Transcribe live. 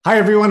Hi,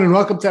 everyone, and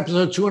welcome to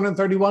episode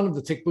 231 of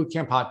the Tick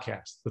Bootcamp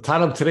podcast. The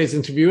title of today's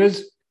interview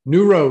is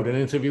New Road, an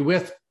interview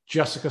with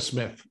Jessica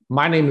Smith.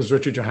 My name is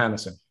Richard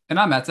Johannesson. And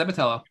I'm Matt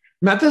Sabatello.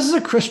 Matt, this is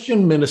a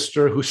Christian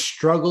minister who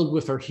struggled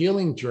with her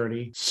healing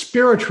journey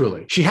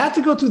spiritually. She had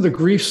to go through the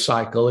grief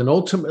cycle and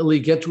ultimately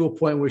get to a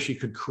point where she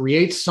could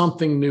create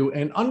something new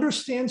and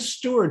understand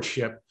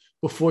stewardship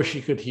before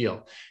she could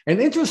heal.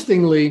 And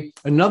interestingly,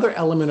 another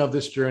element of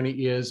this journey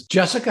is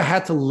Jessica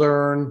had to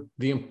learn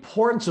the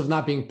importance of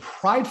not being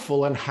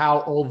prideful and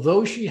how,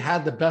 although she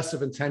had the best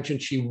of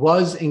intentions, she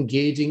was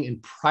engaging in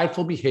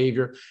prideful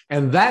behavior,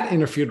 and that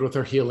interfered with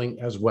her healing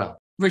as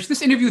well. Rich,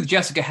 this interview with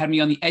Jessica had me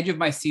on the edge of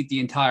my seat the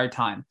entire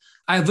time.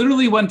 I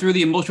literally went through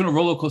the emotional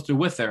roller coaster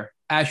with her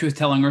as she was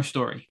telling her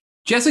story.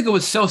 Jessica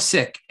was so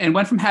sick and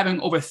went from having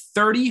over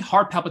 30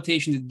 heart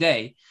palpitations a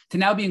day to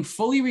now being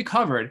fully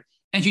recovered.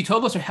 And she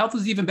told us her health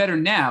is even better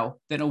now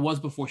than it was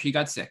before she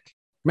got sick.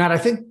 Matt, I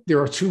think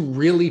there are two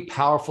really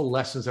powerful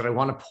lessons that I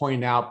want to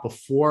point out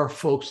before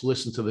folks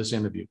listen to this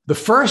interview. The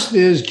first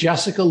is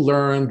Jessica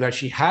learned that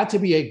she had to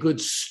be a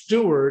good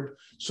steward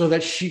so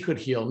that she could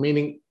heal,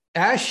 meaning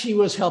as she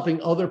was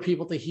helping other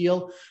people to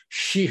heal,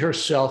 she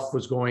herself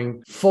was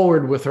going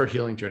forward with her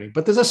healing journey.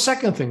 But there's a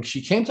second thing.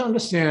 She came to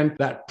understand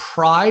that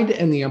pride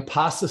and the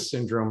imposter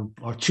syndrome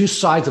are two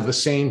sides of the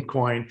same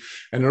coin.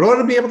 And in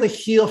order to be able to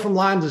heal from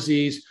Lyme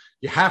disease,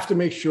 you have to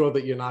make sure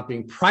that you're not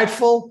being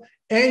prideful,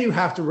 and you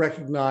have to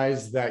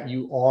recognize that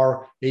you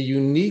are a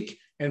unique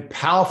and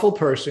powerful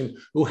person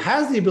who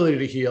has the ability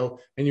to heal,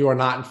 and you are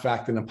not, in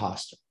fact, an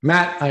imposter.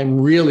 Matt,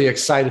 I'm really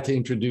excited to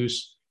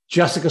introduce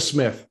Jessica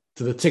Smith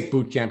to the Tick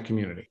Bootcamp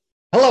community.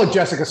 Hello,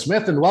 Jessica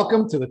Smith, and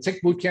welcome to the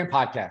Tick Bootcamp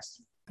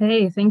podcast.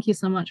 Hey, thank you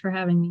so much for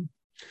having me.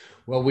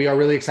 Well, we are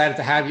really excited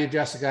to have you,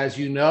 Jessica. As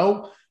you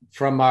know,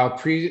 from our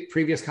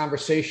previous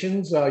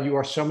conversations, you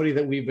are somebody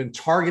that we've been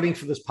targeting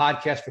for this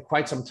podcast for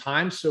quite some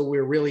time. So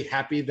we're really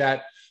happy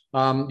that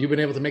you've been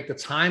able to make the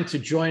time to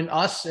join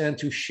us and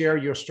to share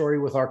your story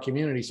with our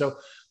community. So,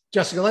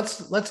 Jessica,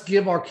 let's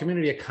give our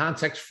community a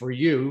context for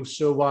you.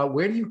 So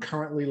where do you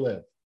currently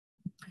live?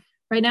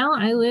 Right now,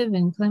 I live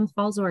in Klamath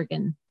Falls,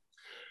 Oregon.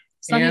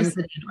 Sunny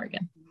City in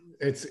Oregon.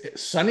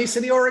 It's Sunny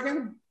City,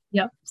 Oregon?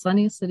 Yep,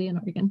 Sunny City in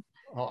Oregon.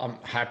 Well, I'm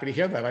happy to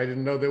hear that. I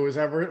didn't know there was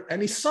ever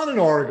any sun in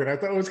Oregon. I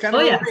thought it was kind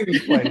of a rainy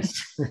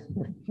place.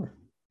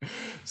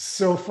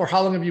 So for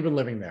how long have you been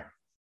living there?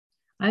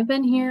 I've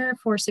been here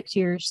for 6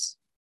 years.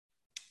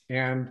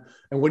 And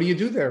what do you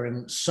do there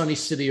in Sunny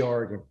City,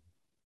 Oregon?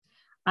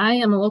 I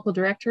am a local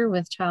director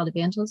with Child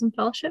Evangelism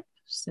Fellowship.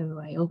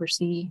 So I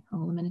oversee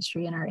all the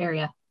ministry in our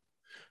area.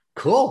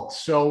 Cool.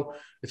 So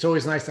it's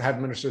always nice to have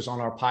ministers on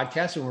our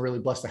podcast, and we're really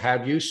blessed to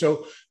have you.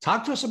 So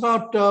talk to us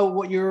about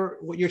what your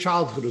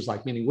childhood was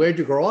like, meaning where did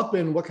you grow up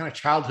and what kind of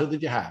childhood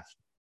did you have?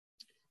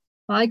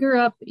 Well, I grew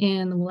up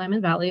in the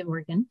Willamette Valley of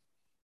Oregon.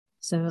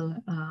 So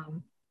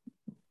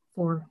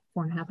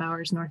 4.5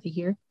 hours north of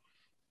here.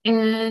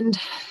 And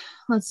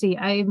let's see,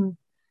 I'm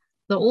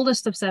the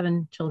oldest of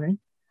 7 children.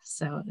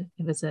 So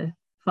it was a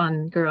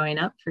fun growing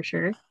up for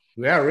sure.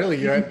 Yeah, really.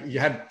 You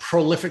had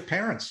prolific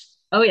parents.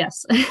 Oh,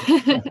 yes.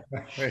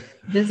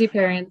 Busy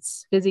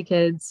parents, busy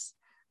kids.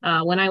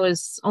 When I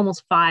was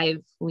almost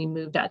 5, we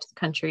moved out to the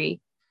country.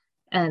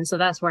 And so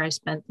that's where I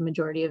spent the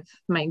majority of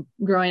my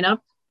growing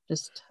up,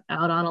 just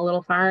out on a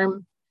little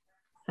farm,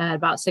 had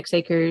about 6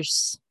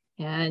 acres.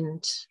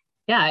 And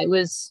yeah,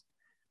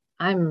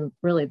 I'm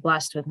really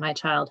blessed with my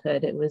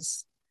childhood. It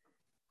was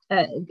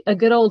a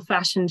good old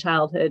fashioned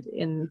childhood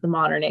in the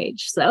modern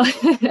age. So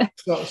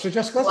just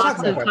let's lots talk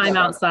about of time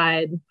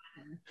outside.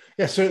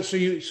 Yeah. So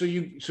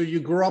you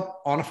grew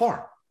up on a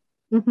farm.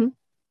 Mm-hmm.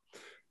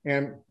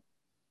 And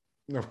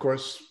of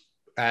course,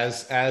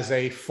 as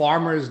a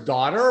farmer's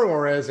daughter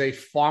or as a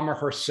farmer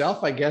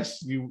herself, I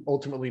guess you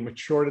ultimately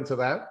matured into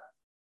that.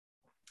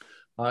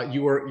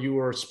 You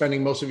were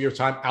spending most of your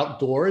time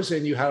outdoors,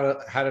 and you had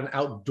an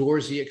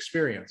outdoorsy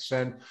experience.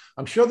 And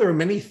I'm sure there are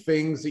many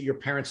things that your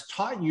parents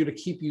taught you to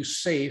keep you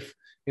safe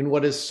in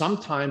what is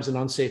sometimes an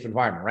unsafe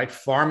environment, right?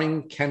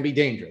 Farming can be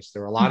dangerous.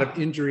 There are a lot of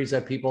injuries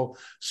that people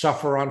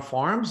suffer on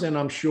farms. And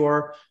I'm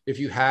sure if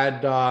you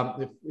had,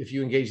 if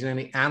you engaged in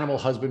any animal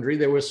husbandry,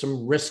 there was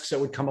some risks that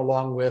would come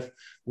along with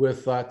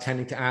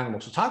tending to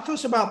animals. So talk to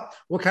us about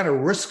what kind of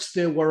risks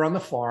there were on the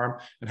farm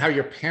and how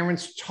your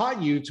parents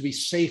taught you to be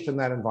safe in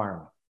that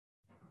environment.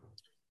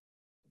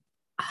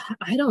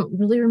 I don't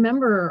really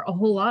remember a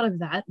whole lot of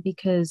that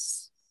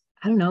because,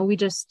 I don't know, we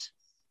just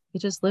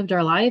lived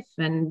our life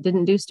and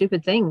didn't do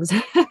stupid things.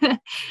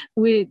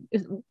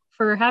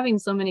 For having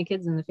so many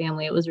kids in the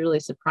family, it was really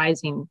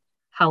surprising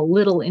how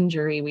little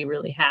injury we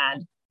really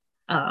had.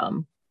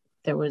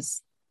 There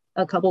was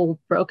a couple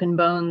broken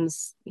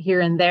bones here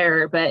and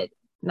there, but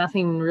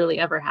nothing really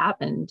ever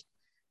happened.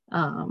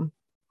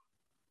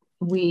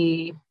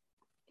 We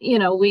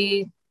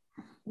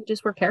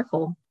just were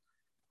careful.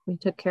 We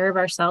took care of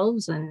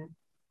ourselves, and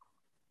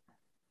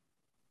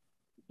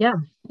yeah,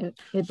 it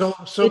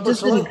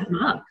just didn't come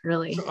up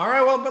really. All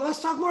right, well, but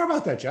let's talk more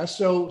about that, Jess.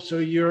 So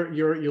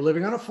you're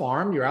living on a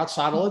farm. You're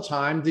outside all the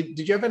time. Did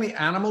you have any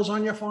animals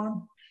on your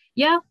farm?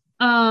 Yeah,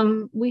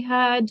 We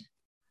had,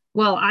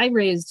 well, I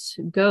raised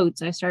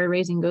goats. I started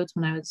raising goats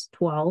when I was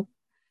 12.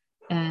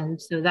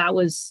 And so that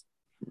was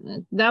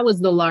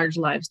the large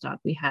livestock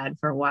we had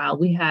for a while.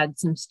 We had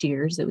some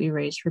steers that we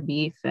raised for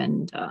beef,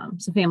 and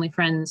some family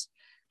friends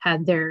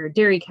had their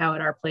dairy cow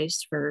at our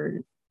place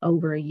for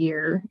over a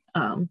year.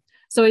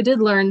 So I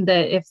did learn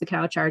that if the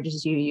cow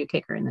charges you, you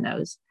kick her in the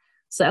nose.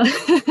 So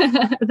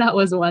that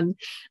was one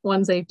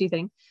safety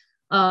thing.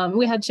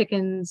 We had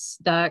chickens,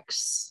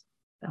 ducks,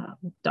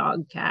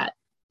 dog, cat,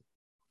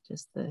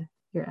 just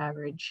your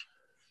average.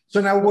 So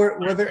now,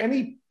 were there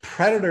any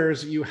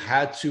predators you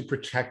had to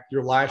protect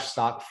your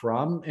livestock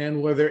from?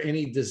 And were there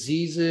any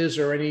diseases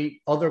or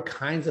any other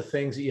kinds of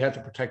things that you had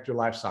to protect your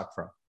livestock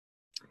from?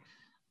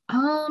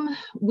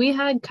 We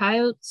had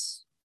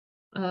coyotes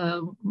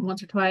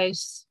once or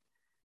twice,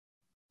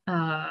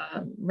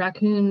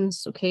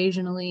 raccoons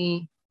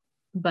occasionally,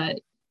 but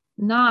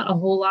not a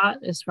whole lot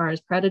as far as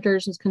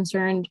predators is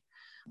concerned.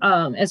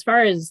 As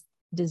far as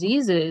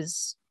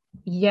diseases,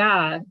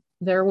 yeah,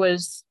 there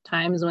was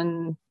times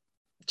when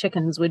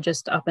chickens would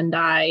just up and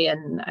die,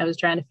 and I was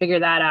trying to figure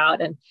that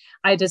out. And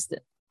I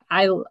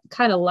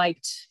kind of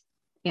liked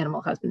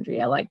animal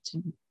husbandry. I liked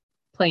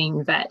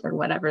playing vet or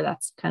whatever.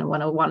 That's kind of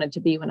what I wanted to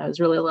be when I was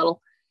really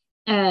little.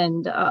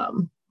 And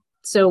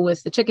so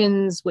with the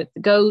chickens, with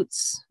the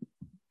goats,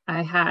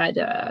 I had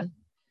a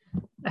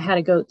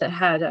goat that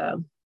had a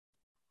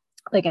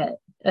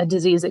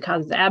disease that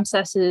causes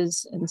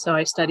abscesses, and so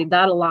I studied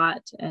that a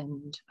lot.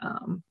 And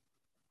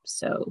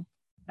so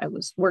I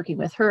was working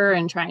with her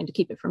and trying to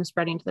keep it from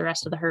spreading to the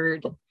rest of the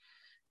herd.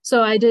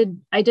 So I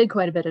did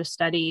quite a bit of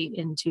study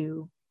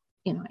into,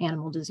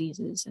 animal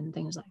diseases and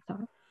things like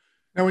that.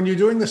 Now, when you're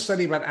doing the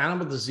study about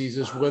animal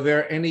diseases, were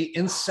there any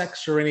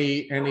insects or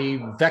any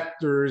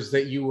vectors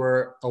that you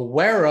were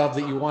aware of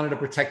that you wanted to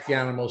protect the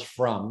animals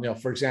from?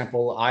 For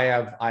example, I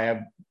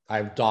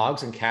have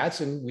dogs and cats,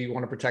 and we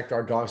want to protect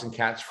our dogs and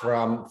cats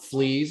from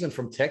fleas and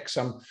from ticks.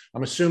 I'm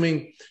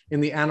assuming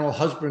in the animal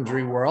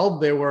husbandry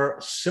world, there were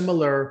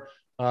similar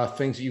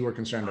things that you were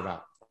concerned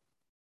about.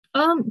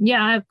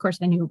 Yeah, of course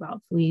I knew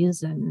about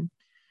fleas, and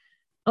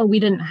we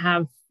didn't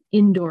have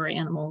indoor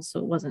animals, so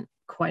it wasn't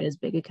quite as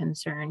big a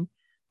concern.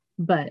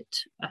 But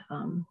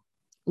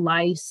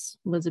lice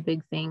was a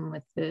big thing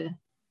with the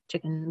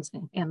chickens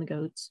and the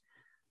goats.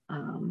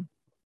 And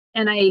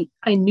I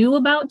knew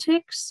about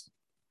ticks.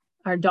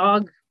 Our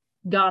dog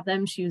got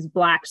them. She was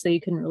black, so you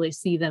couldn't really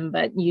see them,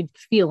 but you'd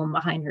feel them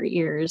behind her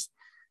ears.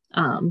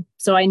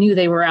 So I knew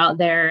they were out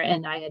there,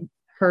 and I had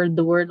heard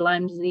the word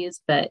Lyme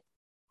disease, but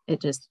it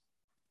just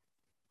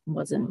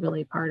wasn't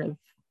really part of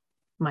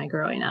my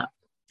growing up.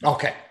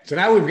 Okay, so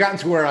now we've gotten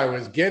to where I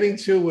was getting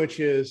to, which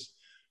is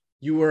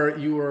you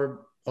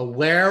were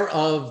aware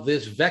of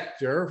this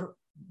vector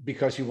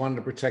because you wanted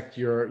to protect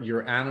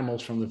your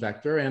animals from the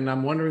vector. And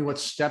I'm wondering what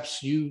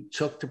steps you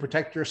took to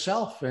protect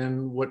yourself,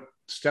 and what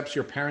steps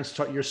your parents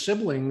taught your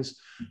siblings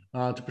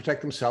to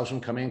protect themselves from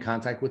coming in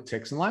contact with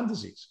ticks and Lyme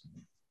disease.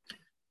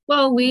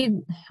 Well,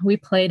 we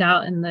played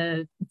out in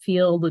the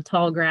field with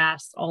tall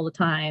grass all the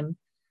time.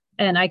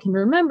 And I can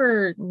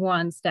remember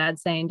once Dad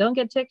saying, "Don't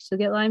get ticks, you'll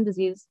get Lyme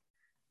disease."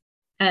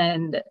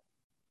 And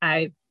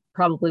I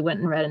probably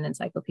went and read an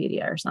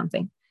encyclopedia or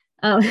something.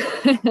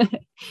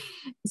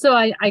 So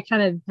I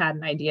kind of had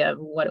an idea of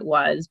what it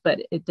was, but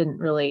it didn't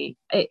really,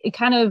 it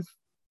kind of,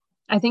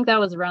 I think that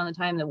was around the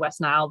time the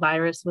West Nile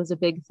virus was a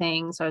big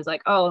thing. So I was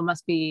like, oh, it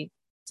must be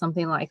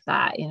something like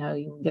that. You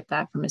can get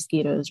that from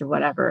mosquitoes or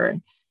whatever.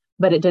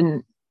 But it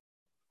didn't,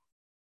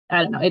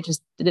 I don't know, it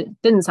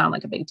didn't sound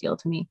like a big deal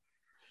to me.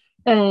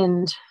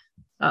 And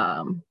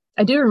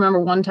I do remember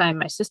one time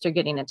my sister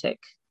getting a tick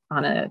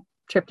on a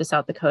trip to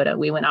South Dakota.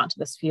 We went out to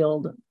this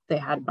field. They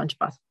had a bunch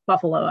of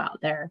buffalo out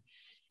there,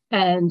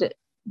 and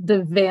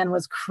the van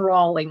was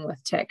crawling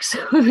with ticks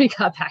when we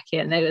got back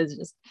in. It was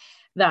just,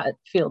 that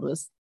field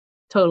was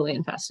totally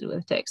infested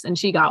with ticks, and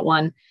she got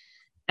one.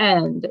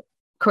 And of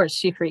course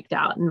she freaked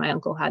out, and my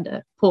uncle had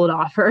to pull it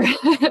off her.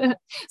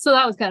 So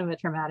that was kind of a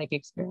traumatic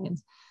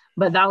experience,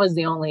 but that was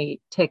the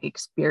only tick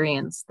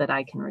experience that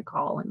I can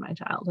recall in my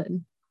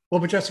childhood. Well,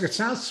 but Jessica, it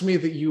sounds to me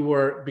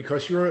that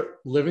because you're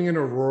living in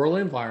a rural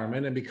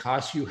environment, and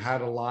because you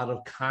had a lot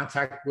of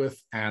contact with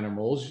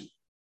animals,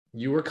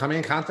 you were coming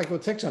in contact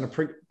with ticks on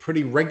a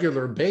pretty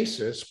regular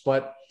basis.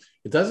 But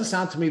it doesn't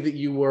sound to me that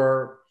you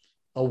were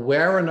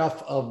aware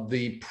enough of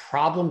the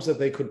problems that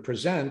they could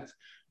present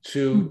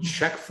to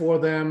check for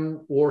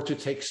them or to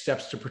take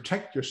steps to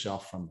protect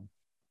yourself from them.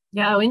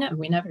 Yeah,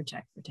 we never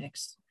checked for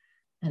ticks.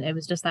 And it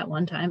was just that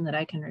one time that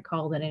I can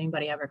recall that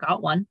anybody ever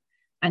got one.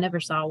 I never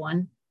saw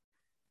one.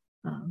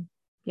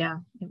 Yeah,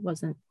 it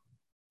wasn't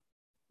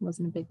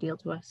a big deal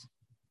to us.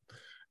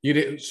 You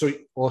didn't,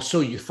 so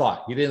you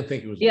thought. You didn't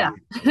think it was. Yeah.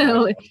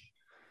 Right?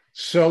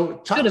 So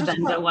could have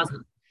been, but it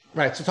wasn't.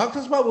 Right. So talk to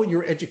us about what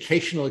your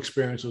educational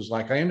experience was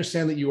like. I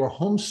understand that you were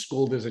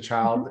homeschooled as a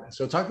child. Mm-hmm.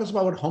 So talk to us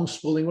about what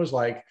homeschooling was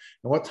like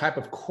and what type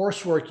of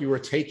coursework you were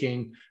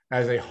taking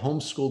as a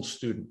homeschooled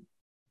student.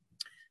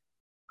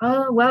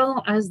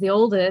 Well, as the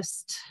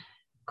oldest,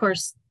 of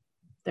course,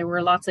 there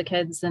were lots of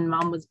kids and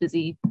mom was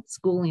busy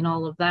schooling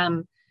all of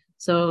them.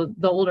 So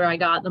the older I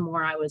got, the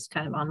more I was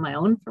kind of on my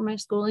own for my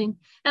schooling.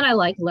 And I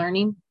liked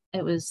learning.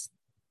 It was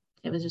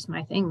just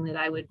my thing that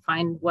I would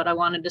find what I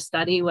wanted to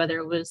study, whether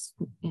it was,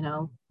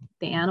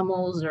 the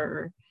animals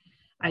or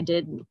I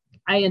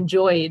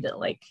enjoyed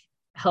like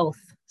health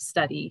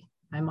study.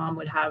 My mom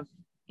would have,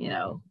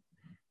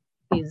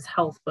 these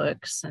health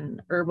books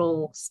and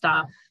herbal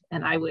stuff,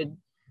 and I would,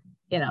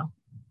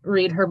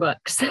 read her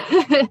books.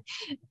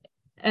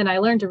 And I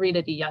learned to read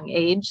at a young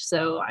age.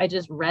 So I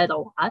just read a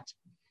lot.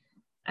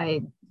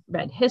 I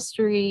read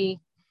history.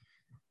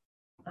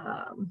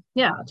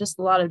 Just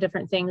a lot of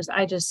different things.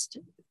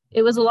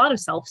 It was a lot of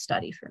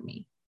self-study for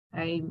me.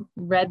 I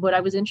read what I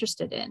was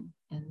interested in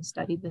and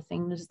studied the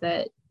things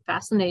that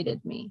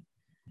fascinated me.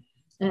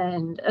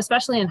 And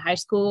especially in high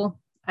school,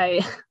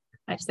 I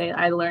say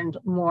I learned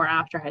more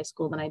after high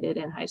school than I did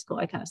in high school.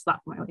 I kind of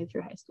slopped my way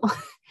through high school.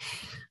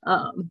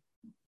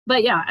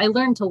 But yeah, I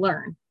learned to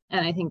learn.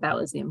 And I think that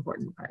was the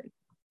important part.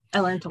 I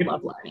learned to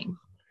love learning.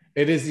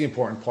 It is the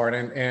important part.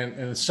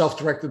 And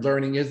self-directed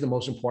learning is the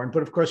most important.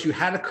 But of course, you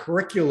had a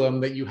curriculum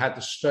that you had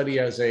to study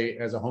as a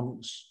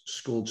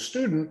homeschooled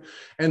student.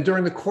 And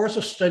during the course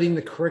of studying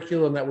the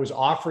curriculum that was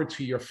offered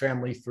to your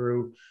family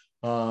through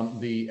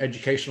the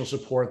educational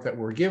support that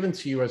were given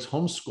to you as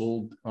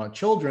homeschooled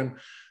children,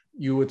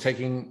 you were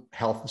taking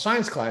health and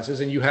science classes,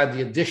 and you had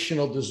the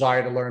additional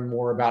desire to learn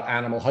more about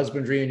animal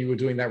husbandry, and you were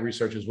doing that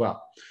research as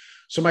well.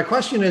 So my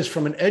question is,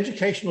 from an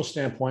educational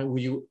standpoint, were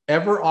you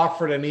ever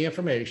offered any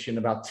information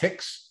about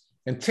ticks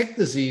and tick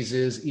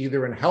diseases,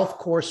 either in health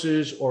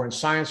courses or in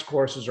science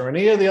courses or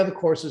any of the other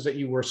courses that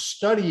you were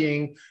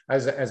studying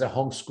as a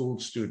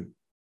homeschooled student?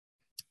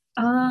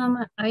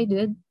 I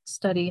did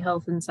study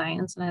health and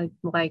science, and I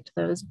liked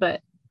those,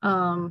 but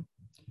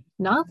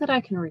not that I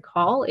can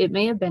recall. It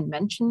may have been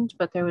mentioned,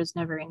 but there was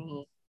never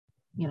any,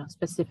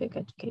 specific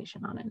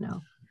education on it.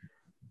 No.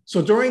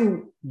 So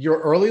during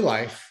your early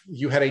life,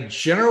 you had a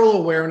general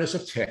awareness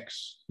of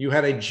ticks. You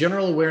had a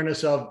general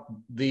awareness of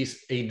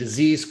a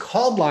disease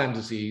called Lyme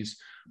disease,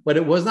 but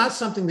it was not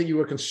something that you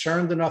were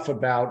concerned enough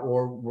about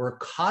or were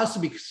caused to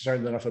be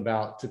concerned enough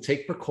about to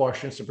take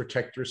precautions to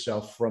protect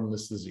yourself from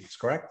this disease,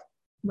 correct?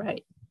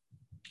 Right.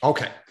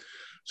 Okay.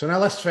 So now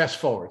let's fast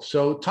forward.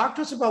 So talk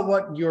to us about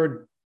what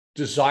your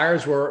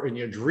desires were and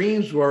your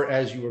dreams were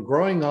as you were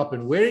growing up,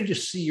 and where did you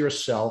see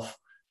yourself?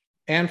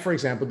 And for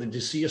example, did you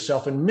see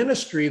yourself in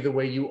ministry the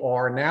way you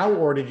are now,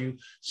 or did you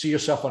see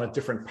yourself on a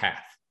different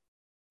path?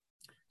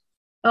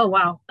 Oh,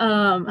 wow.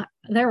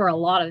 There were a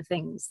lot of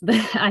things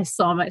that I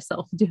saw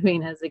myself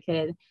doing as a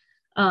kid.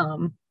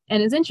 And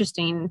it's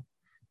interesting.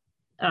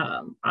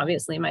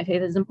 Obviously, my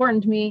faith is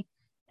important to me.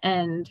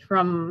 And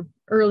from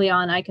early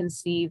on, I can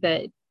see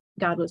that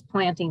God was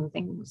planting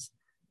things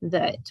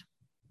that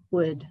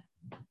would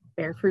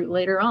bear fruit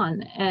later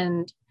on.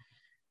 And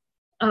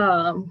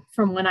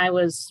from when I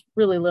was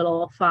really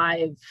little,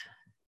 5,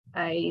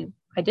 I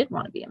did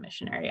want to be a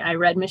missionary. I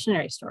read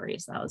missionary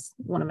stories. That was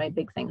one of my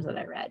big things that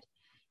I read.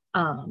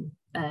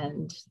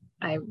 And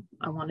I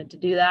wanted to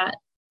do that.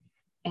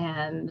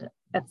 And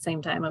at the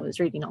same time, I was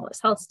reading all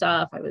this health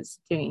stuff. I was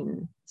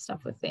doing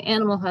stuff with the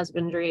animal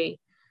husbandry.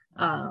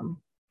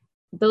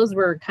 Those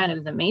were kind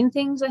of the main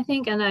things, I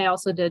think. And I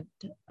also did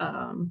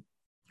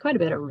quite a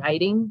bit of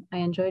writing. I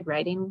enjoyed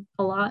writing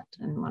a lot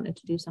and wanted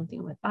to do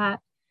something with that.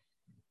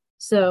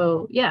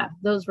 So yeah,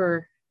 those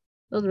were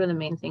the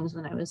main things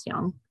when I was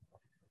young.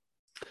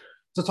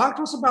 So talk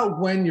to us about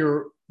when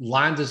your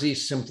Lyme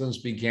disease symptoms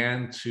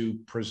began to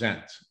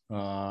present.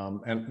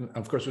 And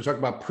of course, we're talking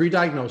about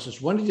pre-diagnosis.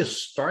 When did you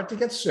start to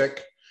get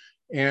sick?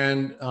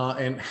 And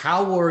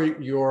how were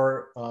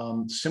your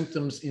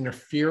symptoms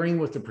interfering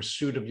with the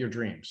pursuit of your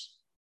dreams?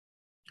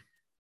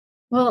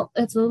 Well,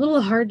 it's a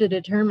little hard to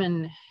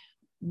determine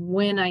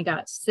when I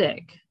got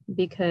sick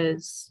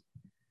because,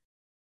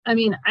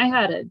 I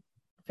had a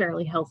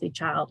fairly healthy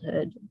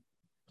childhood,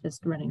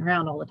 just running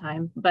around all the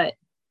time, but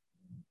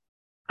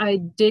I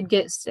did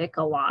get sick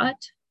a lot.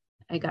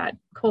 I got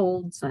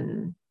colds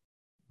and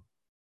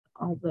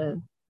all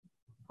the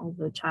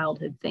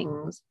childhood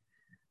things.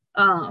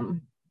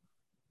 And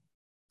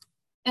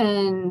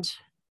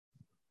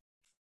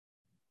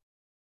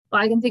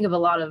I can think of a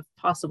lot of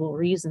possible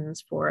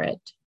reasons for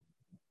it.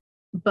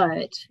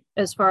 But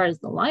as far as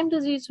the Lyme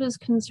disease was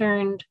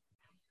concerned,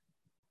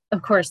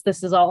 of course,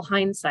 this is all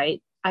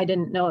hindsight. I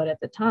didn't know it at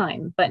the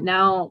time, but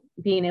now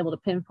being able to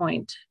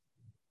pinpoint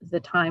the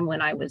time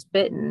when I was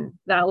bitten,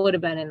 that would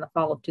have been in the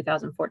fall of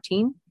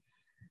 2014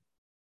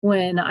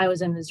 when I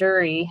was in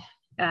Missouri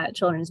at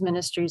Children's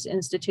Ministries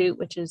Institute,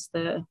 which is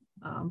the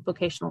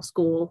vocational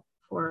school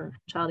for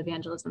Child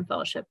Evangelism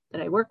Fellowship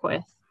that I work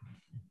with.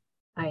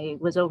 I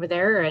was over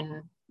there,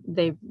 and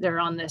they're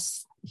on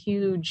this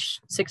huge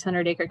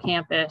 600-acre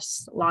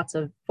campus, lots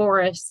of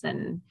forests,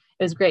 and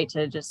it was great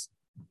to just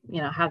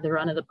have the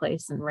run of the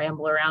place and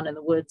ramble around in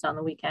the woods on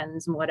the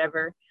weekends and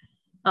whatever.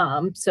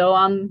 So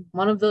on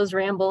one of those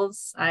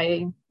rambles,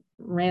 I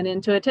ran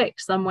into a tick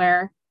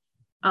somewhere.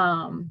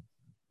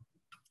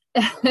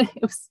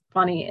 It was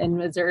funny in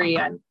Missouri.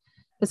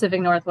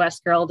 Pacific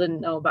Northwest girl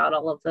didn't know about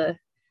all of the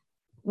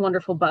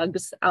wonderful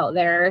bugs out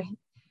there.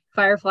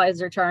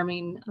 Fireflies are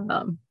charming.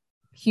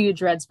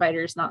 Huge red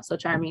spiders, not so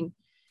charming.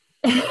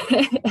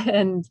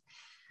 And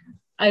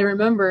I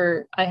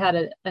remember I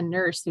had a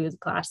nurse who was a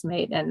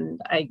classmate,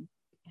 and I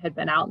had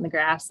been out in the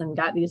grass and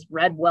got these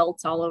red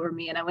welts all over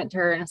me. And I went to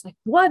her and I was like,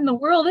 what in the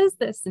world is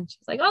this? And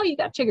she's like, oh, you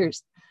got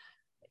chiggers.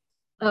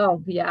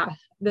 Oh yeah,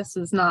 this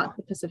is not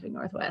the Pacific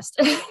Northwest.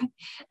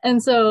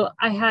 And so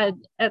I had,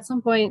 at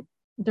some point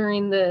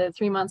during the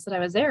 3 months that I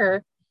was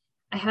there,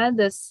 I had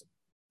this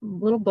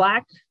little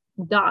black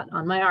dot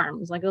on my arm. It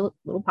was like a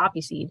little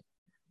poppy seed.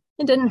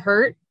 It didn't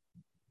hurt,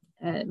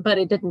 but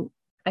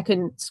I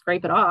couldn't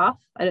scrape it off.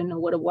 I didn't know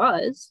what it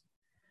was.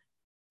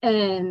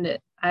 And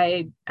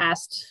I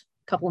asked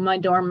a couple of my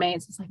dorm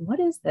mates, it's like, what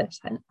is this?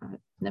 I've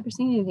never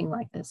seen anything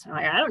like this. And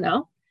I'm like, I don't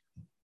know.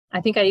 I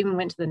think I even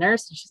went to the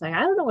nurse and she's like, I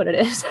don't know what it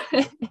is.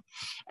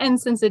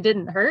 And since it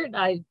didn't hurt,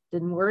 I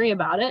didn't worry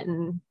about it.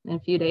 And in a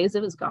few days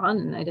it was gone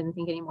and I didn't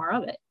think any more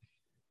of it.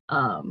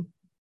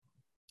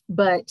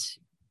 But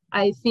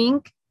I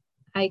think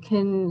I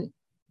can,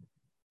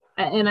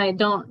 and I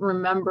don't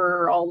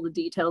remember all the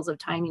details of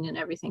timing and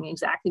everything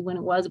exactly when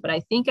it was, but I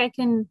think I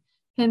can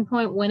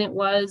pinpoint when it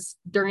was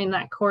during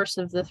that course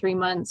of the 3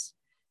 months,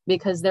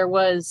 because there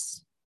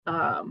was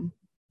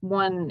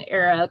one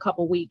era, a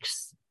couple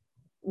weeks,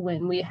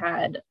 when we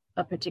had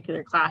a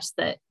particular class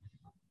that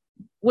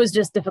was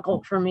just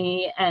difficult for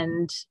me,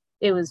 and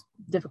it was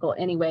difficult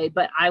anyway,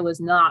 but I was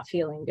not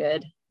feeling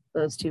good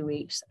those 2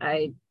 weeks.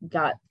 I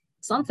got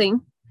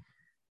something,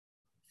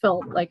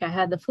 felt like I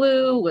had the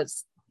flu,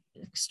 was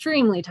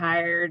extremely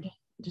tired,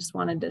 just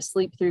wanted to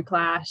sleep through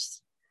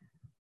class.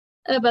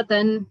 But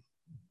then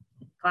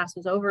class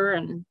was over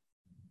and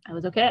I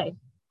was okay.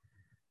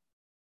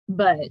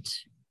 But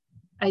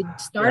I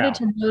started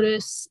to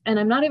notice, and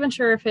I'm not even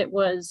sure if it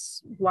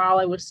was while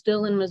I was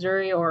still in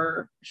Missouri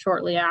or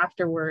shortly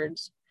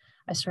afterwards,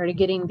 I started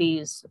getting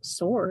these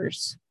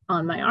sores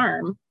on my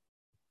arm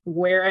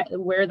where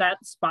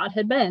that spot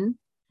had been,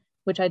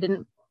 which I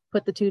didn't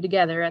put the two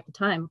together at the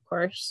time, of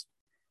course.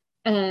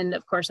 And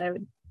of course I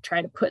would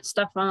try to put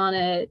stuff on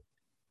it,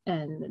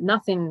 and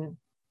nothing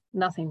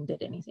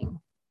did anything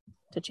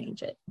to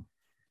change it.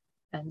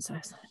 And so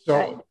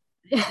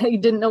I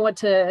didn't know what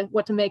to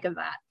make of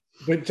that.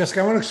 But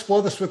Jessica, I want to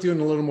explore this with you in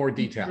a little more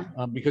detail,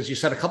 because you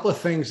said a couple of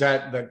things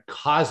that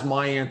caused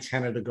my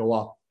antenna to go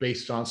up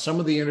based on some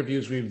of the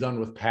interviews we've done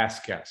with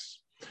past guests.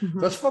 Mm-hmm.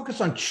 Let's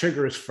focus on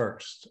chiggers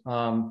first.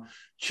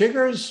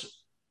 Chiggers,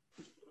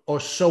 or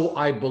so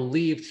I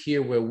believed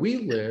here where we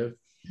live,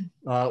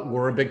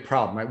 were a big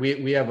problem. Right?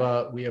 We have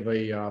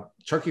a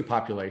turkey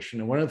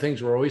population, and one of the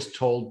things we're always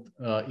told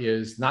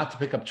is not to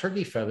pick up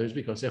turkey feathers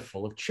because they're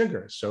full of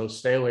chiggers. So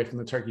stay away from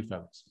the turkey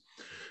feathers.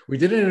 We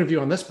did an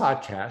interview on this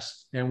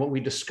podcast, and what we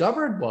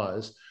discovered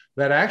was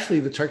that actually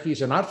the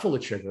turkeys are not full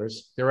of chiggers;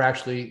 they're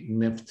actually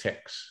nymph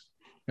ticks,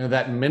 and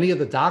that many of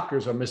the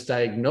doctors are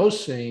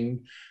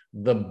misdiagnosing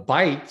the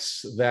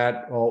bites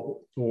that or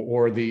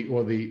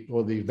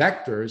the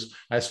vectors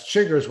as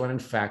chiggers when in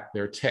fact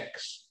they're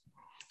ticks.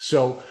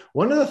 So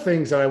one of the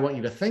things that I want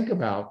you to think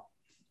about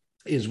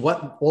is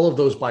what all of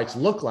those bites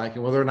look like,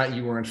 and whether or not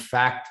you were in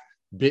fact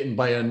bitten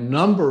by a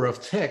number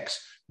of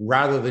ticks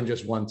rather than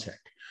just one tick.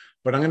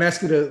 But I'm going to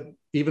ask you to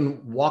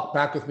even walk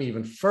back with me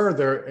even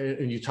further.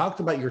 And you talked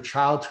about your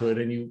childhood,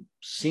 and you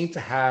seem to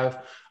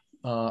have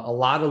a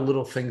lot of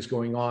little things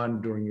going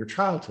on during your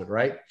childhood,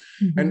 right?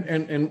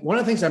 Mm-hmm. And one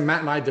of the things that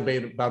Matt and I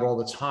debate about all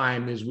the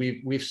time is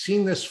we've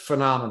seen this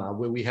phenomena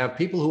where we have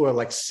people who are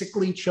like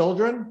sickly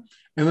children,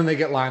 and then they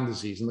get Lyme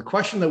disease. And the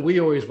question that we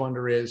always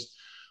wonder is,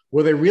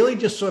 were they really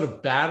just sort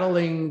of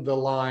battling the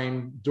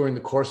Lyme during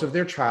the course of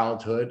their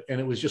childhood, and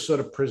it was just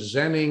sort of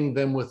presenting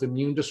them with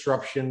immune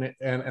disruption,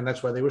 and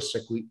that's why they were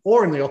sickly?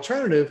 Or in the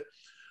alternative,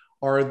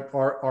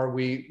 are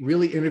we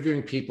really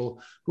interviewing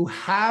people who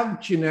have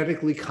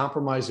genetically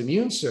compromised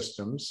immune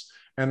systems,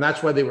 and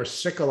that's why they were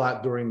sick a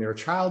lot during their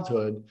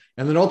childhood,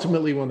 and then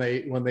ultimately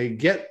when they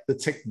get the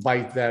tick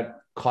bite that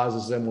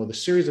causes them, or the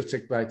series of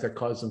tick bites that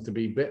cause them to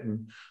be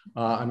bitten,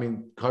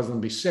 cause them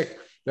to be sick,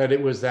 that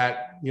it was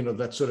that,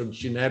 that sort of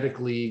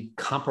genetically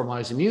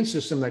compromised immune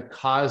system that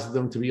caused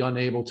them to be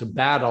unable to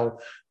battle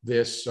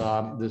this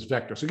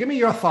vector. So give me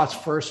your thoughts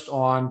first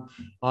on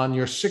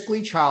your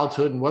sickly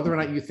childhood, and whether or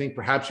not you think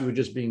perhaps you were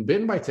just being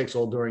bitten by ticks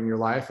all during your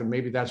life, and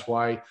maybe that's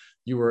why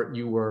you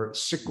were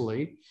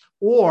sickly,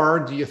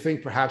 or do you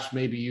think perhaps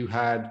maybe you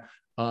had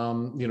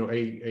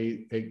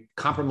a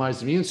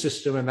compromised immune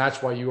system, and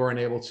that's why you weren't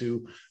able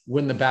to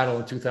win the battle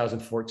in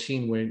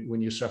 2014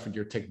 when you suffered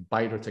your tick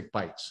bite or tick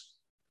bites?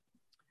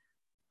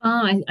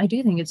 I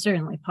do think it's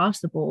certainly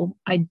possible.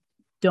 I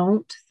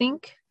don't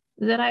think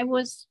that I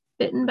was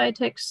bitten by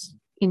ticks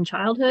in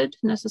childhood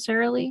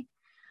necessarily,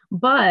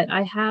 but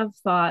I have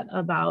thought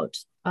about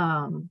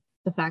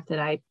the fact that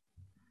I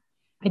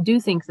do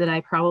think that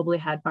I probably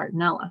had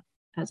Bartonella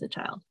as a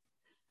child,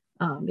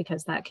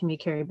 because that can be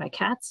carried by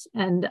cats,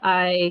 and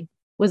I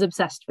was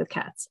obsessed with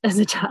cats as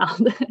a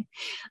child,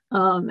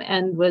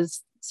 and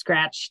was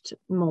scratched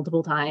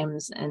multiple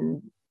times,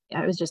 and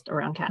I was just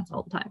around cats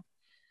all the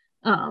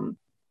time.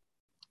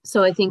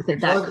 So I think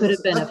that could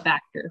have been a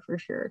factor for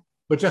sure.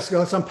 But Jessica,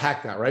 let's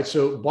unpack that, right?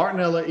 So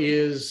Bartonella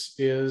is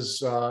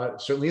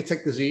certainly a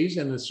tick disease,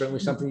 and it's certainly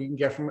something you can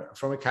get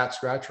from a cat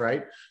scratch,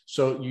 right?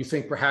 So you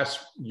think perhaps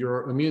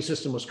your immune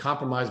system was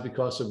compromised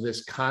because of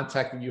this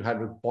contact that you had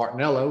with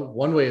Bartonella,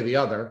 one way or the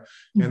other,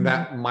 and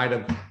that might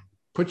have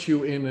put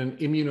you in an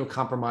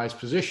immunocompromised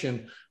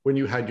position when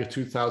you had your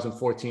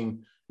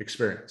 2014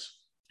 experience.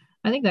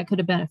 I think that could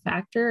have been a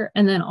factor.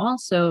 And then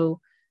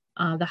also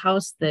the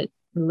house that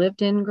we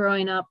lived in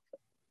growing up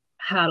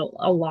had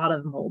a lot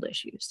of mold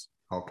issues.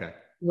 Okay.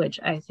 Which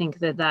I think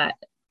that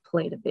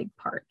played a big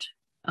part.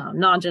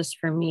 Not just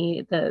for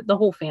me, the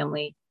whole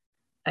family,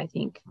 I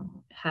think,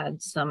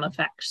 had some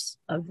effects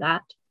of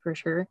that for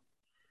sure.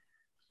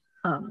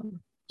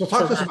 So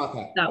talk to us about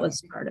that. That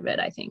was part of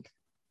it, I think.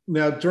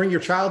 Now, during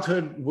your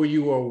childhood, were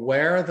you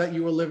aware that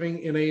you were living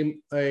in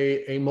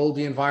a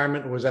moldy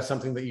environment, or was that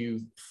something that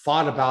you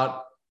thought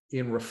about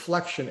in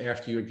reflection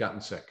after you had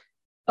gotten sick?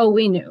 Oh,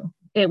 we knew.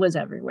 It was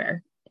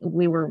everywhere.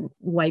 We were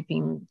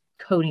wiping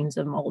coatings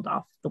of mold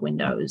off the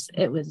windows.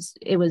 It was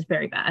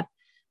very bad.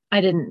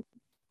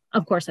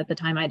 Of course, at the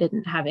time, I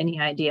didn't have any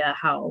idea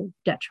how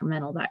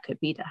detrimental that could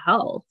be to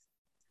health,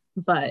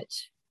 but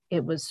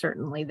it was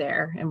certainly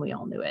there, and we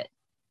all knew it.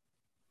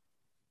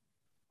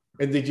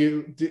 And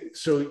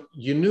so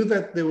you knew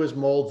that there was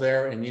mold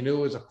there, and you knew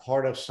it was a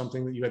part of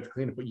something that you had to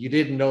clean up, but you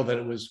didn't know that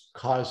it was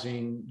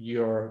causing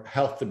your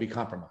health to be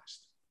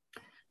compromised.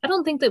 I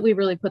don't think that we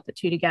really put the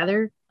two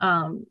together.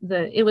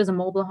 It was a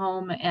mobile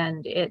home,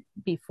 and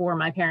before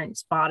my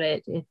parents bought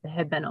it, it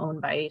had been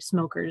owned by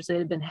smokers. It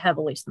had been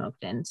heavily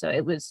smoked in. So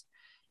it was,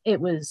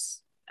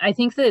 I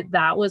think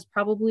that was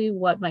probably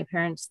what my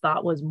parents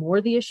thought was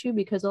more the issue,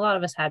 because a lot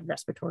of us had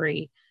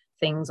respiratory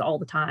things all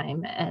the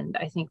time. And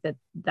I think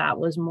that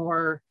was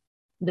more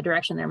the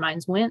direction their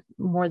minds went,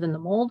 more than the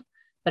mold.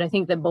 But I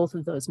think that both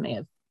of those may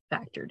have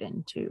factored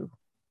into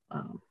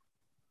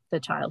the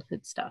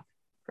childhood stuff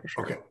for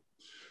sure. Okay.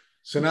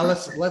 So now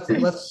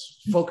let's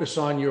focus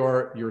on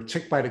your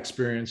tick bite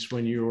experience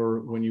when you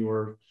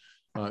were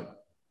on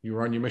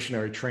your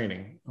missionary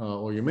training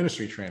or your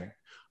ministry training.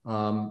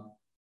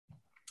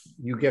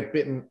 You get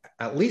bitten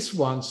at least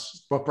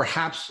once, but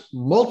perhaps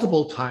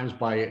multiple times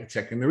by a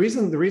tick. And the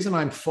reason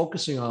I'm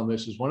focusing on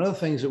this is one of the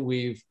things that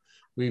we've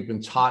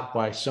been taught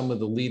by some of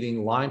the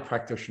leading Lyme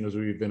practitioners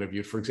we've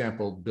interviewed. For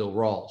example, Bill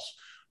Rawls,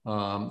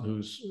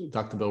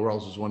 Dr. Bill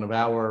Rawls is one of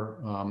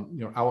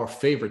our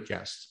favorite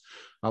guests.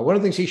 One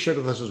of the things he shared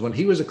with us is when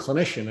he was a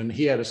clinician and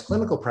he had his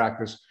clinical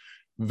practice,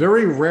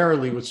 very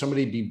rarely would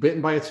somebody be bitten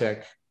by a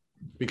tick,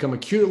 become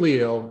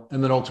acutely ill,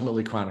 and then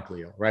ultimately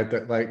chronically ill, right?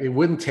 That it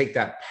wouldn't take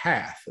that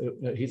path.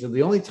 He said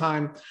the only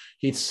time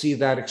he'd see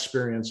that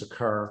experience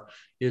occur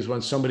is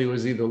when somebody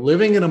was either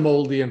living in a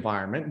moldy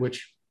environment,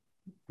 which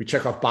we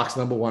check off box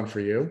number 1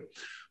 for you,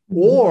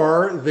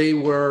 or they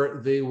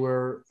were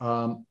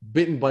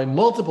bitten by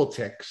multiple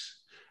ticks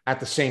at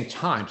the same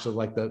time. So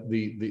like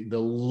the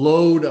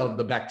load of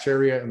the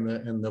bacteria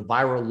and the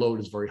viral load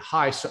is very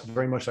high, so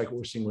very much like what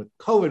we're seeing with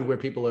COVID, where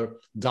people are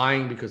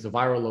dying because the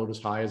viral load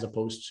is high as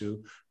opposed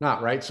to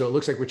not, right? So it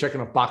looks like we're checking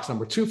off box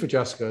number 2 for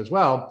Jessica as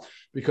well,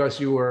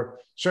 because you were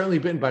certainly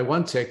bitten by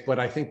one tick, but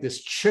I think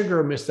this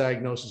Chigger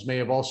misdiagnosis may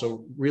have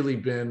also really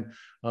been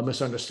a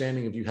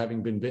misunderstanding of you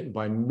having been bitten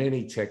by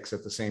many ticks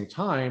at the same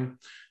time,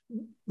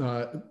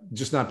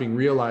 just not being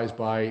realized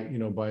by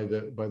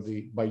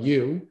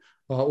you.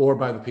 Or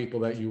by the people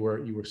that you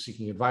were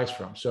seeking advice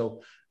from.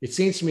 So it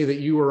seems to me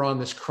that you were on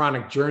this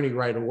chronic journey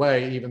right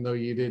away, even though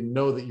you didn't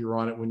know that you were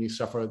on it when you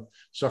suffered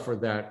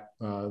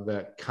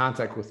that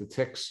contact with the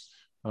ticks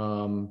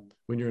when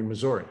you're in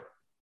Missouri.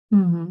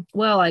 Mm-hmm.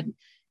 Well,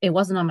 it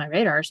wasn't on my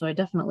radar, so I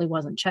definitely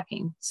wasn't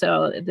checking.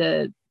 So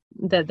that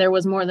there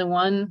was more than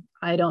one,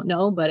 I don't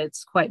know, but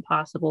it's quite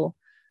possible.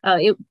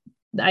 I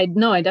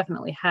know I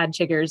definitely had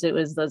chiggers. It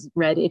was those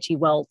red itchy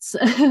welts,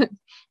 and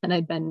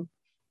I'd been,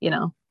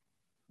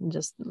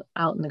 just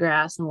out in the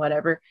grass and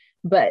whatever.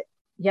 But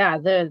yeah,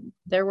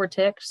 there were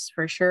ticks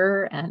for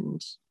sure.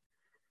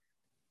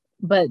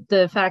 But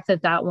the fact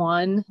that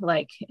one,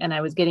 and I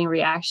was getting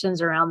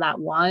reactions around that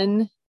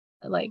one,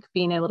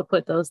 being able to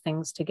put those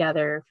things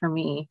together for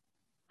me,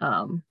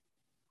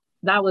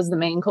 that was the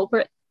main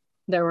culprit.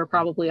 There were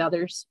probably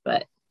others,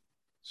 but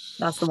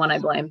that's the one I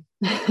blame.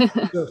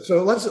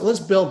 So let's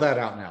build that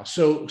out now.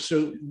 So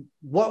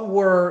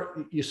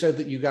you said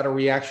that you got a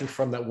reaction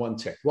from that one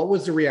tick. What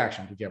was the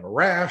reaction? Did you have a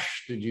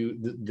rash? Did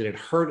it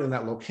hurt in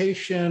that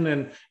location?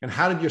 And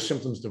how did your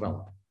symptoms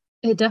develop?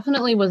 It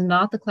definitely was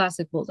not the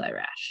classic bullseye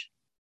rash.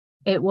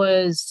 It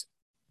was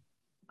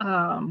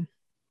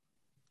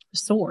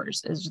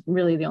sores is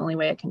really the only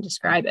way I can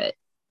describe it.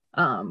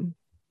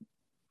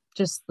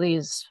 Just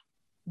these,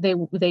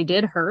 they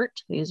did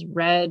hurt, these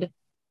red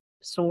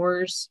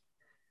sores,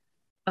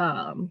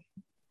 and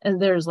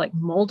there's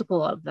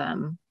multiple of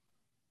them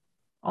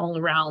all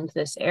around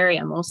this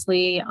area,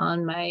 mostly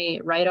on my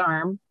right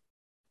arm,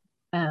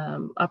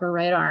 upper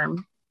right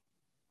arm,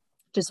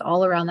 just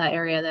all around that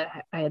area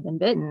that I had been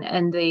bitten,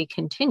 and they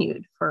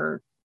continued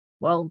for,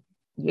 well,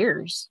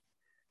 years.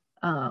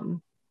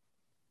 And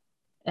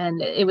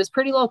it was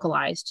pretty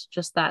localized,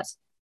 just that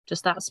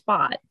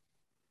spot.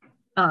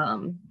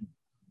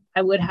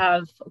 I would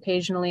have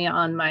occasionally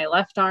on my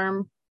left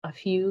arm a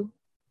few,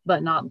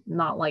 but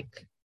not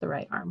like the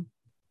right arm.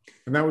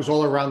 And that was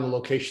all around the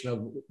location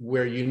of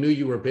where you knew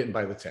you were bitten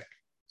by the tick.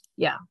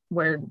 Yeah,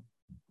 where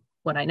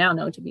what I now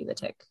know to be the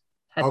tick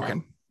had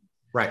been.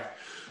 Right.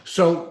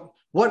 So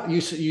what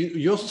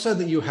you also said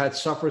that you had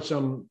suffered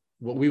some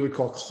what we would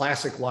call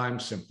classic Lyme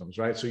symptoms,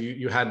 right? So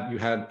you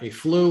had a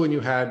flu and you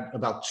had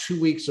about 2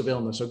 weeks of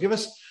illness. So give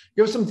us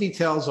some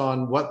details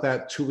on what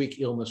that 2-week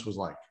illness was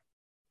like.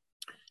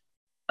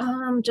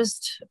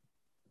 Just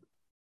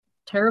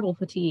terrible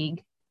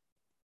fatigue,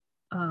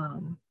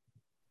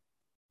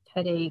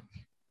 headache.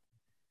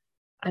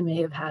 I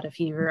may have had a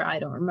fever. I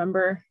don't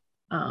remember.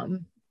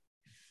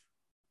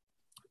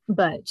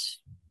 But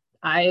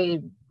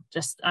I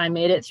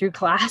made it through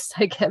class.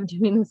 I kept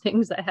doing the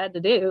things I had to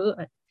do.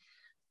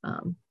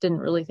 Didn't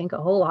really think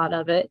a whole lot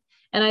of it.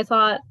 And I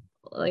thought,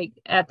 like,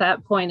 at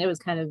that point, it was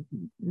kind of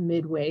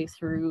midway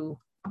through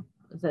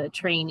the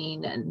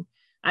training, and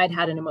I'd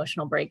had an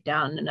emotional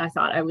breakdown, and I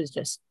thought I was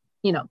just,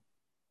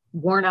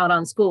 worn out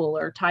on school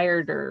or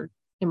tired or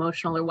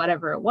emotional or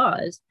whatever it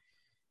was.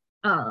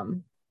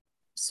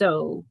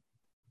 So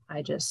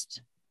I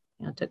just,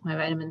 took my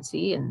vitamin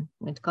C and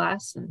went to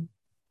class and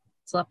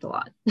slept a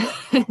lot.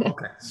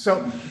 Okay.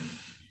 So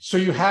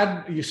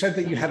you said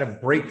that you had a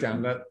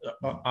breakdown. That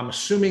I'm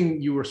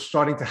assuming you were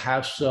starting to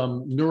have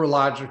some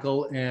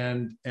neurological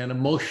and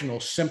emotional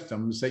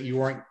symptoms that you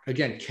weren't,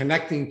 again,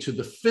 connecting to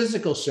the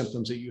physical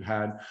symptoms that you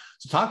had.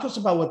 So talk to us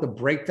about what the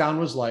breakdown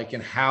was like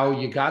and how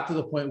you got to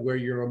the point where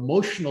your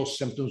emotional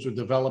symptoms were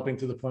developing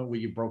to the point where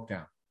you broke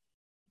down.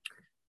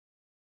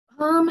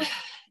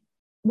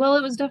 Well,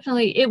 it was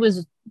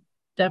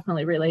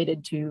definitely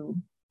related to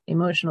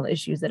emotional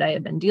issues that I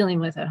had been dealing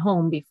with at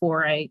home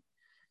before I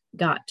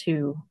got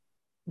to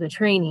the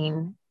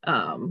training.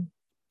 But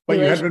you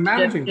had been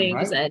managing them,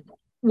 right?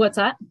 What's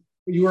that?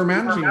 You were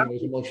managing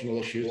those emotional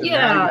issues.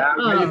 Yeah.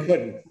 Now you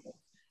couldn't.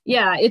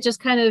 Yeah, it just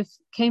kind of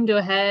came to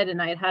a head,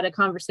 and I had a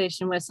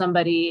conversation with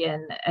somebody,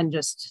 and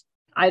just,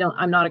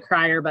 I'm not a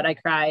crier, but I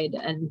cried,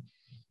 and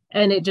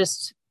it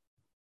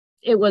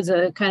was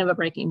a kind of a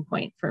breaking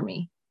point for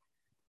me.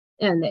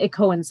 And it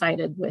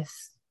coincided with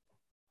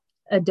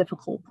a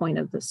difficult point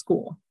of the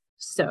school.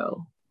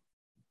 So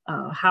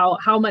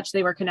how much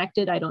they were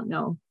connected, I don't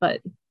know,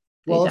 but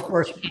well, of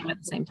course, came at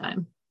the same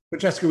time. But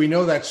Jessica, we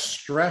know that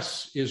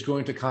stress is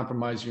going to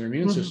compromise your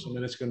immune system,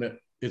 and it's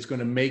going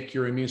to make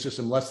your immune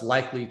system less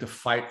likely to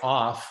fight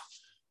off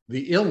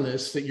the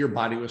illness that your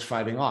body was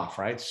fighting off,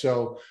 right?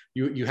 So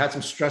you had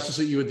some stresses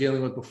that you were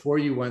dealing with before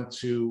you went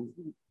to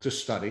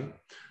study.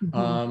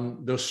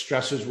 Those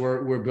stresses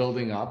were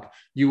building up.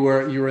 You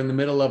were in the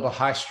middle of a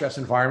high stress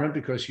environment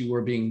because you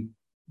were being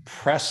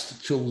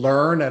pressed to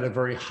learn at a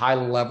very high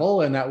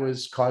level, and that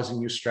was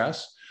causing you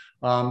stress.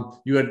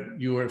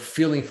 You were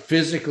feeling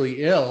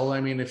physically ill. I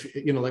mean,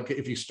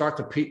 if you start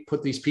to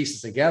put these pieces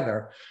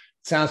together,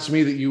 it sounds to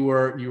me that you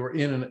were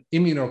in an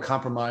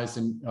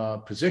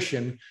immunocompromised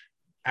position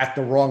at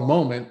the wrong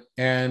moment,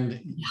 and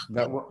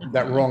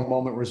that wrong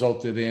moment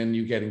resulted in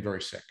you getting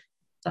very sick.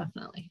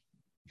 Definitely.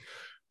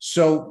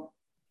 So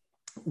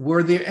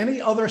were there any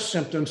other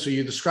symptoms? So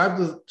you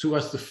described to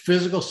us the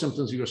physical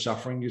symptoms you were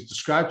suffering. You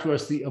described to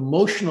us the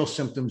emotional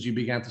symptoms you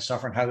began to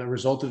suffer and how that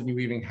resulted in you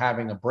even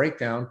having a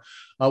breakdown.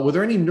 Were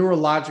there any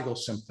neurological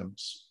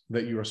symptoms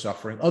that you were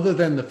suffering other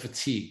than the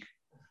fatigue?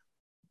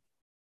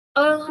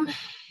 Not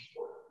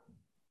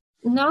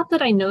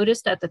that I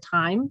noticed at the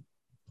time.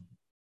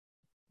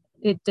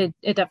 It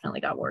definitely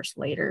got worse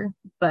later,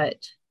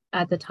 but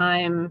at the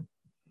time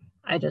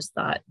I just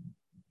thought,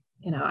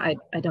 I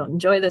don't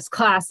enjoy this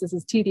class. This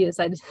is tedious.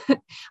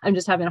 I'm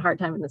just having a hard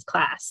time in this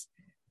class.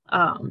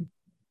 So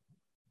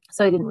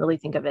I didn't really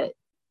think of it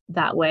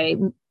that way,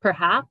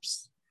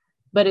 perhaps,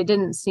 but it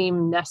didn't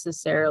seem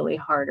necessarily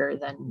harder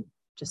than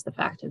just the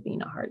fact of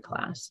being a hard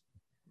class.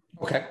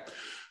 Okay.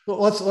 Well,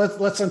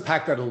 let's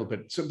unpack that a little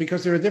bit. So,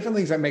 because there are different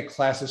things that make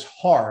classes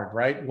hard,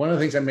 right? One of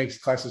the things that makes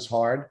classes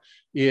hard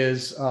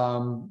is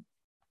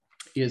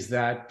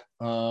that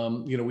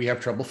we have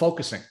trouble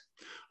focusing.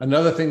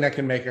 Another thing that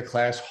can make a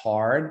class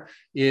hard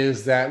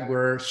is that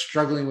we're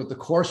struggling with the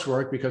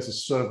coursework because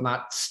it's sort of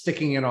not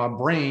sticking in our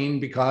brain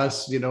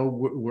because,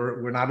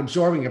 we're not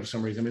absorbing it for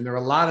some reason. I mean, there are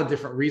a lot of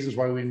different reasons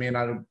why we may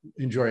not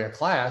enjoy a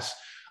class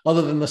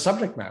other than the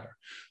subject matter.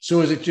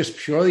 So is it just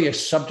purely a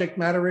subject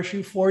matter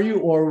issue for you,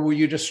 or were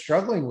you just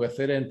struggling with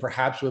it and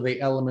perhaps were they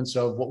elements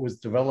of what was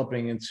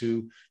developing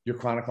into your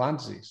chronic Lyme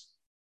disease?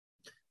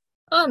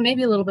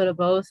 Maybe a little bit of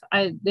both.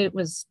 It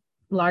was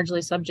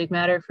largely subject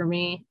matter for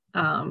me.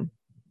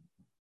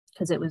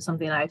 Because it was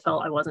something I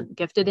felt I wasn't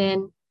gifted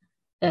in,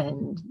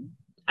 and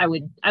I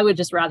would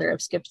just rather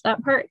have skipped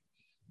that part.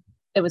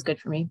 It was good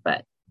for me,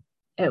 but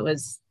it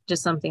was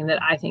just something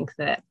that I think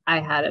that I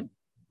had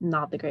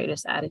not the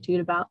greatest attitude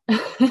about.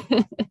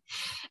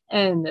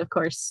 And of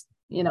course,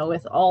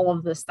 with all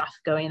of the stuff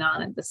going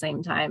on at the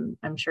same time,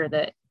 I'm sure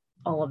that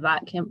all of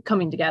that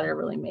coming together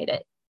really made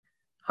it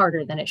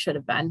harder than it should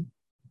have been.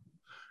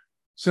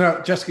 So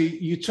now, Jessica,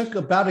 you took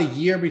about a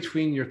year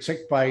between your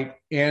tick bite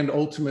and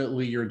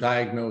ultimately your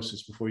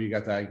diagnosis before you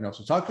got diagnosed.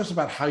 So talk to us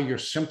about how your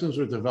symptoms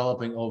were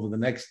developing over the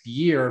next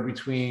year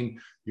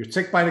between your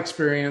tick bite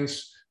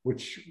experience,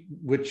 which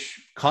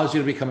caused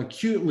you to become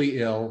acutely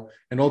ill,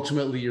 and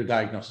ultimately your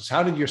diagnosis.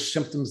 How did your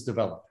symptoms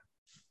develop?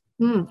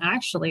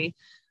 Actually,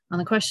 on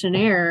the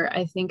questionnaire,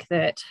 I think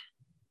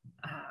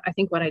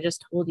what I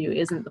just told you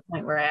isn't the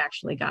point where I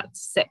actually got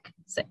sick.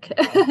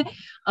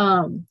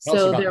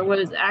 So there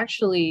was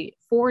actually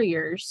 4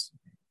 years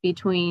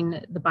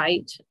between the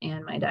bite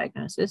and my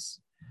diagnosis.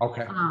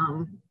 Okay.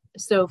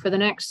 So for the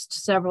next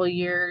several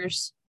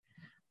years,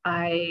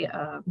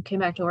 I came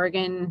back to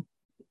Oregon,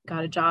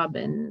 got a job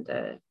in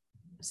the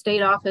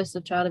state office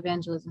of Child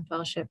Evangelism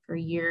Fellowship for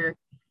a year.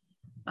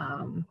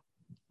 And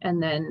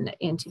then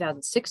in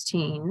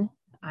 2016,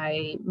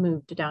 I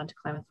moved down to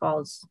Klamath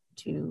Falls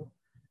to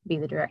be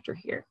the director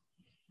here.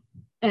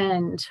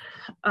 And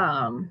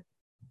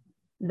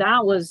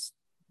that was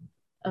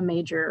a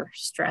major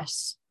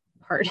stress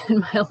part in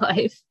my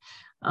life.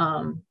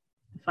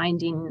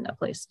 Finding a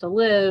place to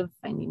live,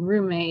 finding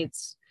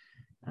roommates,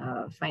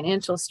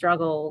 financial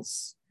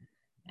struggles,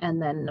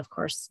 and then of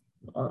course,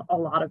 a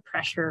lot of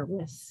pressure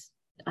with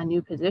a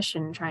new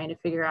position, trying to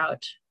figure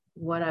out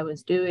what I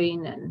was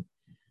doing. And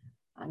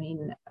I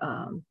mean,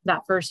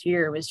 that first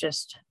year was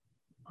just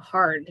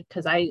hard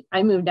because I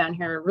moved down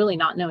here really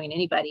not knowing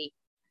anybody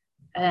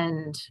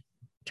and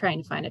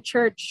trying to find a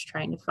church,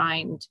 trying to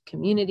find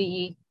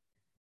community.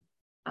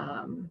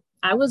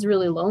 I was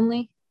really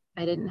lonely.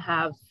 I didn't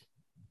have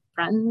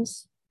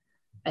friends.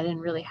 I didn't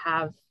really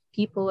have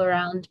people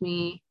around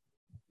me,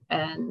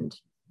 and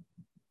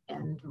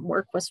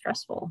work was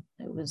stressful.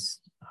 It was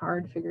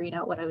hard figuring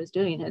out what I was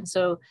doing. And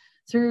so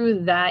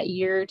through that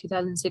year,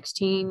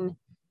 2016,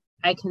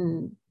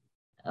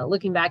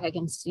 looking back, I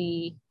can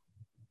see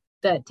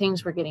that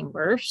things were getting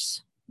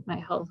worse. My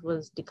health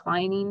was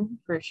declining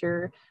for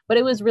sure, but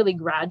it was really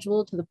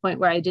gradual to the point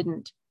where it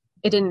didn't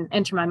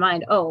enter my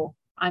mind, oh,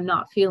 I'm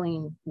not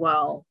feeling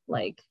well,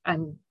 like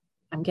I'm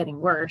getting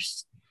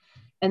worse.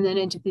 And then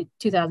into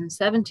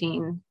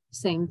 2017,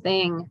 same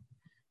thing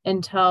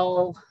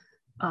until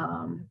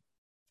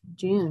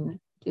June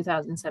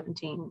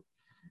 2017.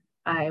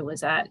 I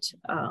was at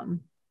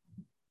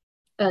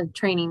a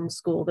training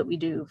school that we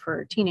do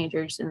for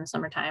teenagers in the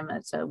summertime.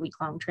 It's a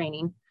week-long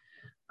training.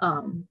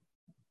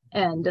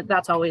 And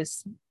that's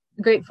always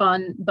great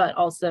fun, but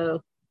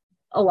also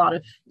a lot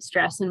of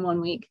stress in 1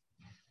 week.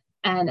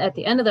 And at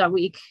the end of that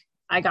week,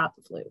 I got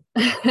the flu.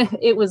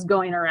 It was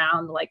going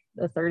around, like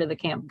a third of the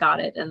camp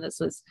got it. And this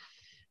was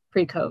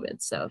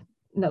pre-COVID. So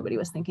nobody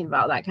was thinking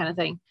about that kind of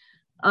thing.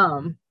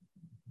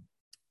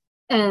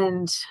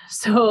 And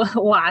so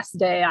last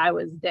day I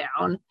was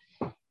down,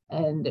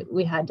 and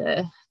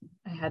I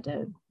had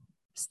to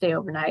stay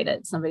overnight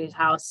at somebody's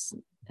house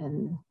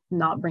and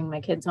not bring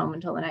my kids home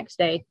until the next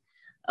day.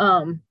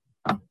 But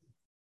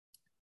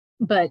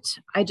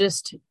I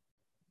just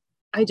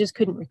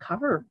couldn't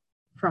recover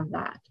from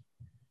that.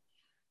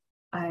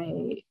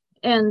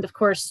 And of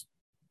course,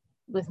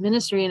 with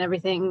ministry and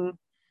everything,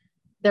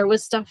 there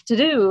was stuff to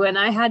do, and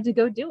I had to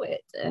go do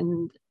it.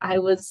 And I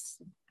was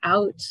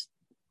out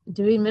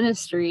doing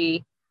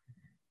ministry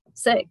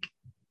sick,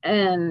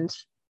 and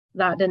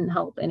that didn't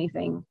help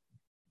anything.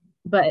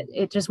 But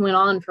it just went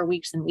on for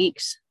weeks and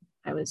weeks.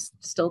 I was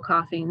still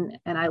coughing,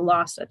 and I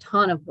lost a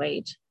ton of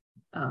weight.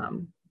 I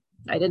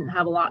didn't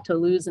have a lot to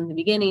lose in the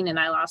beginning, and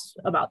I lost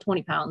about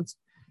 20 pounds.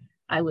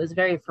 I was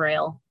very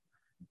frail.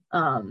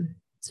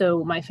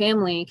 So my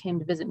family came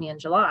to visit me in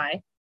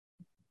July.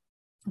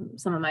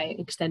 Some of my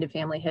extended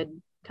family had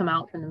come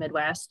out from the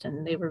Midwest,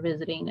 and they were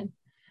visiting.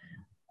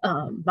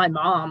 And my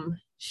mom,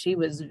 she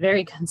was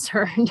very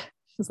concerned.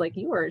 She's like,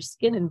 "You are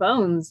skin and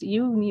bones.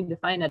 You need to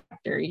find a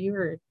doctor.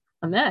 You're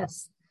a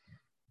mess."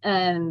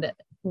 And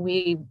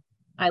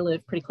I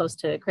live pretty close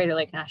to Crater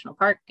Lake National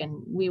Park,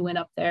 and we went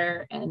up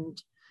there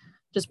and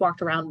just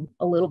walked around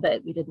a little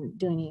bit. We didn't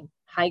do any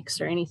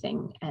hikes or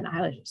anything, and I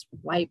was just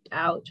wiped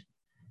out.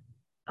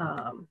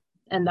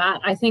 And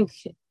that I think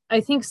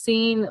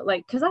seeing,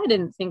 like, because I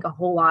didn't think a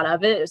whole lot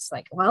of it. It's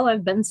like, well,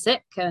 I've been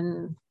sick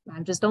and I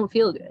just don't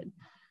feel good.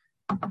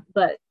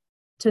 But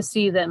to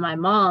see that my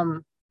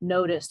mom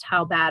noticed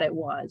how bad it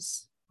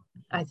was,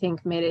 I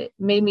think made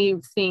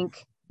me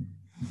think,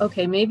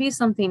 okay, maybe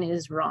something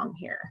is wrong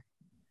here.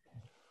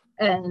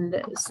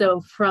 And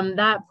so from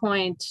that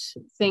point,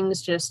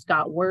 things just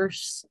got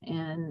worse,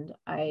 and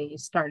I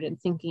started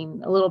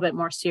thinking a little bit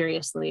more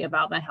seriously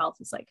about my health.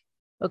 It's like,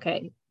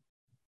 okay,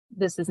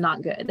 this is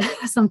not good.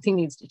 Something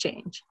needs to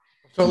change.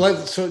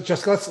 So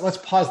Jessica, let's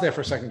pause there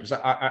for a second, because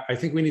I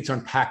think we need to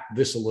unpack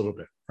this a little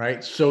bit,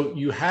 right? So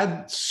you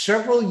had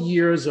several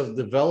years of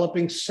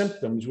developing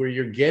symptoms where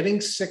you're getting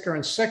sicker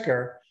and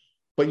sicker,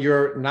 but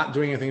you're not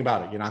doing anything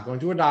about it. You're not going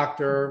to a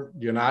doctor.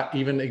 You're not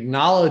even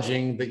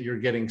acknowledging that you're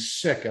getting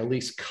sick, at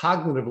least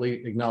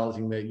cognitively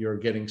acknowledging that you're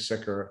getting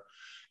sicker.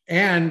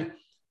 and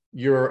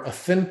you're a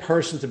thin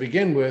person to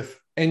begin with,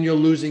 and you're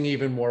losing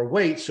even more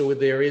weight. So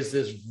there is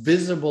this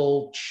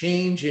visible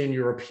change in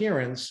your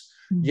appearance,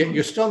 yet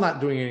you're still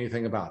not doing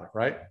anything about it,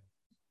 right?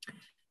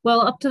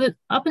 Well,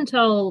 up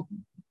until,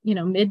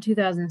 mid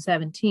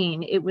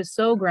 2017, it was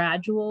so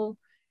gradual.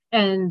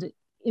 And,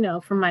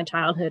 from my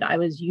childhood, I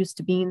was used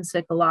to being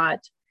sick a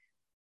lot.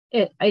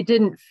 I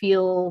didn't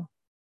feel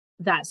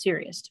that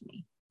serious to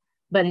me.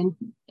 But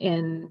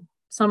in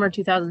summer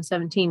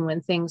 2017,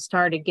 when things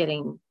started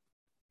getting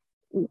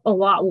a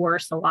lot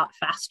worse, a lot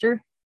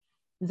faster,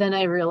 then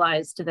I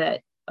realized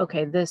that,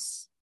 okay,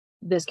 this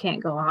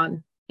can't go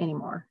on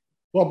anymore.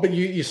 Well, but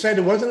you said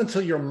it wasn't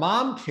until your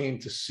mom came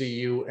to see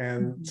you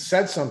and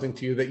said something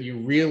to you that you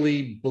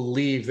really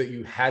believed that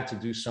you had to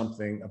do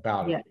something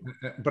about it.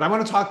 Yeah. But I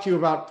want to talk to you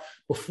about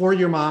before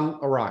your mom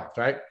arrived,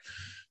 right?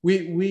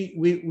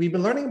 We've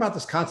been learning about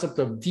this concept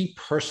of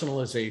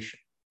depersonalization,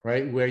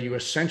 right? Where you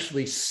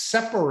essentially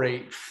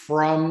separate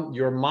from,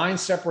 your mind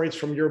separates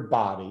from your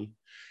body,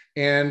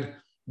 and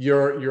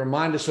your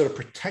mind is sort of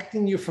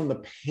protecting you from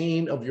the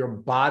pain of your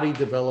body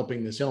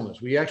developing this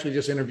illness. We actually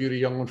just interviewed a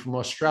young one from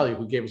Australia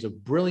who gave us a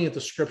brilliant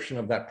description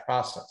of that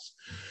process.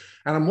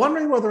 And I'm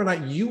wondering whether or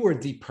not you were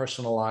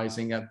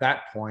depersonalizing at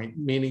that point,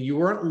 meaning you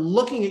weren't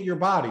looking at your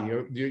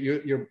body.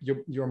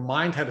 Your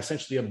mind had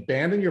essentially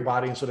abandoned your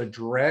body and sort of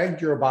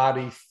dragged your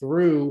body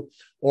through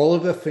all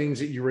of the things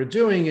that you were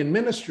doing in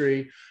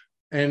ministry.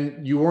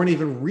 And you weren't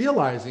even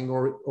realizing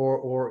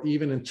or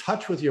even in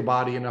touch with your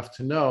body enough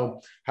to know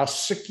how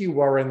sick you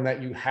were and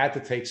that you had to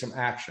take some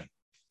action.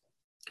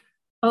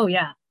 Oh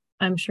yeah,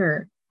 I'm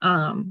sure.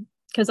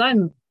 Because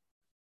I'm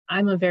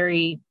a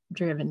very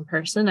driven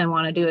person. I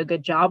want to do a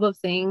good job of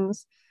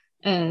things.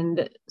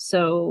 And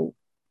so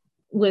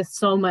with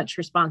so much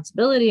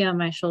responsibility on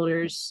my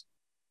shoulders,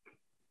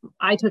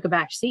 I took a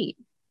back seat,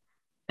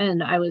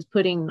 and I was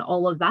putting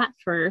all of that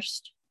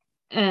first,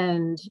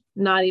 and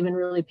not even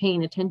really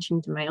paying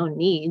attention to my own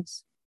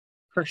needs,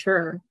 for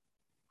sure.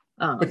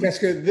 But that's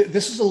good.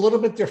 This is a little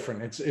bit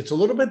different. It's a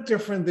little bit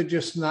different than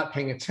just not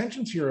paying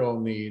attention to your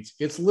own needs.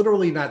 It's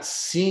literally not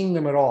seeing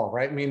them at all,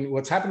 right? I mean,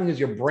 what's happening is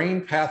your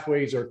brain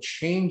pathways are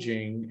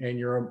changing, and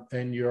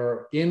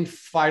you're in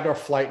fight or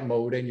flight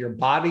mode, and your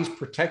mind is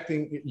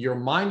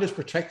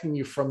protecting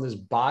you from this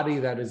body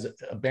that is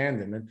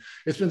abandoned. And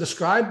it's been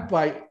described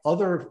by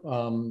other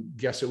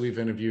guests that we've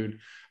interviewed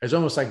as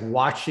almost like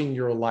watching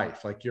your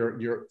life, like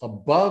you're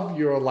above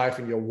your life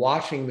and you're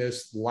watching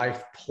this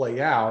life play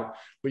out,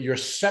 but you're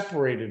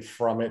separated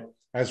from it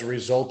as a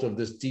result of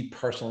this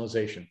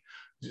depersonalization.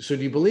 So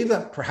do you believe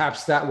that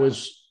perhaps that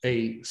was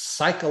a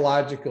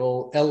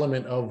psychological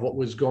element of what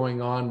was going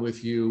on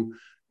with you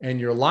and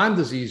your Lyme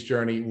disease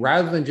journey,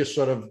 rather than just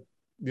sort of,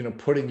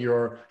 putting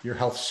your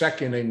health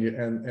second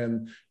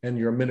and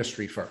your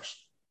ministry first?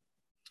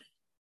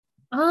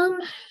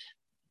 I'm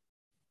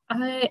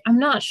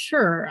not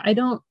sure. I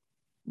don't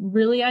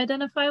really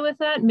identify with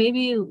that.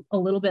 Maybe a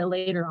little bit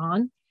later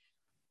on,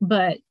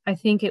 but I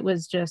think it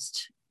was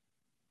just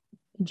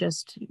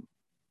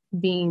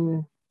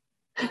being,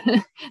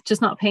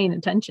 just not paying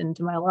attention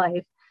to my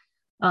life.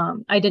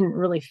 I didn't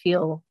really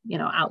feel,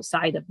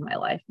 outside of my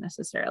life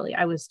necessarily.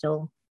 I was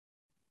still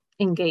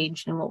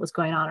engaged in what was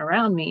going on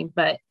around me,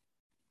 but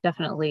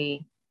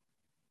definitely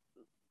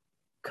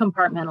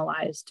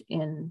compartmentalized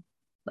in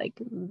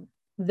like,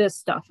 this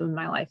stuff in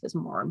my life is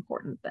more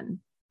important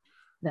than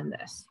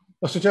this.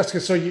 So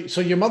Jessica,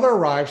 so your mother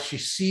arrives, she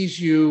sees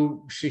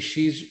you, she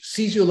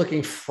sees you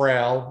looking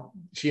frail.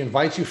 She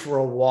invites you for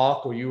a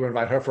walk, or you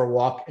invite her for a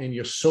walk, and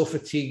you're so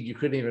fatigued you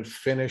couldn't even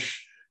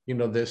finish,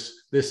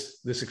 this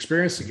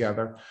experience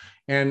together.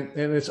 And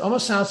it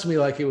almost sounds to me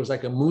like it was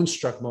like a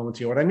Moonstruck moment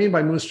to you. What I mean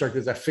by Moonstruck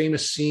is that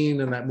famous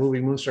scene in that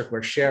movie Moonstruck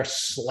where Cher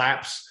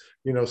slaps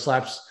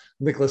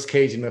Nicolas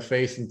Cage in the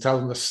face and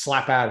tells him to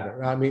slap out of it.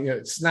 I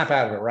mean, snap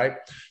out of it, right?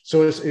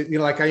 So it's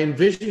like I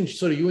envisioned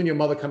sort of you and your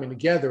mother coming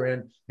together,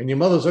 and your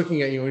mother's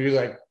looking at you, and you're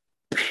like,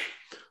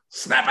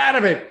 snap out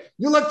of it.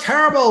 You look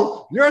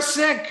terrible. You're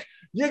sick.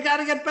 You got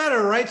to get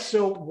better, right?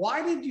 So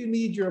why did you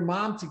need your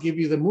mom to give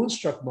you the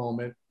Moonstruck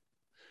moment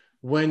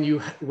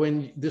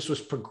when this was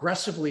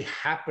progressively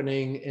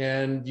happening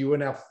and you were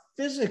now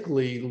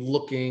physically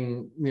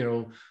looking,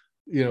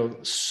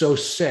 so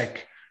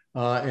sick?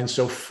 And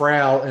so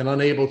frail and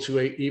unable to,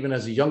 even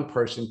as a young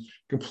person,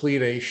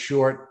 complete a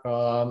short,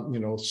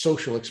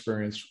 social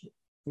experience,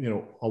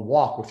 a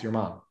walk with your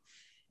mom?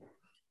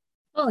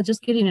 Well,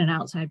 just getting an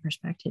outside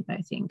perspective,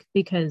 I think,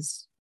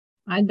 because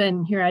I'd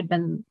been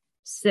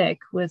sick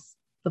with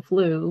the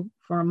flu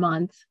for a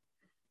month,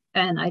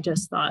 and I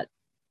just thought,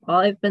 well,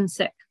 I've been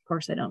sick. Of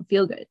course, I don't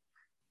feel good.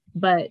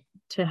 But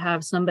to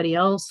have somebody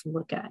else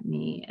look at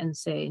me and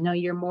say, no,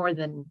 you're more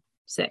than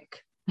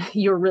sick.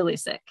 You're really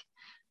sick.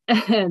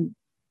 And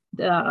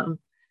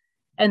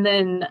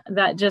then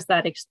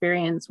that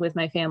experience with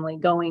my family,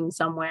 going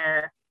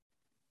somewhere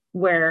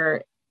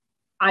where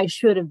I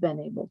should have been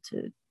able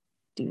to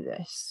do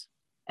this,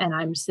 and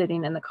I'm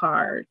sitting in the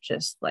car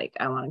just like,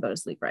 I want to go to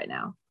sleep right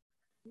now.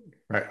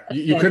 Right.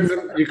 You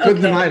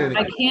couldn't deny it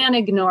anymore. I can't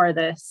ignore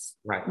this.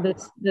 Right.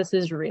 This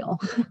is real.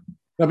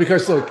 No,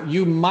 because look,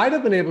 you might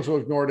have been able to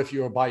ignore it if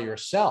you were by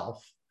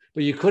yourself,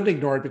 but you couldn't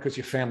ignore it because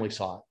your family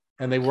saw it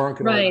and they weren't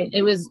going to. Right.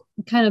 It was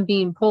kind of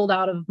being pulled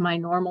out of my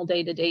normal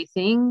day-to-day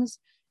things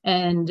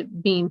and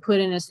being put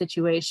in a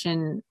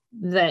situation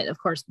that, of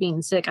course,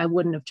 being sick, I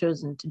wouldn't have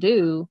chosen to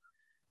do,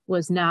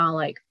 was now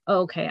like,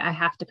 okay, I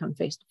have to come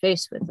face to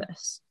face with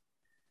this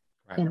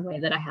in a way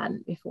that I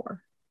hadn't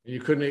before. You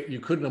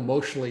couldn't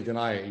emotionally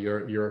deny it.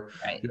 Your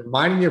right. Your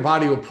mind and your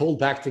body were pulled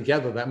back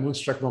together. That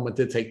moonstruck moment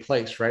did take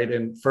place, right?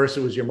 And first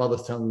it was your mother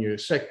telling you you're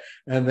sick,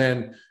 and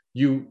then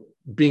you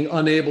being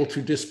unable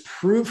to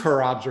disprove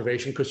her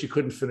observation because you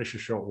couldn't finish a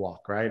short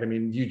walk, right? I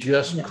mean, you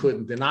just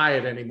couldn't deny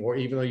it anymore,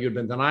 even though you'd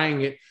been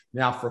denying it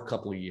now for a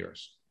couple of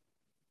years.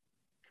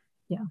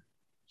 Yeah.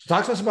 So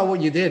talk to us about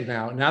what you did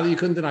now that you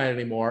couldn't deny it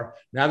anymore,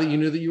 now that you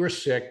knew that you were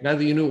sick, now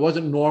that you knew it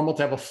wasn't normal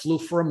to have a flu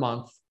for a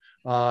month.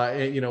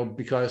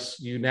 Because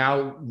you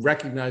now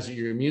recognize that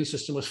your immune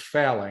system was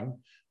failing.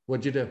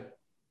 What'd you do?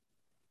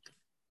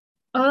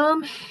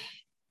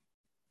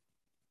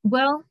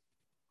 Well,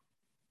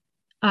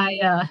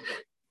 I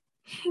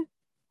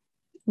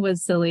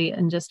was silly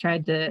and just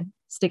tried to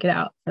stick it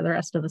out for the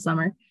rest of the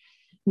summer,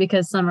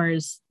 because summer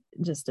is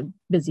just a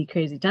busy,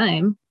 crazy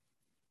time.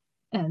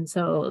 And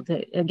so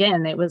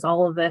again, it was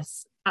all of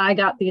this. I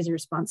got these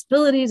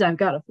responsibilities I've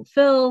got to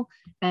fulfill,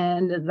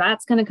 and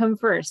that's going to come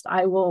first.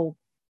 I will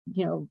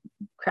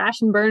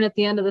crash and burn at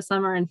the end of the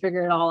summer and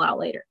figure it all out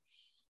later.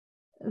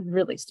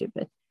 Really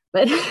stupid,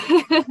 but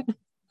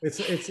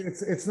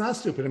it's not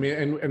stupid. I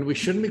mean, and we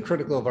shouldn't be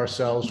critical of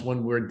ourselves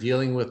when we're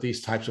dealing with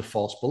these types of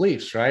false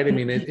beliefs, right? I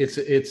mean,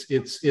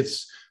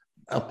 it's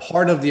a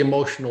part of the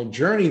emotional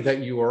journey that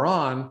you were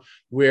on,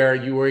 where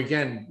you were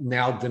again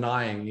now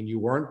denying, and you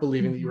weren't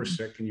believing that you were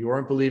sick, and you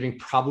weren't believing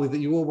probably that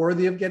you were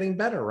worthy of getting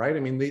better, right? I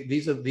mean,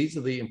 these are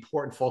the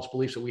important false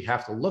beliefs that we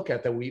have to look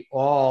at, that we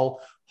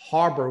all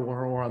harbor when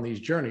we're on these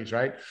journeys,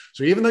 right?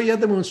 So even though you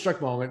had the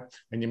moonstruck moment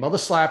and your mother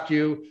slapped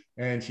you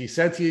and she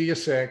said to you, you're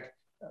sick,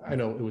 I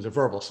know it was a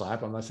verbal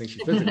slap, I'm not saying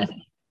she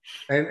physically.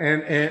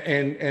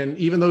 And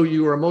even though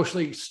you were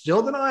emotionally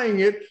still denying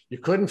it, you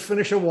couldn't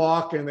finish a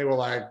walk, and they were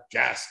like,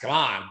 Jess, come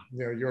on,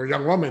 you're a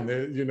young woman,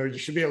 you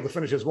should be able to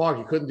finish this walk.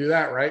 You couldn't do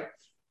that, right?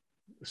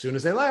 As soon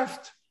as they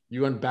left,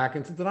 you went back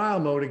into denial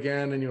mode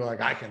again, and you were like,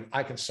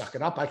 I can suck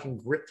it up, I can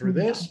grit through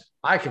this,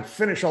 I can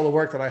finish all the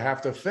work that I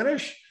have to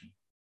finish.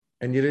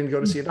 And you didn't go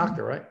to see a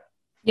doctor, right?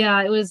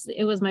 Yeah, it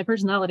was my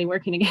personality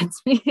working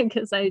against me,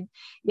 because I'm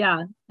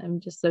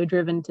just so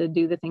driven to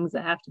do the things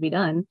that have to be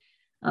done.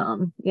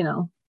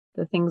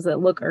 The things that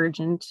look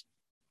urgent,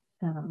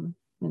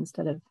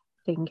 instead of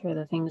taking care of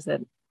the things that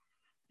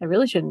I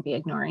really shouldn't be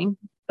ignoring.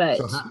 But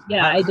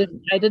I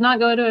did not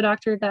go to a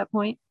doctor at that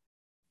point,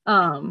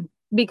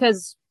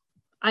 because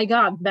I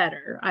got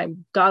better. I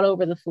got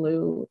over the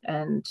flu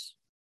and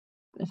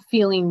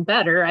feeling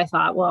better. I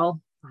thought,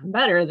 well, I'm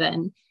better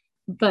then,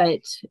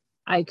 but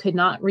I could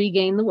not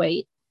regain the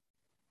weight.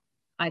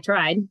 I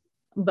tried,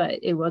 but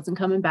it wasn't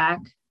coming back.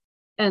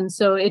 And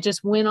so it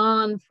just went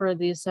on for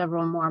these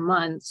several more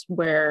months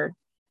where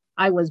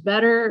I was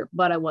better,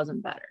 but I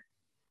wasn't better.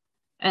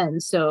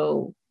 And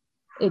so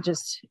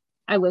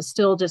I was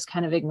still just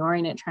kind of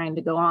ignoring it, trying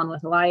to go on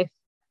with life.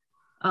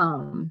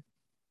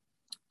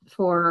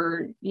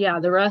 For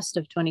the rest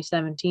of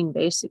 2017,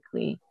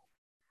 basically.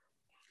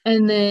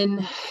 And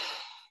then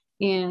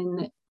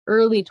in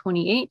early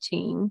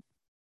 2018,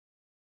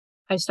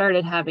 I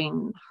started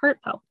having heart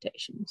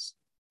palpitations.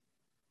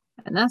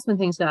 And that's when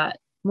things got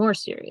more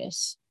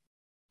serious.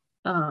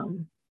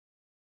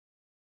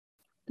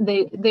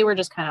 They were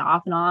just kind of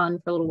off and on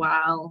for a little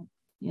while,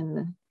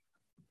 in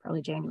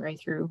probably January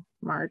through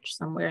March,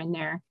 somewhere in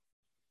there.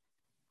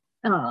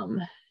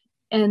 And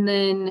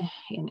then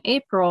in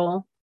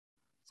April,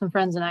 some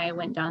friends and I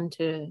went down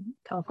to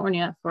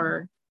California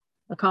for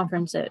a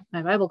conference at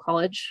my Bible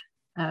college.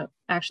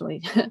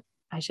 Actually,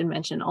 I should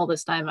mention, all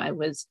this time I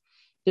was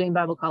doing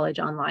Bible college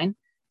online.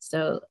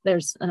 So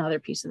there's another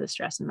piece of the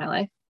stress in my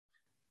life.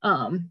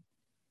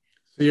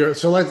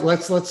 So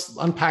let's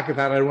unpack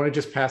that. I don't want to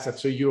just pass that.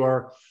 So you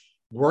are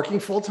working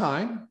full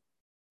time.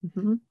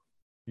 Mm-hmm.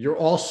 You're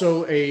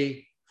also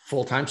a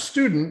full-time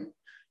student,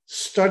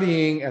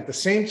 studying at the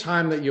same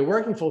time that you're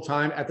working full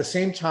time, at the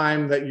same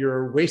time that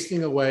you're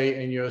wasting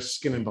away in your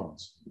skin and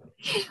bones.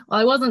 Well,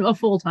 I wasn't a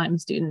full-time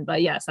student,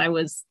 but yes, I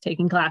was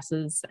taking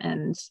classes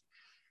and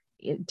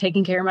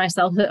taking care of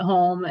myself at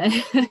home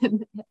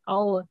and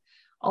all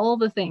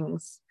the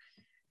things.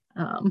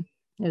 It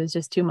was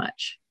just too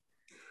much.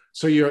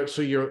 So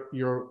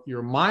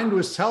your mind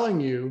was telling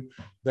you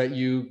that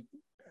you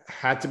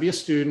had to be a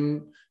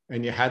student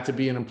and you had to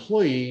be an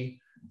employee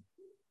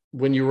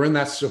when you were in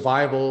that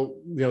survival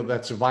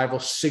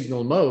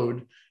signal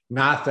mode,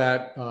 not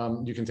that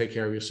you can take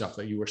care of yourself,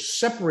 that you were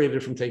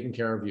separated from taking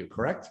care of you,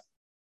 correct?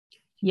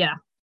 Yeah.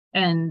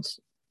 And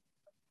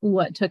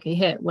what took a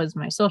hit was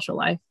my social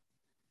life,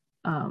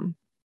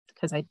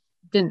 because I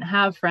didn't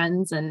have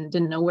friends and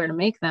didn't know where to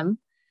make them.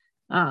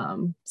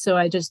 So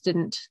I just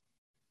didn't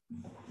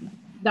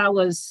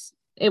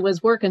it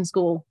was work and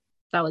school.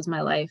 That was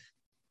my life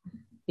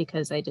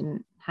because I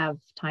didn't have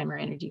time or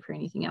energy for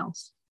anything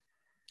else.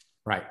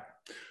 Right.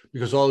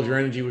 Because all of your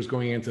energy was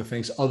going into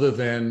things other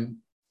than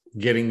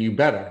getting you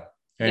better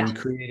and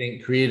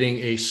creating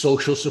a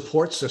social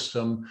support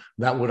system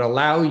that would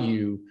allow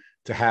you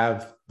to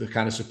have the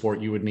kind of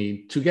support you would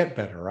need to get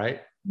better,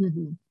 right?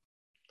 Mm-hmm.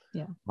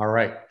 Yeah. All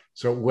right.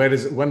 So when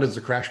does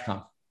the crash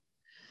come?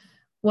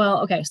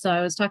 Well, okay. So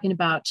I was talking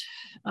about,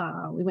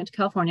 we went to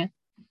California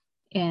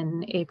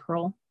in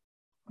April.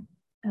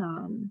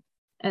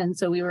 And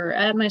so we were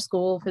at my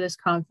school for this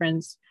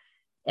conference,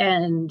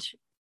 and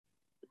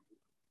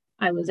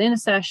I was in a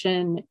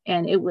session,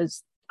 and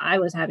I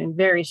was having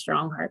very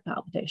strong heart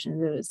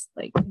palpitations. It was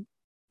like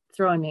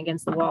throwing me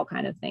against the wall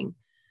kind of thing.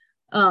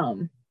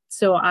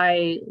 So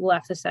I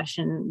left the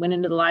session, went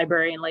into the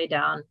library and lay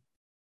down.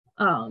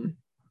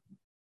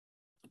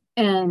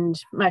 And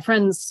my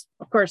friends,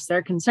 of course,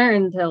 they're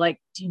concerned. They're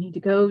like, do you need to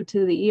go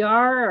to the ER?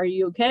 Are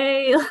you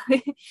okay?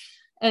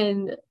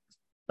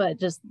 But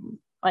just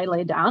I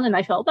laid down and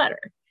I felt better.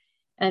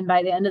 And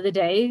by the end of the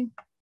day,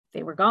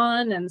 they were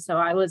gone. And so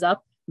I was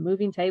up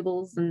moving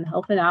tables and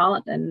helping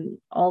out and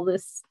all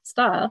this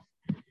stuff.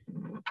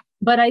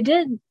 But I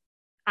did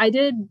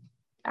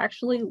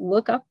actually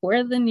look up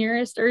where the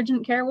nearest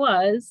urgent care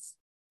was.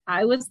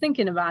 I was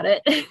thinking about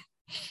it.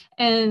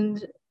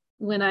 And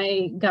when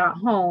I got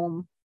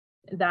home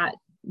that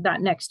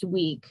next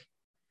week,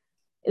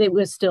 it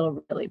was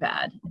still really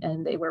bad.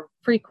 And they were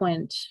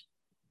frequent.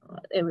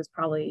 It was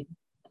probably,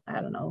 I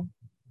don't know,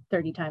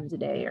 30 times a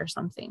day or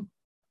something.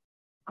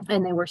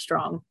 And they were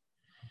strong.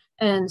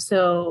 And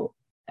so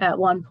at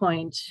one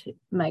point,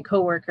 my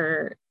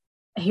coworker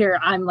here,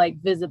 I'm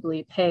like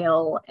visibly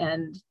pale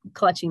and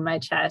clutching my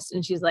chest.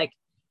 And she's like,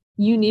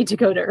 you need to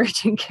go to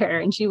urgent care.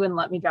 And she wouldn't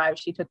let me drive.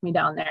 She took me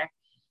down there.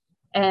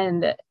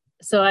 And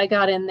so I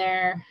got in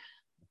there,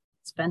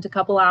 spent a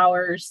couple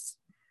hours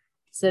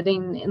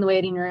sitting in the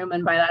waiting room.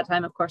 And by that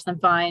time, of course, I'm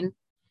fine.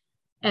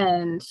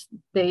 And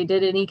they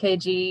did an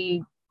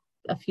EKG,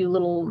 a few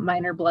little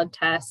minor blood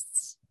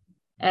tests.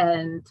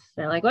 And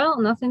they're like,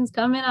 well, nothing's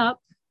coming up.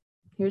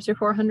 Here's your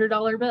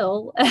 $400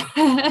 bill.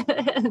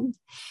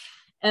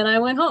 And I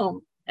went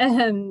home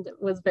and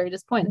was very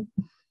disappointed.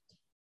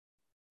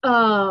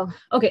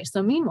 Okay,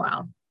 so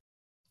meanwhile,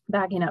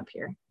 backing up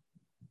here,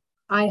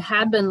 I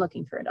had been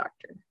looking for a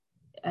doctor.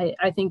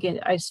 I think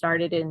I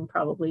started in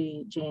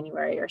probably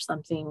January or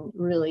something,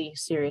 really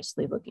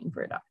seriously looking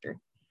for a doctor.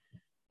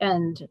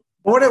 And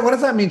what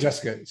does that mean,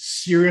 Jessica?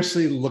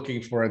 Seriously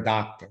looking for a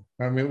doctor?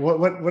 I mean,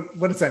 what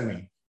does that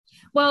mean?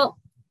 Well,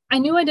 I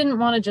knew I didn't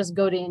want to just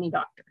go to any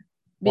doctor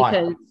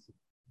because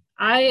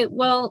I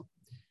don't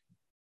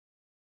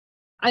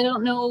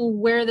know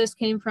where this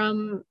came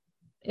from,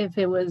 if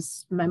it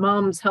was my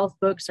mom's health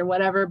books or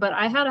whatever, but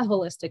I had a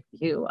holistic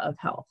view of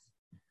health.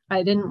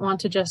 I didn't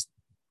want to just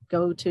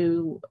go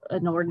to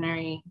an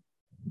ordinary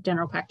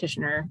general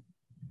practitioner.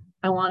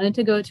 I wanted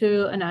to go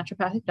to a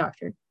naturopathic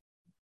doctor,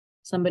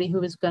 somebody who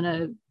was going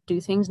to do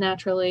things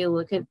naturally,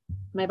 look at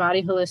my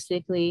body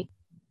holistically.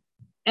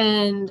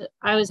 And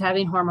I was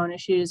having hormone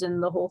issues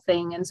and the whole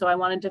thing. And so I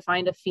wanted to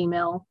find a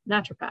female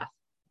naturopath.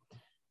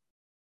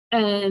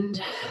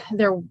 And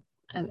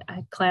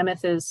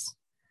Klamath is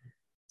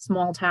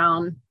small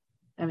town.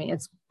 I mean,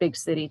 it's big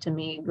city to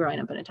me, growing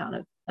up in a town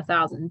of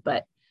 1,000,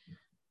 but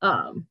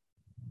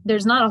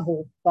there's not a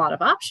whole lot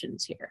of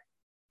options here.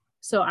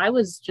 So I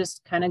was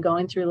just kind of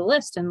going through the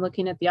list and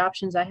looking at the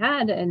options I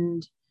had.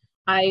 And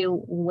I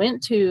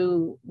went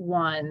to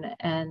one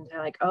and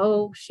they're like,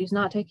 oh, she's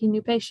not taking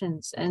new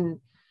patients.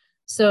 And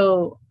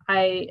so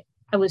I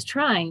was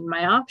trying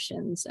my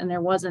options and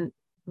there wasn't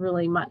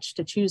really much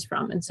to choose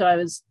from. And so I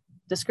was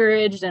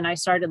discouraged and I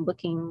started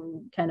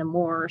looking kind of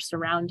more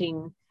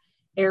surrounding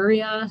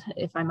area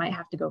if I might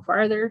have to go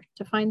farther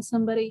to find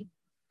somebody.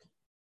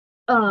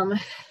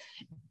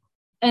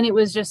 And it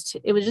was just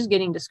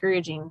getting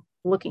discouraging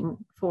looking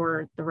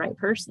for the right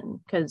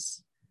person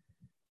because,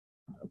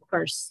 of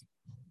course,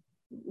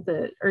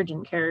 the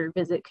urgent care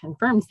visit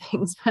confirmed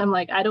things. But I'm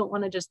like, I don't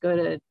want to just go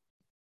to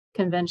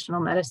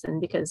conventional medicine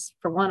because,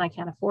 for one, I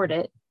can't afford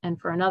it. And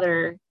for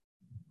another,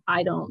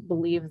 I don't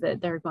believe that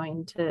they're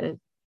going to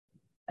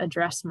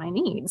address my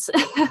needs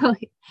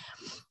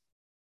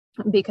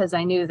because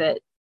I knew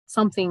that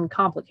something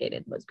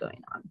complicated was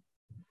going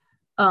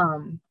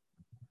on.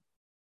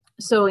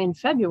 So in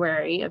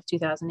February of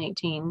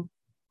 2018,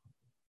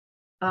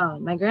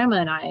 my grandma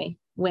and I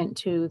went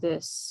to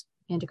this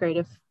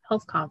integrative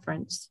health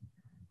conference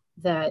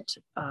that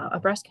a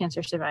breast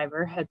cancer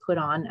survivor had put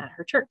on at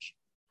her church.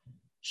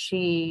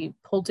 She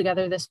pulled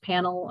together this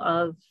panel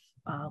of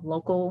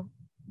local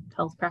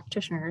health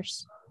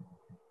practitioners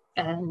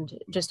and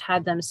just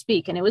had them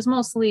speak. And it was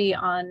mostly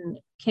on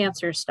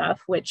cancer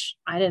stuff, which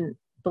I didn't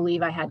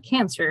believe I had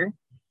cancer,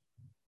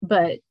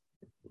 but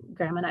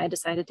grandma and I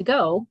decided to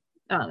go.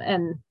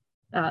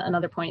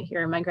 Another point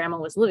here, my grandma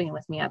was living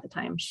with me at the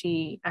time.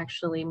 She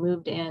actually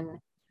moved in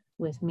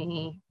with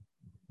me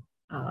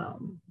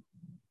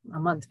a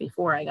month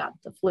before I got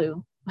the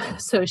flu.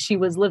 So she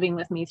was living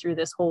with me through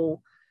this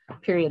whole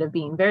period of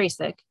being very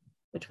sick,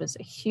 which was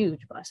a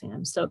huge blessing.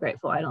 I'm so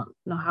grateful. I don't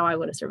know how I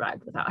would have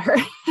survived without her.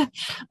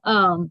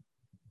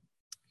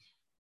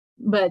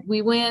 But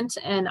we went,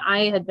 and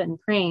I had been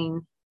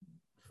praying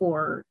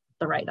for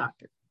the right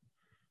doctor.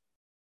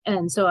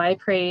 And so I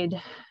prayed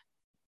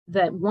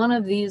that one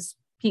of these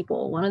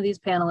people, one of these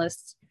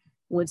panelists,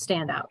 would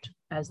stand out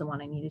as the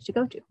one I needed to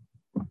go to.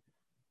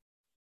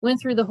 Went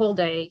through the whole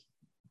day.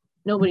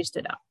 Nobody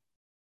stood out.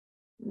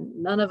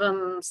 None of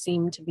them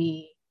seemed to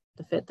be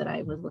the fit that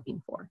I was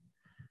looking for.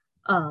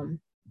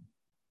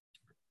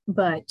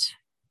 But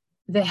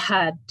they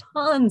had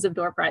tons of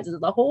door prizes.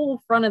 The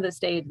whole front of the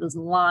stage was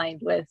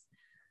lined with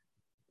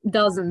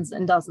dozens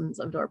and dozens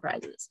of door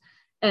prizes.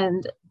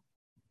 And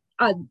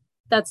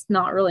that's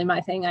not really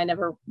my thing. I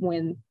never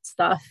win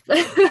stuff.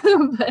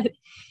 But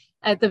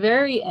at the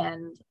very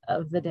end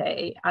of the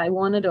day, I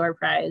won a door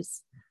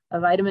prize, a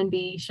vitamin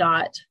B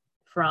shot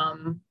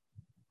from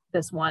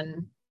this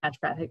one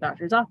naturopathic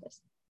doctor's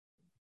office.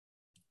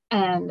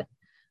 And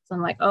so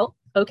I'm like, oh,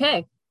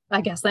 okay,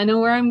 I guess I know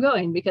where I'm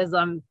going, because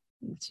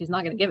she's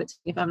not going to give it to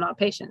me if I'm not a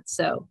patient.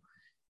 So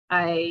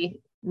I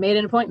made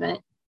an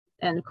appointment,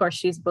 and of course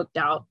she's booked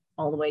out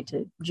all the way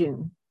to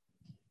June.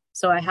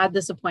 So I had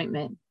this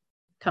appointment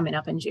coming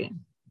up in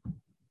June.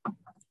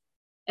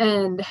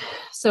 And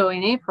so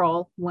in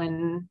April,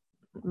 when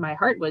my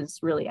heart was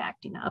really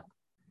acting up,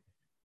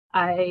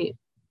 I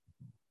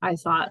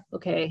thought,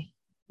 okay,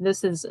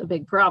 this is a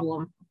big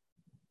problem.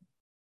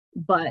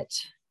 But,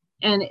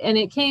 and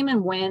it came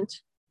and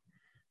went.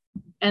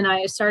 And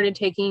I started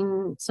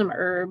taking some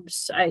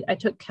herbs. I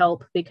took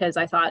kelp because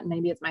I thought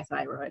maybe it's my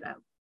thyroid. I'll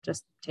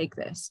just take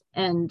this.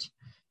 And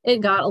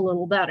it got a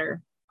little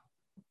better.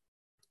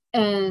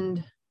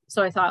 And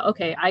so I thought,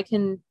 okay, I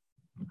can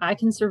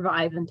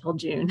survive until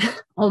June.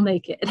 I'll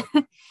make it.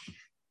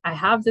 I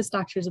have this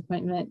doctor's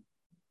appointment.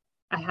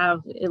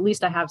 At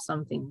least I have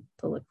something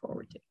to look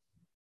forward to.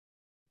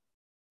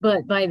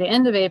 But by the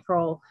end of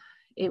April,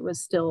 it was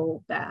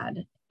still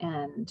bad.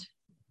 And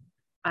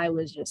I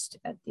was just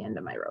at the end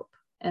of my rope.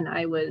 And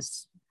I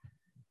was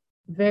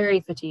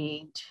very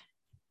fatigued.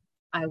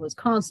 I was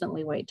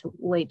constantly late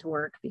to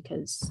work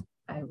because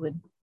I would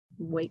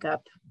wake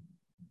up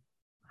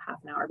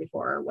half an hour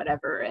before or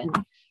whatever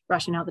and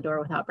rushing out the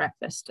door without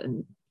breakfast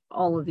and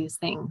all of these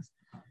things.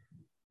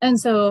 And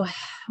so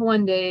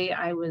one day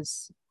I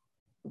was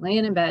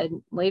laying in bed,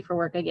 late for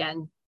work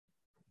again,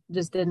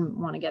 just didn't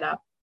want to get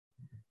up.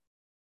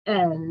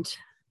 And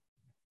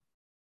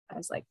I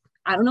was like,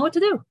 I don't know what to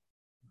do.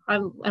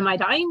 Am I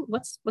dying?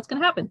 What's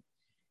going to happen?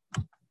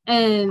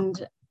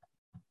 And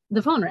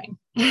the phone rang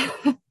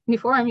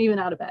before I'm even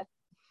out of bed.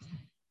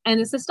 And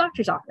it's this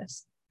doctor's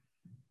office.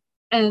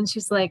 And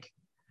she's like,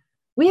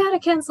 we had a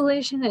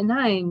cancellation at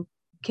 9.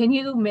 Can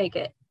you make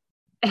it?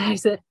 And I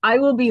said, I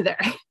will be there.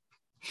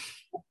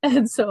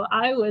 And so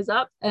I was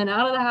up and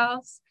out of the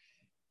house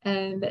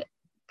and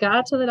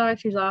got to the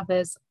doctor's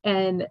office.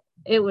 And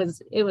it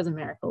was a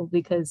miracle,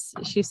 because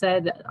she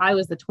said I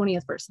was the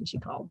 20th person she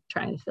called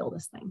trying to fill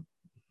this thing.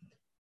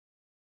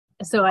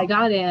 So I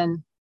got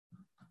in,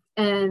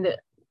 and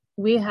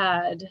we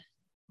had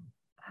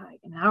like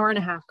an hour and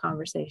a half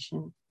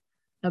conversation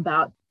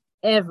about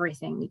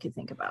everything you could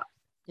think about.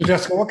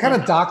 Jessica, what kind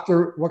of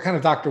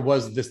doctor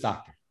was this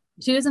doctor?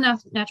 She was a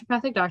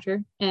naturopathic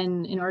doctor,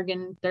 and in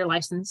Oregon they're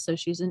licensed, so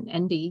she's an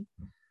ND.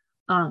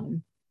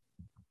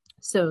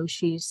 So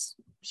she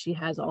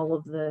has all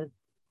of the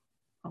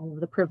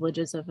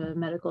privileges of a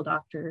medical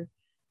doctor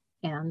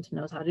and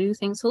knows how to do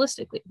things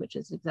holistically, which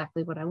is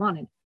exactly what I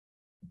wanted.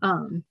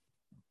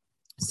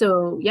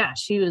 So yeah,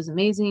 she was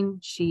amazing.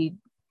 She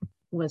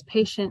was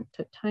patient,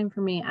 took time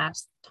for me,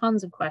 asked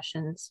tons of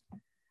questions.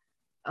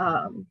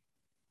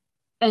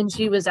 And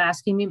she was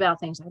asking me about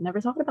things I'd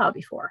never thought about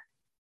before.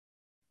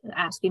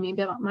 Asking me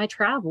about my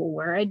travel,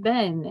 where I'd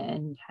been,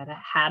 and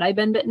had I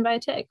been bitten by a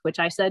tick, which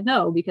I said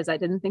no, because I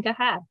didn't think I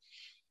had.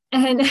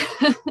 And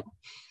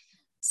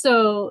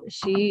so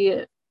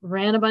she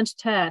ran a bunch of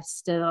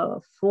tests, did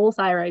a full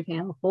thyroid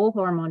panel, full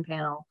hormone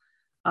panel,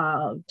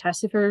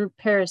 tested for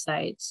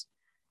parasites.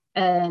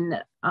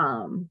 And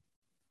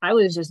I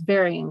was just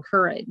very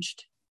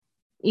encouraged,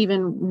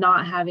 even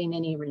not having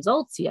any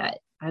results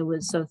yet. I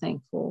was so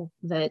thankful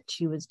that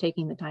she was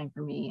taking the time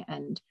for me,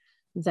 and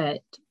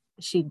that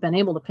she'd been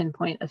able to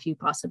pinpoint a few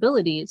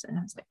possibilities. And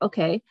I was like,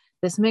 okay,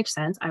 this makes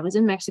sense. I was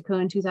in Mexico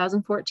in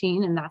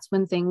 2014, and that's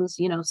when things,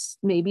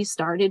 maybe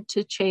started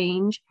to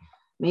change.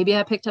 Maybe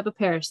I picked up a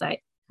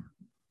parasite.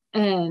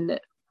 And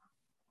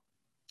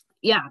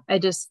yeah,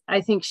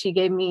 I think she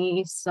gave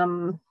me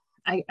some,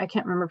 I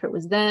can't remember if it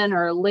was then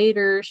or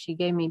later, she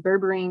gave me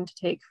berberine to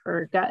take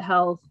for gut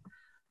health.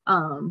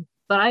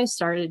 But I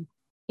started,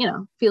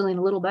 feeling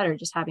a little better,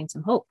 just having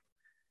some hope.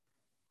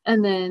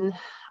 And then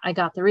I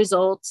got the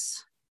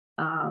results,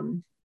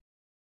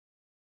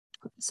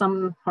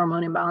 some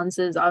hormone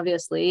imbalances,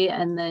 obviously,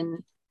 and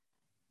then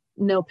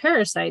no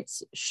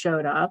parasites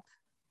showed up,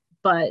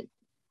 but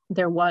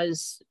there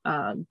was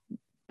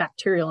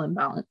bacterial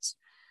imbalance.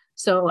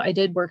 So I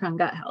did work on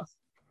gut health,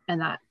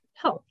 and that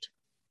helped.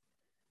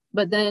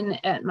 But then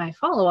at my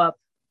follow-up,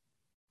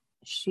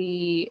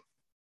 she,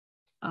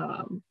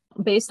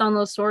 based on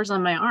those sores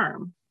on my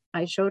arm,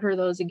 I showed her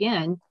those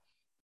again.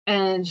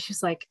 And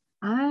she's like,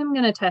 I'm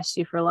going to test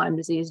you for Lyme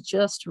disease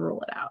just to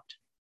rule it out.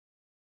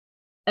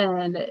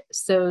 And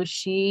so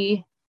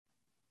she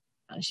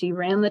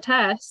ran the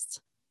test.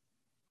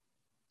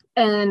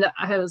 And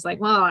I was like,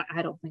 well,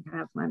 I don't think I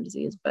have Lyme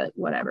disease, but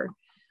whatever.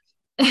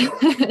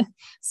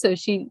 So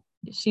she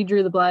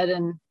drew the blood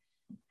and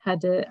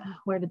had to,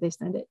 where did they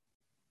send it?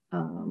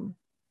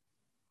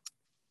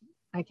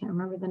 I can't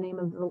remember the name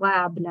of the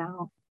lab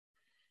now,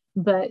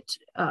 but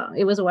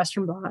it was a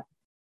Western blot,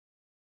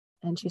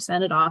 and she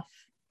sent it off.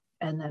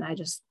 And then I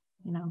just,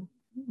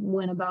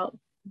 went about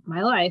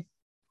my life.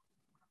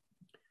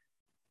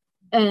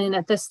 And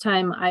at this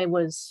time I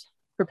was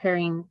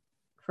preparing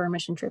for a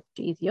mission trip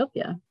to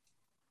Ethiopia,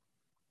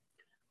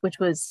 which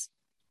was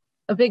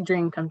a big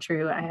dream come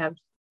true. I have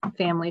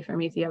family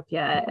from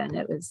Ethiopia, and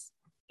it was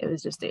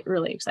just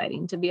really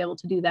exciting to be able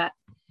to do that.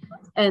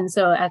 And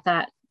so at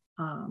that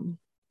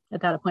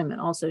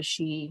appointment also,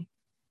 she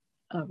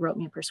wrote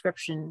me a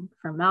prescription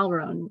for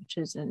Malrone, which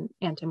is an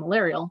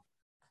anti-malarial,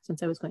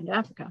 since I was going to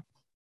Africa.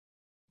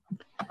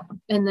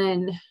 And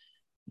then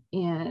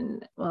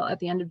at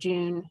the end of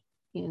June,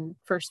 in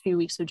first few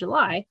weeks of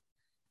July,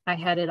 I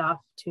headed off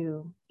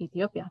to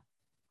Ethiopia.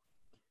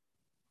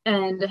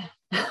 And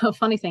a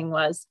funny thing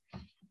was,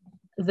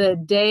 the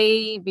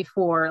day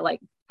before,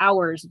 like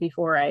hours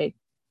before I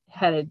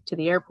headed to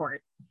the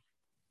airport,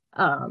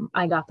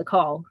 I got the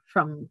call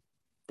from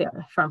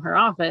her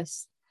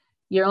office.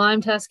 Your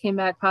Lyme test came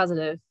back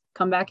positive.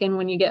 Come back in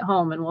when you get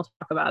home and we'll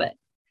talk about it.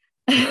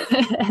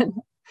 And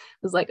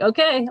I was like,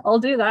 okay, I'll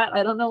do that.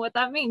 I don't know what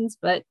that means,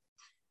 but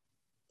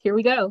here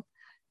we go.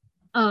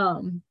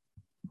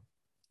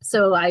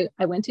 So I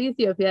went to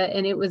Ethiopia,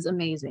 and it was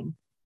amazing.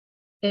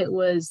 It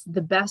was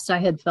the best I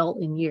had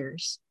felt in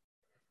years.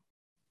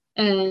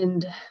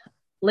 And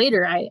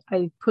later I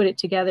put it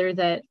together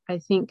that I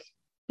think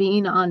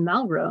being on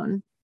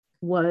Malrone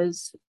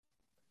was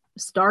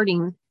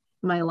starting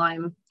my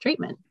Lyme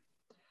treatment.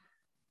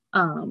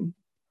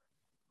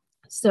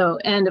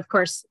 And of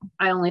course,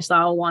 I only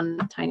saw one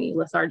tiny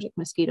lethargic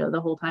mosquito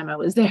the whole time I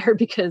was there,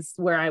 because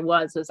where I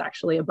was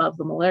actually above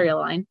the malaria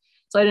line.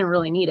 So I didn't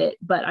really need it,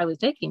 but I was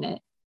taking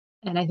it.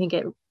 And I think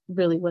it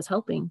really was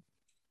helping.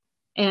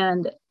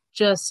 And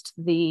just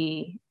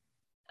the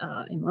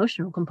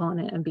emotional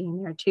component of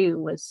being there too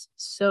was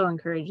so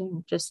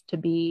encouraging, just to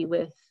be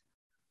with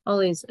all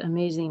these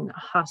amazing,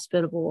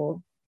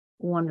 hospitable,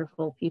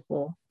 wonderful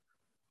people.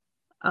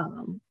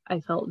 I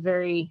felt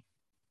very,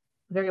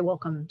 very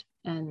welcomed,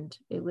 and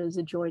it was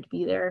a joy to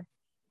be there.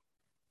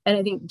 And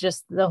I think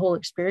just the whole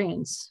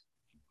experience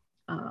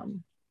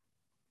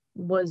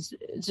was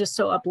just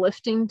so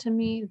uplifting to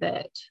me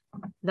that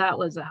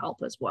was a help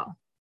as well.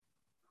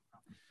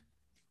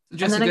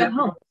 Jessica, and then I got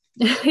home.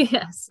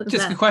 Yes.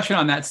 Just a question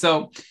on that.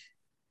 So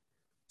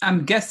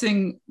I'm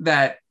guessing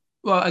that,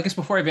 well, I guess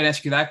before I even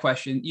ask you that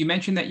question, you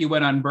mentioned that you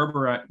went on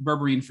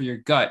berberine for your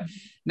gut.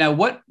 Now,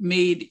 what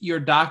made your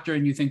doctor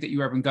and you think that you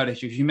were having gut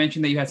issues? You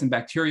mentioned that you had some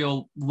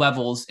bacterial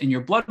levels in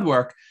your blood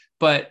work,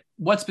 but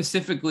what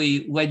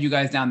specifically led you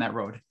guys down that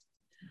road?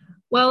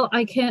 Well,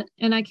 I can't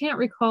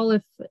recall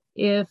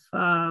if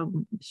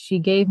she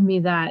gave me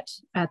that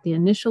at the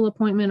initial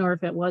appointment or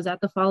if it was at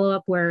the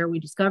follow-up where we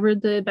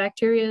discovered the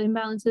bacteria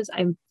imbalances.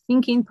 I'm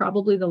thinking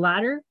probably the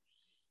latter.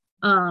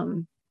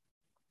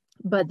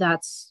 But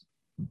that's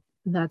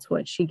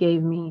what she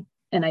gave me.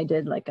 And I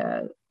did like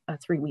a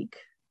 3-week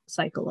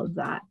cycle of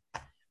that.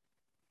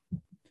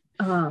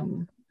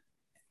 And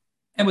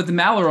with the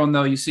Malrone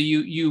though,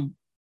 you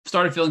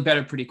started feeling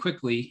better pretty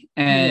quickly,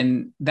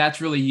 and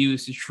that's really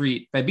used to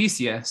treat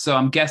Babesia. So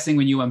I'm guessing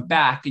when you went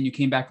back and you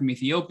came back from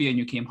Ethiopia and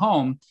you came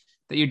home,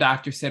 that your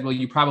doctor said, well,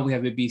 you probably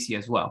have Babesia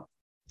as well.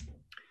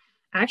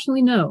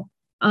 Actually, no.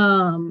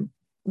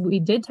 We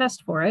did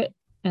test for it,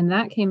 and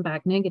that came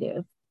back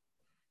negative.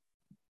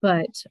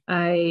 But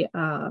I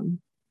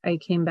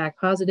came back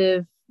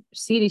positive,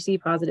 CDC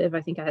positive.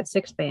 I think I had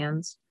 6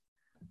 bands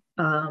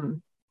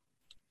for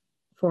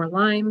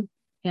Lyme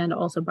and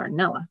also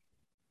Bartonella.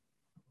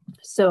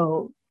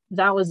 So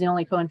that was the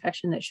only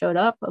co-infection that showed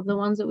up of the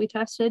ones that we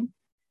tested.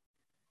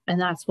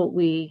 And that's what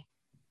we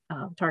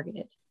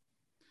targeted.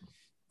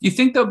 You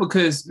think though,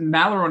 because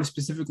Malrone is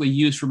specifically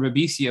used for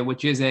Babesia,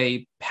 which is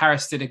a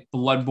parasitic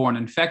bloodborne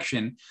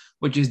infection,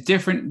 which is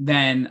different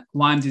than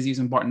Lyme disease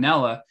and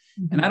Bartonella.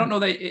 Mm-hmm. And I don't know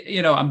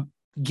that, I'm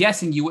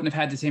guessing you wouldn't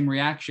have had the same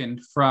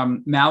reaction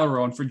from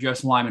Malrone for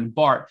just Lyme and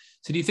Bart.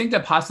 So do you think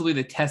that possibly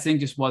the testing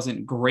just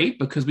wasn't great?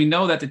 Because we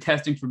know that the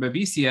testing for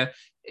Babesia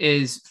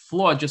is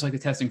flawed, just like the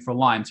testing for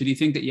Lyme. So do you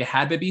think that you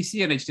had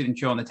Babesia and it just didn't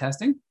show on the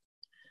testing?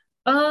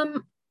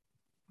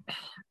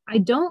 I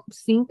don't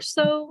think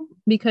so,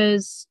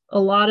 because a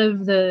lot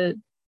of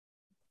the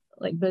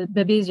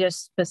Babesia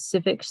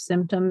specific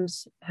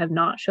symptoms have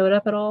not showed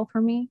up at all for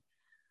me.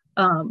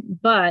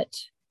 But,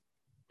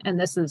 and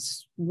this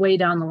is way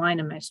down the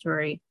line in my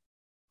story,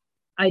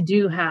 I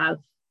do have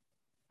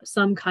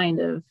some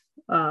kind of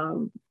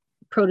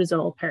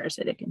protozoal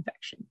parasitic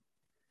infection,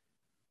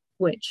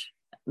 which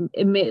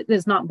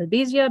is not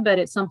babesia, but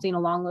it's something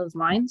along those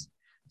lines.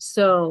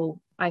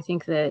 So I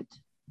think that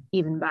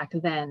even back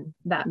then,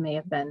 that may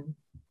have been,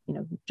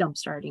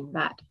 jumpstarting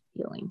that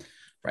healing.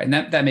 Right. And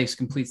that makes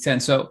complete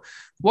sense. So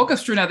walk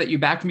us through, now that you're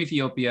back from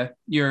Ethiopia,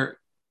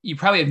 you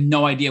probably have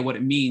no idea what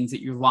it means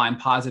that you're Lyme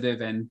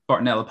positive and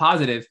Bartonella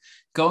positive.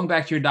 Going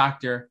back to your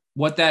doctor,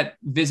 what that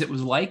visit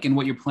was like and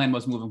what your plan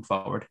was moving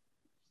forward.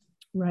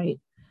 Right.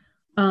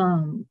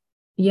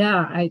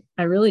 Yeah,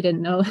 I really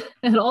didn't know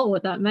at all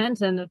what that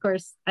meant. And of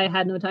course, I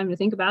had no time to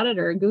think about it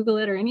or Google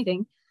it or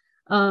anything.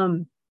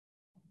 And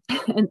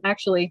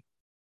actually,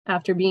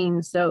 after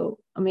being so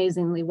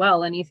amazingly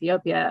well in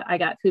Ethiopia, I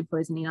got food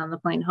poisoning on the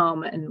plane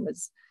home and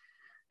was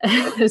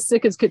as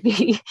sick as could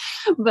be.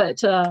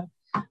 But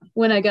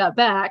when I got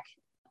back,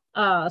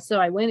 so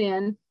I went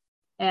in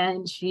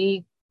and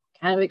she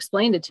kind of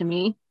explained it to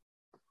me,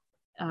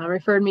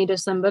 referred me to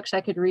some books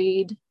I could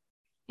read,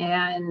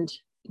 and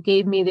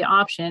gave me the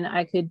option.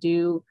 I could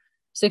do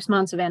 6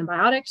 months of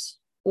antibiotics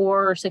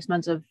or 6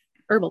 months of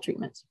herbal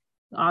treatments.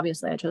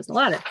 Obviously, I chose the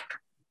latter.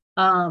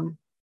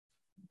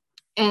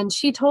 And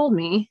she told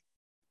me,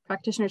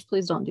 practitioners,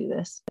 please don't do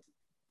this.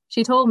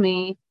 She told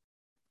me,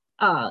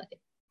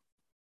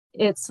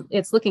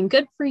 it's looking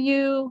good for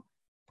you.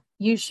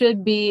 You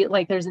should be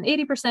there's an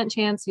 80%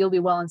 chance you'll be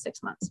well in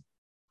 6 months,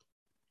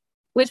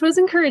 which was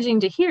encouraging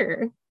to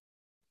hear,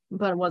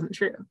 but it wasn't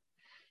true.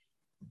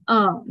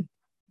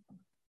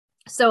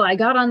 So I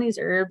got on these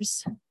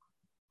herbs.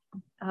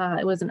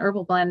 It was an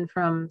herbal blend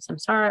from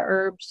Samsara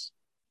herbs,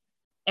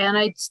 and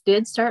I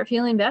did start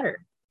feeling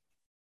better.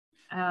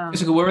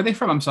 Jessica, where were they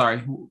from? I'm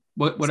sorry.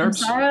 What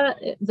herbs?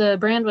 Samsara, the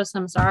brand was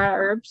Samsara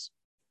herbs.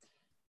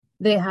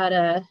 They had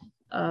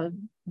a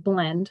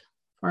blend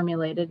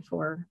formulated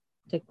for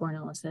tick-borne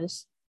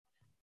illnesses,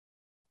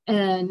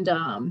 and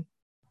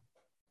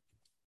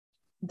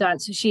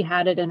she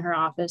had it in her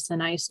office,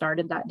 and I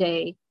started that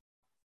day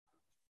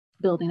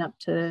building up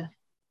to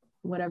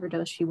whatever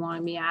dose she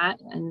wanted me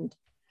at, and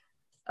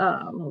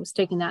I was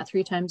taking that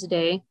 3 times a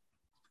day.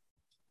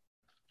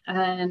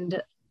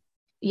 And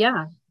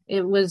yeah,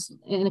 it was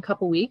in a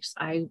couple weeks,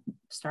 I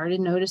started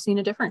noticing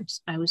a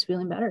difference. I was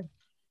feeling better.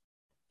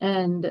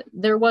 And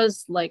there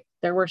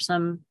were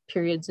some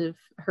periods of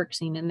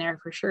herxing in there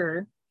for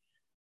sure,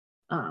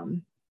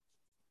 when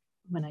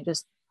I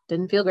just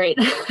didn't feel great.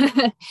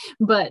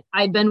 But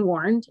I'd been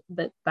warned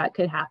that that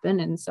could happen,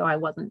 and so I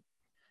wasn't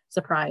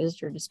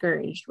surprised or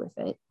discouraged with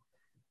it.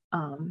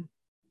 And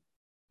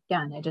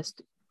I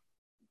just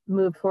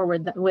moved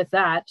forward with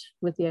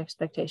the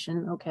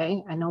expectation,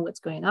 okay, I know what's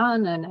going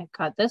on, and I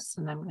caught this,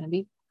 and I'm gonna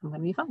be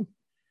fine.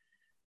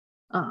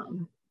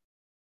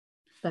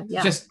 But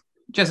yeah.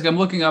 Jessica, I'm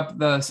looking up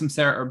the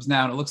Samsara herbs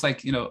now, and it looks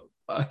like,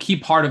 a key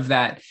part of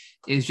that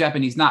is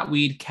Japanese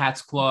knotweed,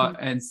 cat's claw,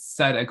 and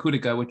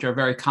Sadaikutica, which are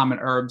very common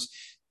herbs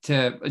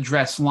to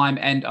address Lyme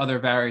and other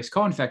various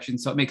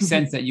co-infections. So it makes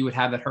sense that you would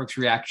have that Herx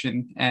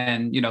reaction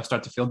and,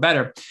 start to feel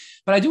better.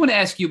 But I do want to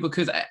ask you,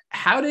 because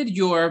how did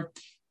your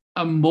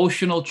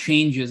emotional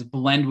changes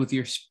blend with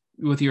your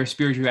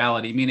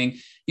spirituality? Meaning,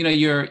 you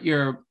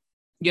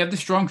have the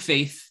strong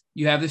faith,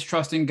 you have this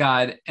trust in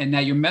God, and now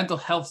your mental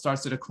health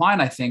starts to decline,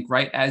 I think,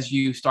 right, as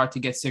you start to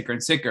get sicker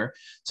and sicker.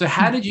 So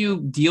how did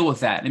you deal with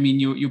that? I mean,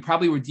 you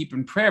probably were deep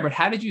in prayer, but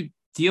how did you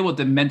deal with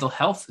the mental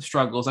health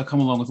struggles that come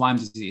along with Lyme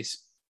disease?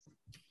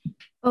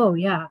 Oh,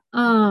 yeah.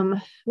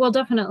 Well,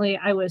 definitely,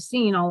 I was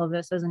seeing all of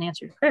this as an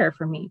answered prayer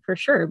for me, for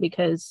sure,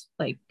 because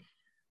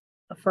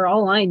for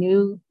all I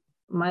knew,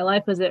 my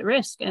life was at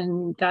risk,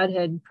 and God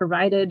had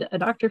provided a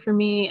doctor for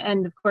me.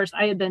 And of course,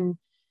 I had been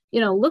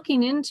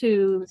looking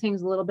into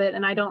things a little bit,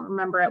 and I don't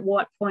remember at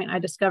what point I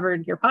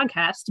discovered your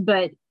podcast,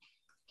 but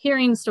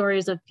hearing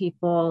stories of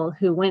people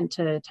who went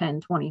to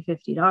 10, 20,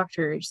 50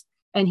 doctors,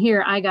 and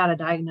here I got a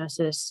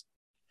diagnosis,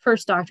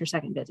 first doctor,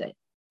 second visit.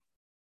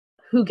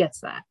 Who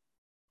gets that?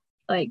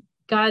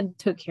 God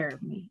took care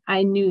of me.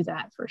 I knew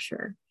that for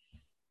sure.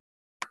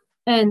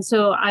 And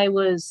so I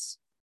was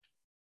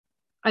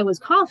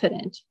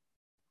confident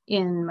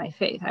in my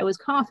faith. I was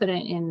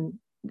confident in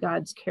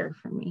God's care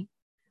for me.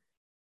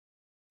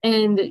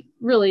 And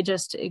really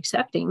just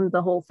accepting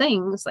the whole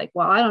thing. It's like,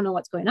 well, I don't know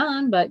what's going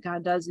on, but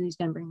God does, and he's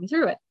going to bring me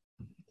through it.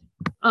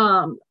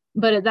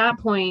 But at that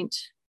point,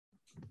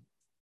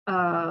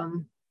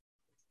 and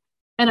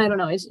I don't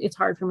know, it's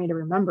hard for me to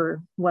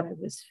remember what I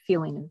was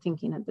feeling and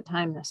thinking at the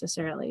time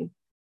necessarily.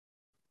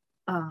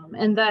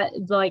 And that,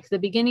 the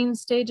beginning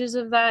stages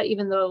of that,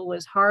 even though it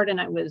was hard and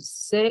I was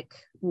sick,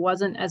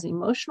 wasn't as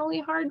emotionally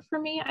hard for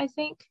me, I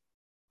think,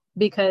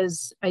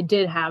 because I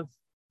did have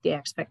the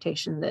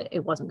expectation that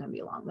it wasn't going to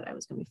be long, that I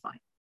was going to be fine.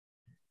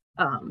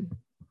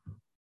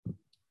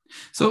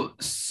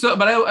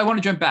 But I want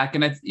to jump back,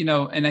 and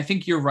I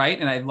think you're right.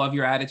 And I love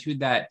your attitude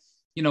that,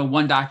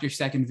 one doctor's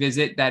second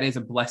visit, that is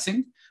a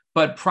blessing.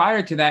 But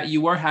prior to that,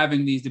 you were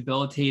having these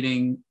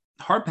debilitating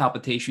heart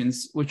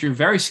palpitations, which are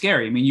very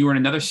scary. I mean, you were in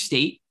another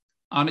state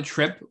on a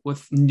trip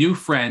with new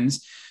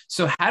friends.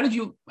 So how did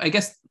you, I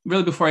guess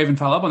really before I even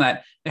follow up on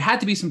that, there had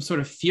to be some sort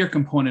of fear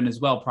component as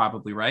well,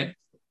 probably, right?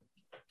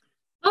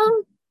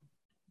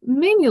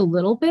 Maybe a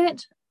little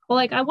bit.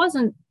 Like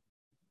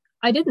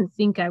I didn't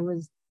think I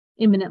was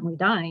imminently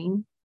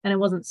dying, and I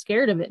wasn't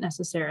scared of it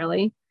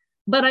necessarily,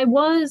 but I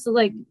was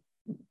like,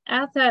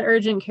 at that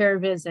urgent care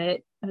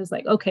visit, I was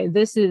like, okay,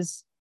 this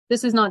is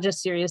not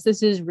just serious.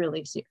 This is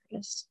really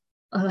serious.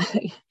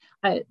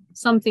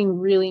 Something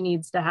really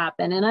needs to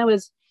happen. And I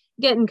was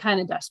getting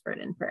kind of desperate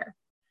in prayer.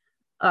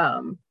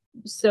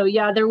 So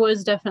yeah, there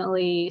was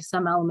definitely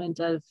some element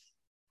of,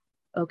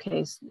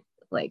 okay,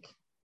 like,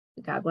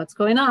 God, what's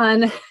going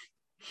on?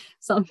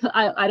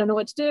 I don't know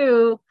what to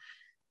do.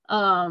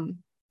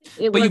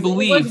 It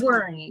was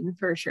worrying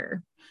for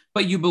sure.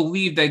 But you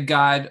believed that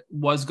God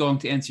was going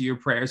to answer your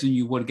prayers and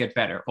you would get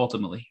better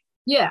ultimately.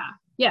 Yeah.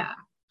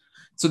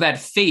 So that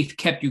faith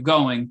kept you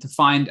going to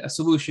find a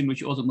solution,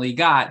 which you ultimately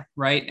got,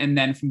 right? And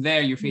then from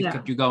there, your faith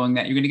kept you going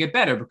that you're going to get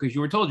better because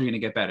you were told you're going to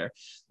get better,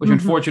 which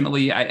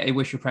unfortunately, I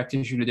wish your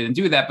practitioner didn't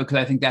do that, because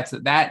I think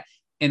that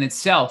in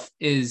itself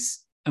is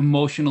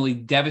emotionally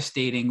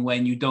devastating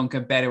when you don't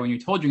get better, when you're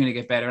told you're going to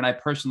get better. And I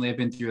personally have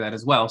been through that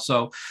as well.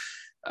 So,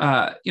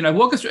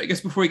 walk us through, I guess,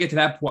 before we get to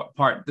that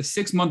part, the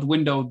 6-month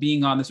window of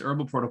being on this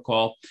herbal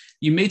protocol,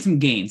 you made some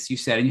gains, you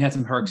said, and you had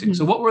some herxing.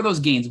 So what were those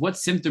gains? What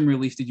symptom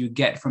relief did you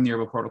get from the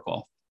herbal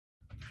protocol?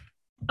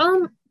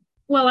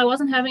 Well, I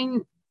wasn't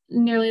having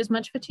nearly as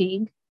much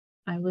fatigue.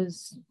 I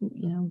was,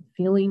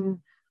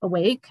 feeling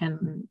awake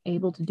and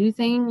able to do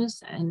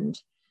things. And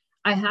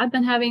I had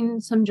been having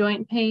some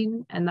joint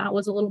pain, and that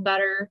was a little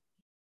better.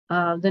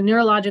 The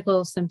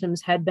neurological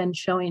symptoms had been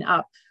showing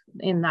up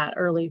in that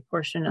early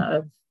portion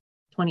of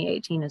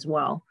 2018 as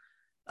well.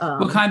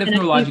 What kind of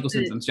neurological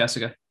symptoms,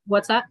 Jessica?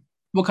 What's that?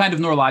 What kind of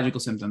neurological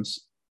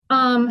symptoms?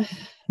 A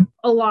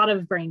lot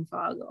of brain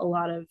fog, a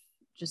lot of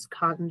just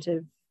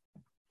cognitive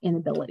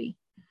inability.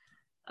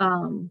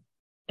 And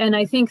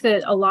I think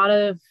that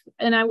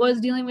and I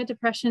was dealing with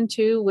depression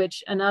too,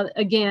 which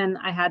again,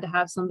 I had to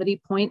have somebody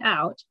point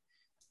out.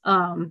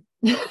 And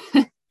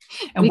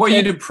were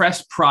you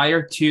depressed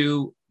prior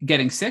to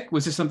getting sick?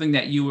 Was this something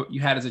that you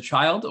had as a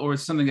child, or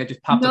was it something that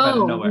just popped up out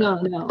of nowhere?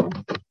 No.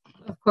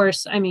 Of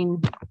course, I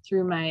mean,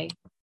 through my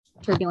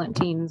turbulent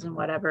teens and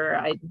whatever,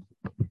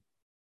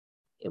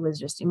 it was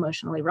just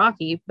emotionally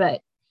rocky.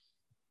 But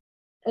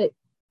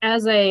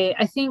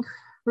I think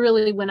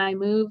really when I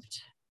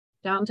moved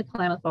down to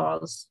Klamath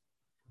Falls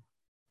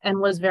and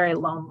was very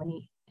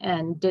lonely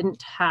and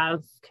didn't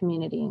have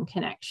community and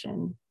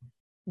connection,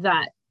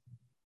 that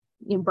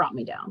brought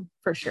me down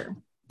for sure.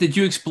 Did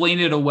you explain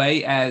it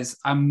away as,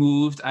 I'm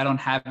moved, I don't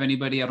have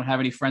anybody, I don't have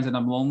any friends, and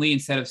I'm lonely,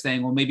 instead of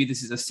saying, well, maybe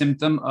this is a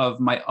symptom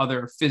of my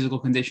other physical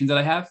conditions that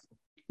I have?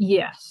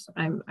 Yes,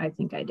 I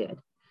think I did.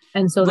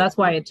 And so that's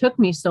why it took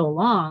me so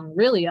long,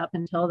 really up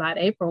until that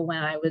April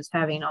when I was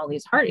having all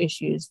these heart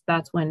issues.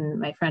 That's when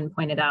my friend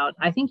pointed out,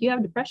 I think you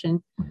have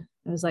depression. I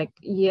was like,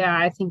 yeah,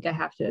 I think I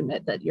have to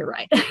admit that you're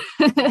right.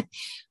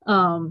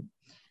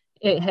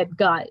 It had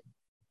got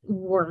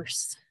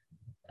worse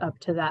up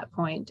to that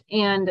point.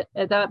 And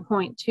at that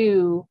point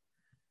too,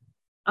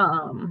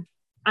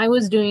 I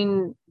was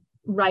doing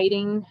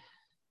writing,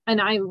 and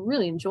I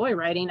really enjoy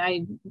writing.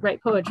 I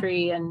write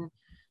poetry and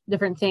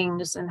different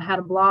things, and had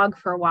a blog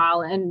for a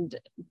while and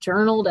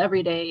journaled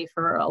every day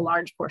for a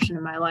large portion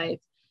of my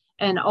life.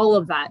 And all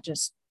of that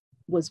just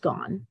was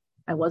gone.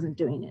 I wasn't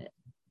doing it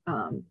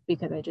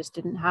because I just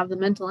didn't have the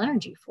mental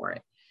energy for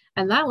it.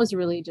 And that was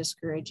really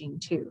discouraging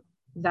too.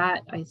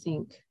 That, I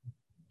think,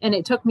 and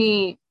it took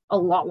me a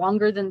lot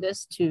longer than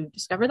this to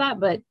discover that,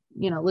 but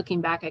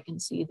looking back, I can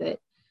see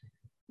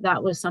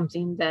that was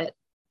something that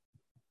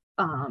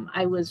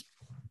I was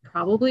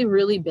probably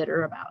really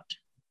bitter about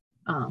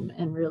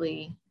and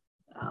really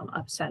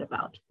upset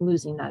about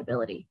losing that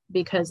ability,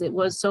 because it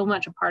was so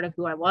much a part of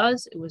who I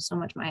was. It was so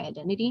much my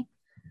identity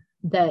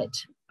that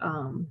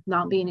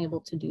not being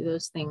able to do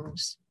those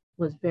things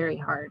was very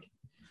hard.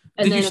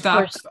 And did you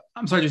stop?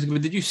 I'm sorry, Jessica,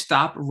 but did you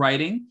stop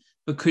writing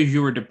because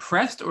you were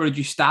depressed, or did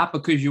you stop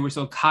because you were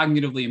so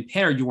cognitively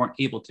impaired you weren't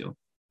able to?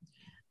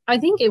 I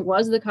think it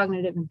was the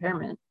cognitive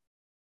impairment,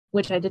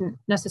 which I didn't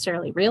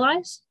necessarily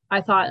realize.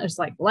 I thought it was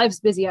like, life's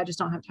busy, I just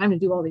don't have time to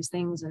do all these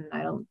things, and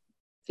I don't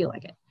feel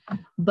like it.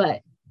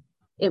 But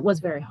it was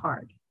very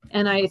hard.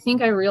 And I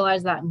think I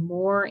realized that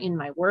more in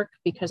my work,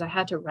 because I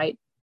had to write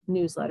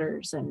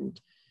newsletters and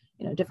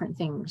different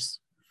things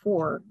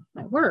for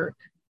my work.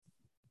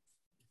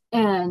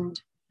 And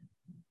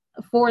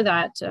for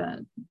that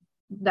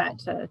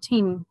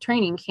team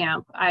training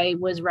camp, I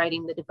was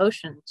writing the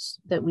devotions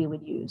that we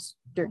would use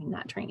during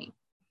that training.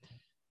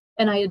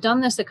 And I had done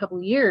this a couple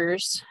of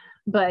years,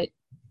 but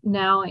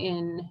now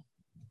in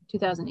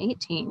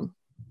 2018,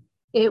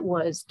 it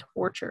was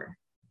torture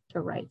to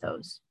write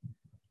those.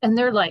 And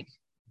they're like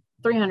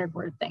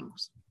 300-word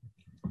things.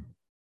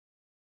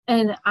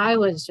 And I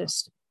was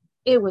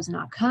it was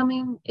not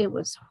coming. It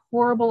was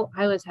horrible.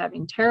 I was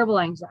having terrible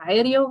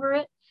anxiety over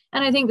it.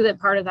 And I think that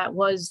part of that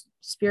was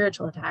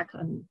spiritual attack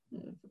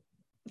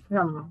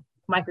from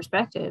my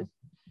perspective,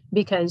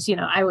 because,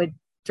 I would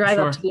drive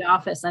up to the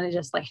office and I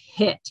just like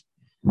hit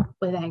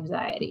with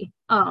anxiety.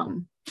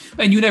 And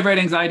you never had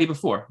anxiety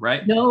before,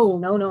 right?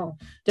 No.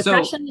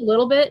 Depression, a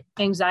little bit,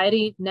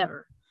 anxiety,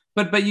 never.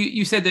 But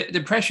you said that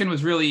depression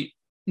was really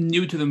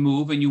new to the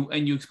move, and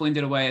you explained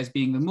it away as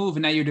being the move,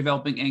 and now you're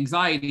developing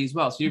anxiety as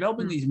well. So you're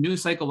developing these new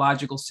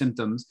psychological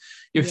symptoms.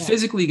 You're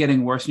physically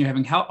getting worse, and you're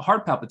having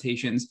heart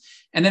palpitations.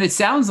 And then it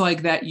sounds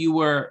like that you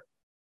were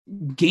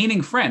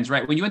gaining friends,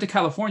 right? When you went to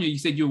California, you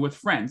said you were with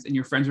friends and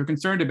your friends were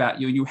concerned about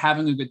you and you were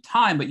having a good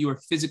time, but you were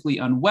physically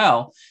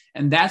unwell.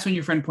 And that's when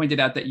your friend pointed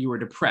out that you were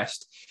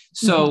depressed.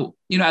 So,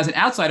 as an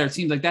outsider, it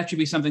seems like that should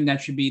be something that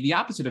should be the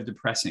opposite of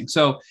depressing.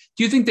 So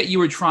do you think that you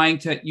were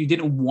you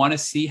didn't want to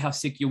see how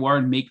sick you were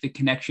and make the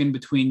connection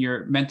between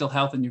your mental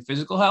health and your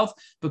physical health?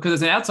 Because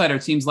as an outsider,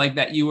 it seems like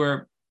that you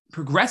were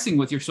progressing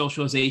with your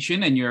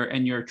socialization and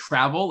your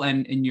travel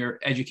and in your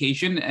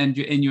education and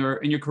in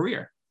your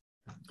career.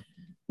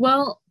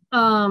 Well,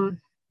 I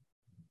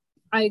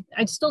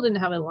still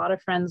didn't have a lot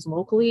of friends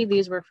locally.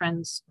 These were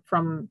friends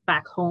from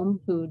back home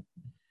who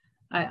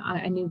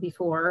I knew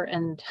before.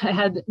 And I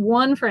had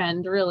one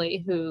friend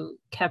really who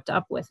kept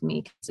up with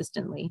me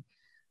consistently.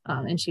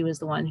 And she was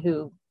the one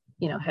who,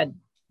 had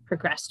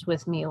progressed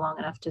with me long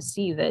enough to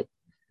see that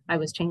I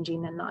was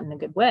changing and not in a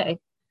good way.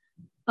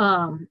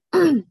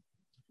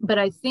 But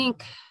I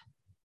think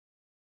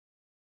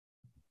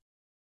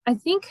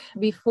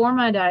before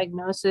my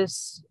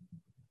diagnosis,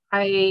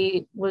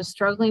 I was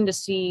struggling to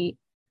see,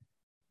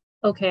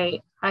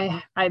 okay,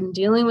 I'm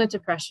dealing with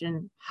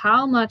depression.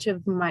 How much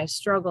of my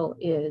struggle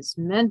is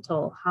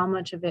mental? How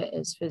much of it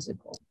is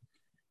physical?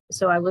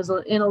 So I was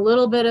in a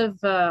little bit of,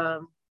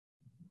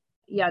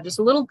 just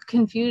a little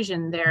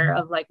confusion there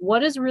of like,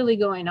 what is really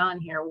going on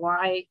here?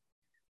 Why?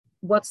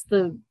 What's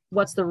the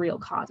real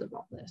cause of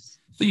all this?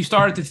 So you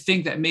started to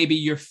think that maybe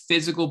your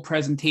physical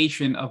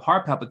presentation of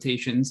heart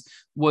palpitations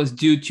was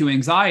due to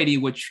anxiety,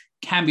 which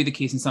can be the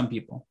case in some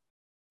people.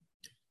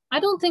 I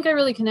don't think I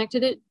really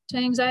connected it to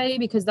anxiety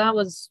because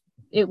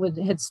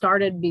had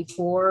started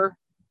before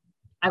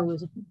I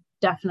was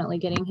definitely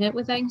getting hit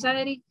with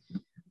anxiety.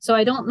 So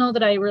I don't know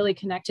that I really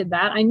connected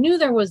that. I knew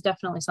there was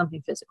definitely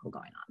something physical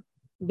going on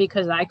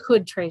because I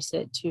could trace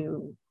it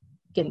to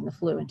getting the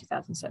flu in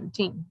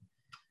 2017.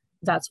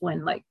 That's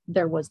when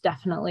there was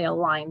definitely a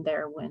line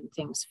there when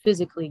things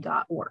physically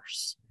got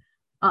worse.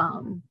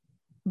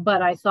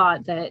 But I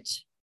thought that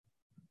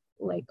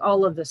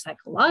all of the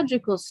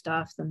psychological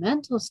stuff, the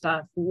mental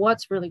stuff,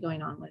 what's really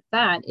going on with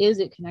that? Is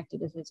it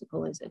connected to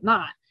physical? Is it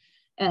not?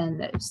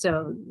 And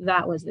so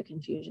that was the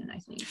confusion, I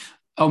think.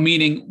 Oh,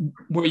 meaning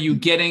were you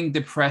getting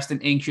depressed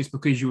and anxious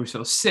because you were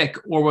so sick,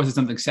 or was it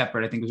something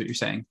separate? I think is what you're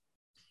saying.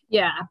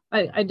 Yeah,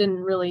 I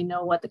didn't really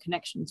know what the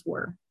connections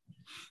were.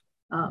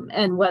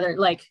 And whether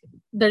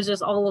there's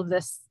just all of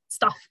this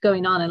stuff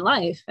going on in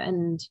life,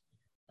 and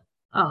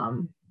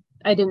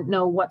I didn't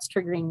know what's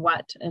triggering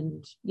what,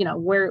 and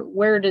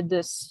where did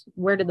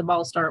the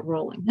ball start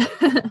rolling?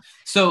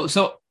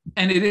 So,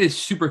 and it is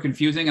super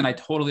confusing, and I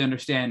totally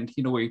understand,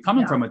 where you're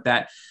coming from with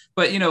that.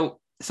 But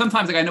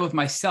sometimes, I know with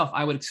myself,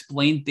 I would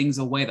explain things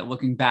away that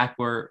looking back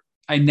were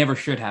I never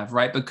should have,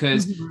 right?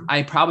 Because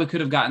I probably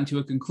could have gotten to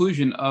a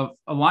conclusion of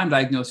a Lyme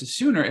diagnosis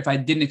sooner if I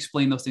didn't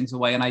explain those things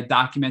away and I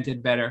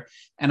documented better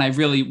and I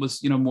really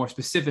was, more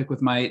specific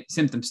with my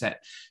symptom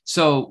set.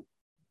 So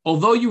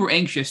although you were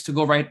anxious to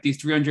go write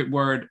these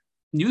 300-word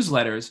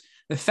newsletters,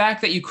 the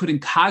fact that you couldn't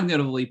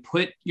cognitively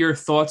put your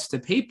thoughts to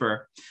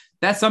paper,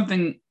 that's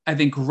something I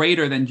think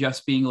greater than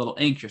just being a little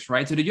anxious,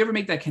 right? So did you ever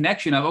make that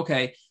connection of,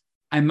 okay,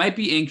 I might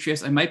be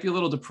anxious, I might be a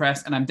little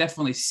depressed, and I'm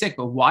definitely sick,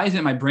 but why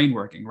isn't my brain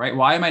working, right?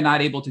 Why am I not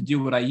able to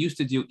do what I used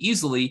to do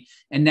easily?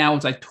 And now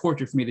it's like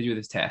torture for me to do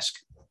this task.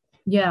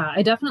 Yeah,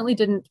 I definitely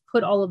didn't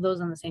put all of those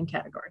in the same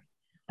category.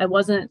 I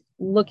wasn't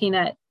looking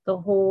at the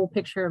whole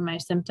picture of my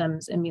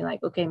symptoms and be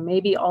like, okay,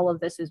 maybe all of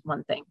this is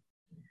one thing.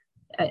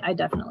 I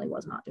definitely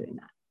was not doing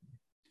that.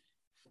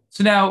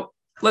 So now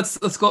let's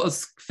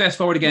fast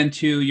forward again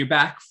to you're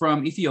back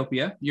from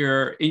Ethiopia.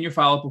 You're in your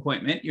follow-up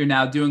appointment. You're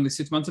now doing the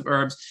 6 months of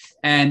herbs.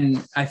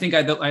 And I think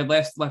I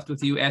last left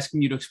with you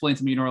asking you to explain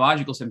some of your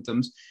neurological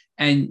symptoms.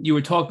 And you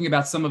were talking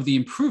about some of the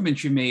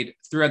improvements you made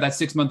throughout that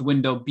 6-month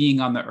window being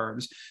on the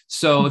herbs.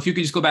 So if you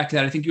could just go back to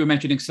that, I think you were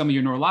mentioning some of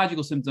your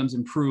neurological symptoms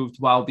improved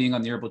while being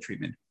on the herbal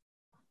treatment.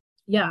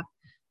 Yeah,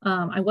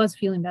 I was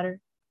feeling better.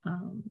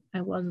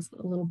 I was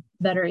a little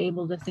better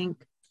able to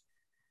think.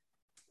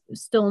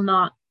 Still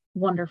not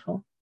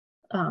wonderful.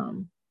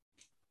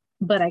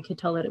 But I could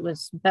tell that it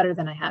was better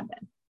than I had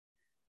been.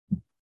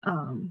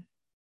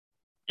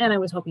 And I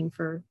was hoping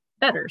for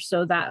better.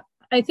 So that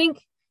I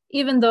think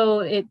even though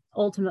it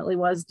ultimately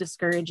was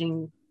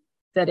discouraging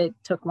that it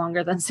took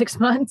longer than 6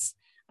 months,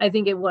 I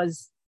think it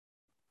was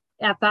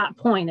at that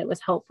point, it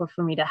was helpful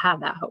for me to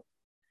have that hope.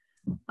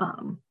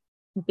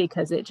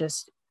 Because it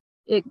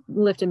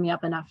lifted me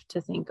up enough to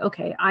think,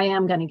 okay, I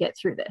am going to get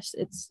through this.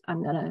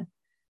 I'm going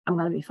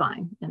to be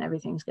fine and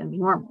everything's going to be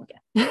normal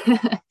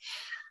again.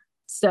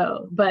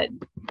 So, but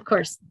of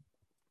course,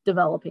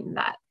 developing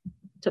that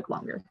took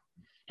longer.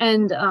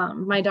 And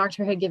my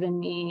doctor had given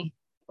me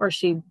or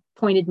she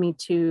pointed me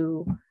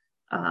to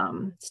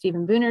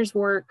Stephen Booner's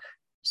work.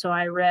 So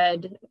I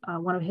read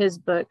one of his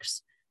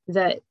books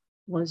that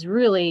was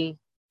really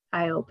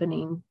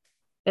eye-opening.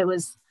 It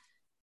was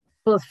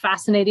both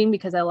fascinating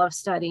because I love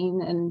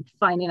studying and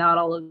finding out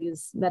all of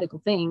these medical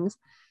things,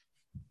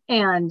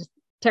 and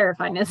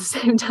terrifying at the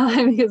same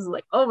time, because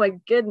like, oh my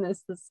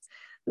goodness,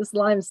 this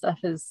Lyme stuff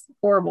is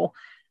horrible.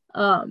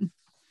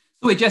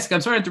 Wait, Jessica,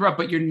 I'm sorry to interrupt,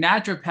 but your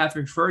naturopath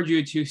referred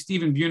you to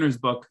Stephen Buhner's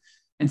book,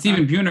 and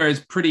Stephen Buhner is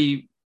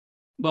pretty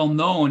well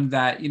known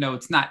that, you know,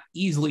 it's not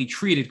easily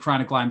treated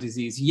chronic Lyme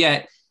disease,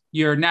 yet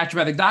your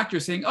naturopathic doctor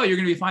is saying, oh, you're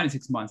going to be fine in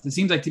 6 months. It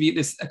seems like to be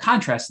a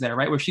contrast there,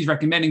 right? Where she's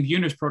recommending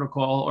Buhner's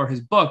protocol or his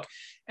book,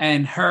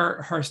 and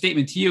her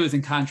statement to you is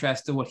in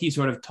contrast to what he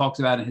sort of talks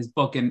about in his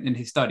book and in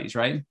his studies,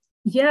 right?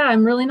 Yeah,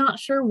 I'm really not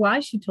sure why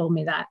she told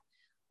me that.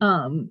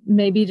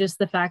 Maybe just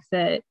the fact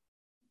that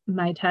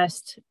my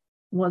test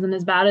wasn't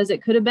as bad as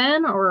it could have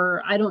been,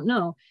 or I don't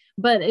know.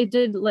 But it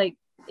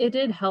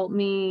did help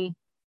me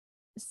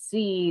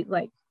see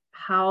like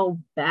how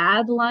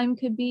bad Lyme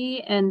could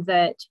be, and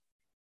that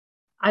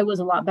I was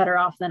a lot better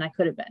off than I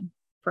could have been,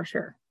 for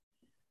sure.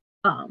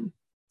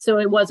 So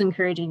it was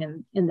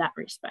encouraging in that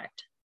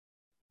respect.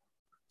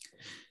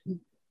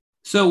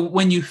 So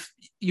when you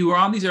were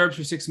on these herbs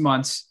for 6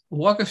 months,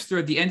 walk us through,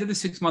 at the end of the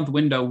 6-month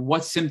window,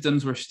 what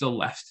symptoms were still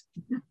left?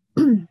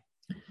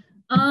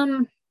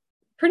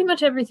 Pretty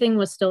much everything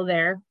was still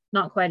there,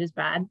 not quite as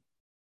bad.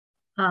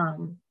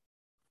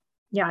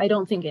 Yeah, I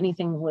don't think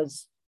anything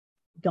was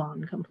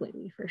gone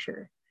completely, for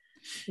sure.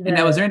 And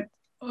now, was there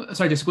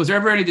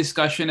ever any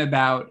discussion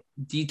about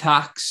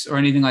detox or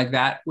anything like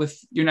that with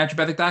your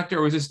naturopathic doctor?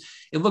 Or was this,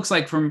 it looks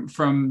like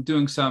from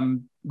doing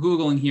some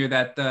Googling here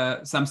that the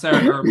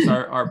Samsara herbs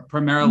are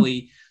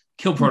primarily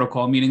kill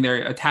protocol, meaning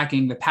they're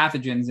attacking the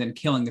pathogens and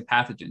killing the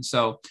pathogens.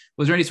 So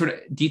was there any sort of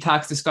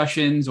detox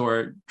discussions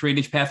or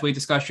drainage pathway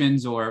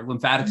discussions or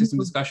lymphatic system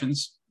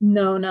discussions?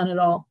 No, none at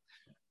all.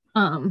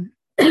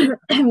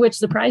 Which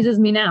surprises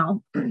me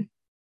now.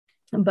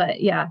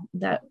 But yeah,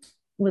 that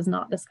was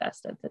not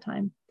discussed at the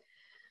time.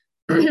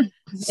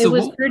 It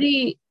was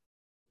pretty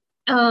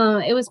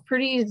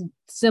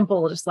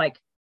simple, just like,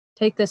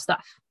 take this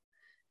stuff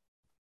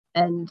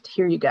and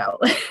here you go.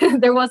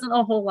 There wasn't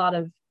a whole lot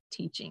of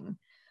teaching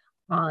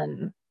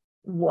on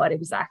what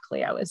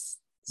exactly I was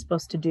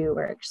supposed to do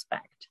or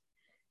expect.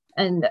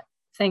 And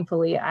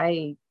thankfully,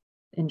 I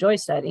enjoy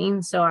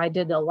studying, so I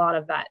did a lot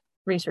of that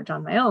research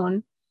on my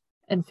own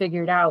and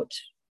figured out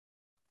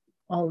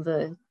all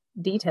the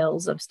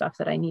details of stuff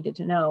that I needed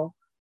to know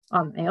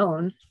on my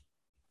own.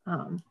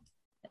 And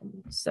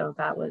so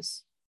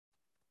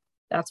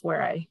that's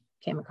where I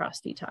came across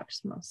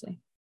detox mostly.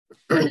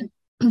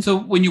 So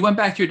when you went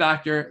back to your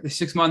doctor, the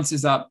 6 months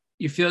is up,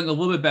 you're feeling a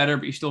little bit better,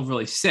 but you're still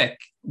really sick.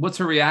 What's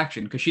her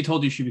reaction? Because she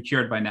told you she'd be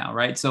cured by now,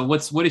 right? So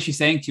what is she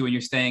saying to you when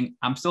you're saying,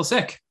 I'm still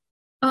sick?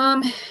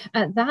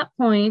 At that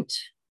point,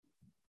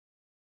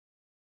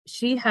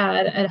 she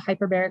had a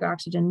hyperbaric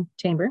oxygen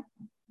chamber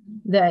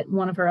that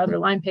one of her other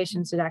Lyme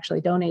patients had actually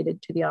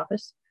donated to the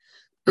office.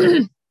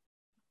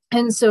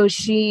 And so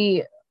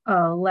she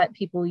let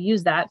people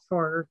use that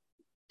for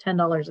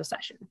 $10 a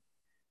session,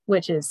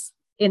 which is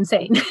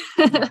insane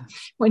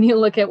when you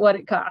look at what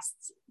it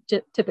costs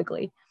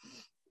typically.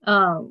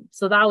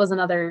 So that was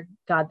another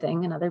God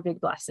thing, another big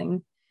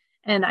blessing.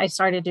 And I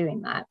started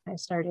doing that. I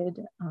started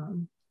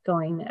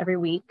going every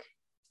week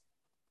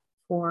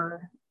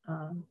for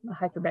a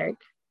hyperbaric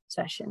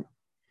session.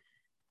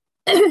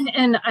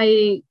 And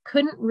I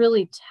couldn't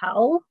really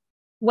tell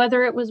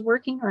whether it was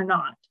working or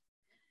not.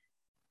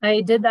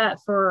 I did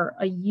that for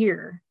a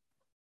year,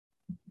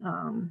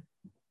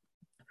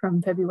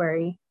 from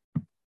February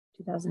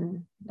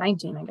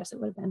 2019, I guess it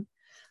would have been.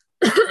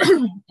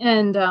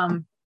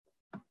 And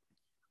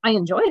I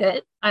enjoyed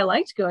it. I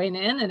liked going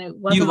in, and it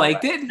wasn't. You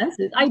liked it?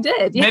 Expensive. I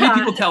did. Yeah. Many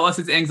people tell us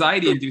it's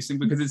anxiety inducing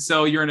because it's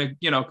so, you're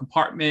in a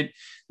compartment,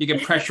 you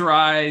get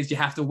pressurized, you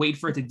have to wait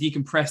for it to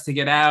decompress to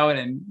get out.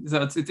 And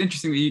so it's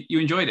interesting that you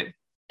enjoyed it.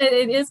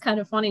 It is kind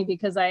of funny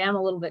because I am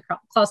a little bit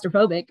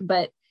claustrophobic,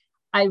 but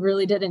I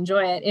really did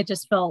enjoy it. It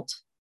just felt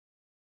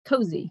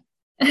cozy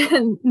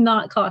and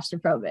not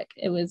claustrophobic.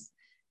 It was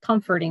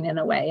comforting in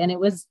a way. And it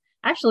was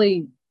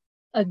actually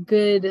a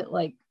good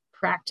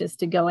practice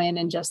to go in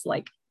and just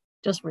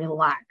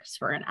relax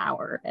for an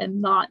hour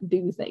and not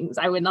do things.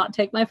 I would not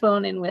take my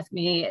phone in with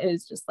me. It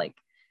was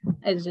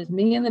just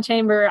me in the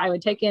chamber. I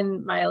would take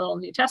in my little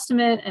New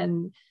Testament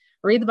and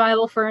read the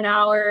Bible for an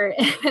hour.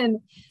 And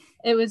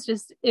it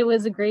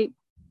was a great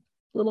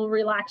little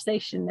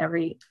relaxation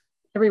every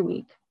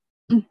week.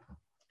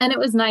 And it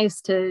was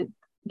nice to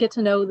get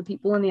to know the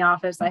people in the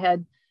office. I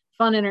had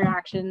fun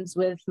interactions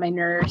with my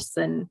nurse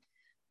and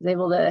was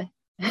able to,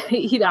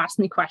 he'd ask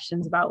me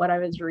questions about what I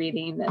was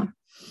reading, and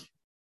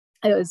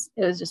it was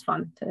just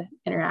fun to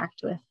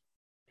interact with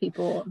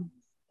people and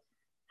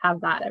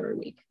have that every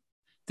week.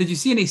 Did you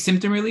see any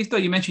symptom relief though?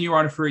 You mentioned you were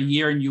on it for a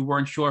year and you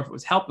weren't sure if it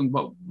was helping,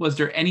 but was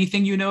there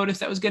anything you noticed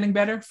that was getting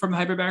better from the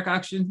hyperbaric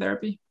oxygen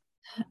therapy?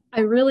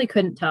 I really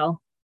couldn't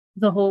tell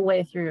the whole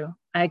way through.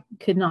 I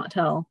could not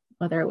tell.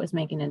 whether it was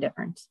making a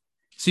difference.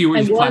 So you were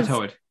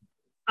plateaued.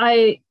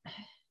 I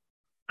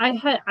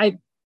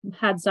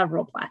had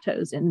several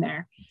plateaus in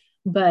there,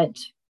 but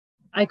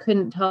I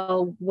couldn't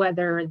tell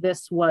whether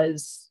this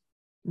was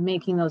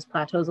making those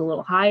plateaus a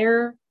little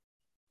higher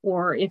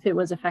or if it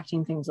was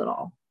affecting things at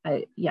all.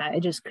 I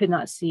just could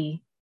not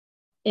see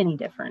any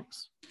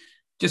difference.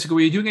 Jessica,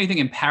 were you doing anything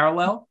in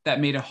parallel that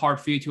made it hard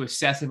for you to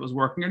assess if it was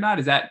working or not?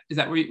 Is that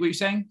what you're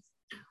saying?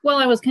 Well,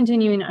 I was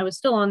continuing. I was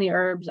still on the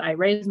herbs. I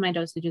raised my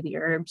dosage of the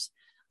herbs.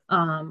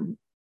 And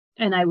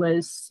I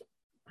was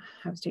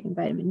taking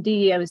vitamin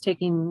D. I was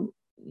taking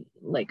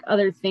like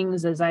other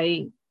things as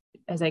I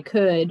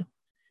could,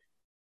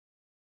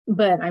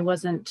 but I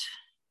wasn't,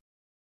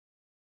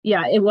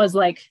 it was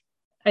like,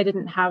 I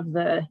didn't have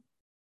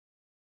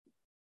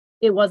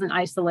it wasn't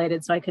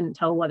isolated. So I couldn't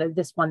tell whether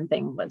this one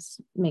thing was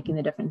making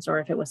the difference or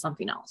if it was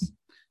something else.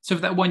 So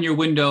for that 1 year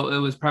window, it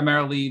was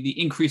primarily the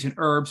increase in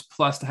herbs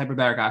plus the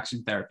hyperbaric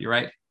oxygen therapy,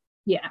 right?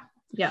 Yeah.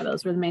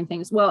 Those were the main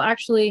things. Well,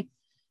 actually,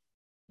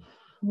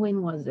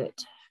 when was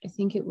it? I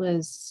think it would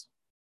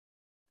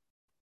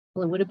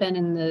have been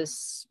in the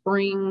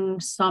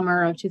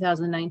summer of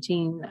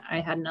 2019. I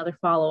had another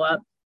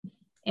follow-up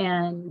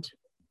and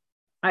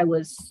I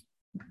was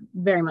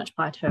very much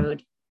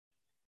plateaued.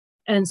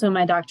 And so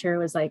my doctor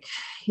was like,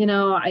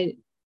 I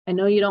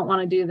know you don't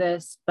want to do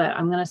this, but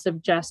I'm going to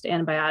suggest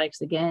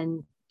antibiotics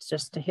again,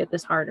 just to hit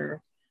this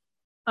harder.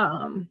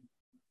 And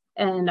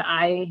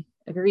I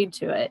agreed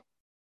to it.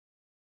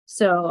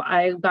 So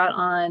I got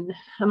on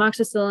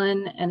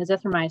amoxicillin and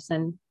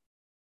azithromycin,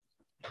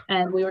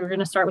 and we were going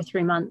to start with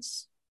 3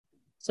 months.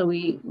 So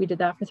we did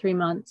that for 3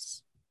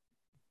 months.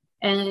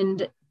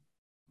 And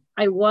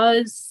I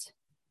was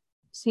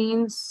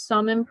seeing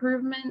some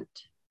improvement,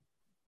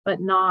 but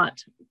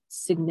not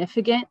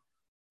significant.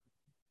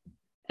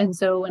 And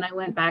so when I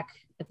went back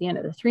at the end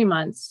of the 3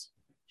 months,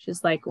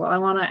 she's like, well, I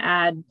want to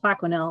add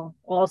Plaquenil,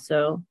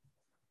 also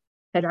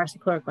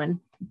hydroxychloroquine,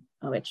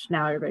 which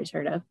now everybody's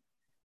heard of.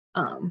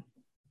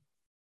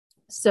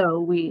 So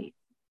we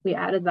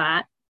added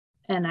that,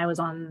 and I was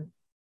on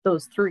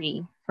those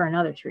 3 for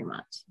another 3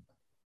 months.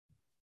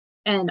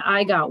 And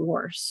I got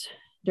worse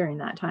during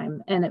that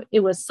time. And it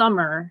was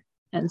summer,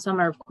 and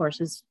summer, of course,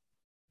 is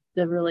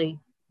the really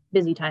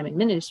busy time in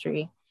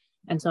ministry.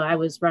 And so I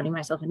was running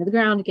myself into the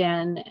ground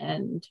again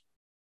and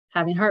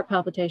having heart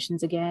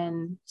palpitations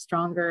again,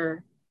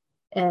 stronger.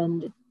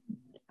 And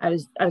I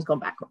was going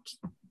backwards.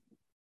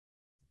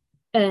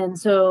 And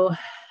so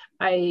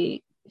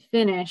I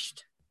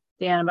finished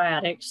the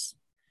antibiotics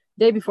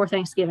day before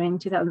Thanksgiving,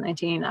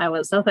 2019. I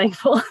was so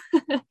thankful.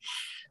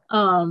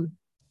 And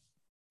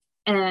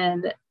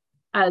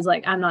I was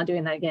like, I'm not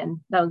doing that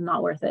again. That was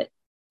not worth it.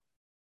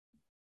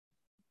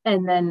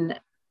 And then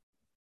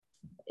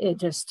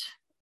it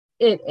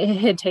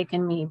had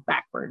taken me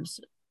backwards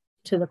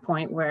to the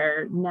point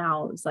where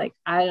now it's like,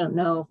 I don't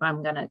know if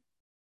I'm going to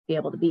be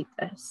able to beat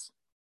this.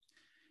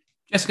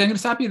 Jessica, I'm going to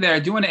stop you there. I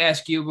do want to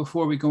ask you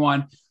before we go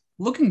on,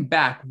 looking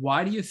back,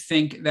 why do you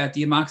think that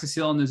the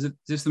amoxicillin, the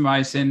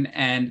azithromycin,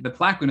 and the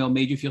Plaquenil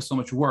made you feel so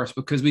much worse?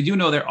 Because we do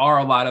know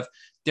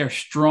they're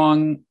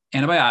strong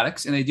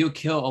antibiotics and they do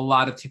kill a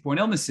lot of tick-borne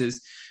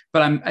illnesses,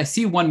 but I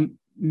see one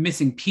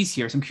missing piece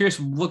here. So I'm curious,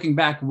 looking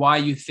back, why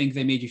you think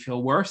they made you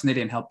feel worse and they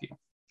didn't help you.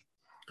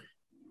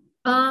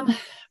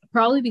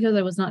 Probably because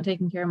I was not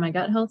taking care of my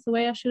gut health the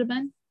way I should have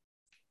been.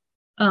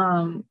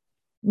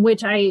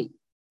 Which I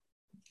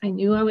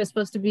knew I was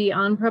supposed to be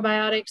on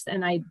probiotics,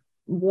 and I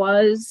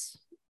was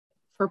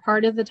for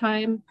part of the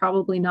time,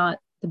 probably not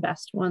the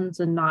best ones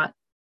and not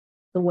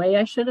the way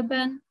I should have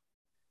been.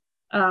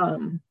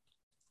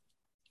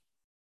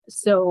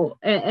 So,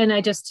 and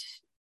I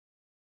just...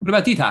 What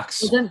about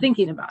detox? Wasn't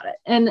thinking about it.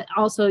 And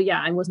also,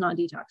 I was not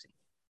detoxing.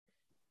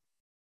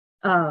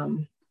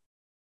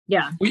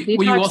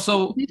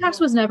 Detox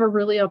was never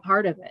really a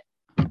part of it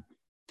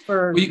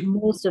for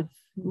most of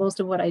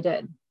what I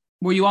did.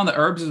 Were you on the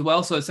herbs as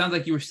well? So it sounds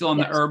like you were still on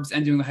the herbs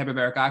and doing the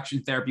hyperbaric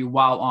oxygen therapy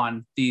while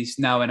on these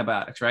now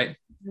antibiotics, right?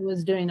 I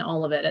was doing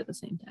all of it at the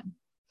same time.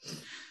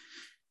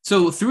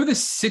 So through the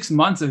 6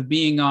 months of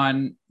being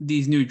on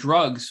these new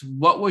drugs,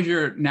 what was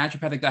your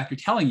naturopathic doctor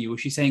telling you?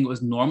 Was she saying it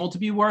was normal to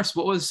be worse?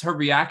 What was her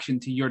reaction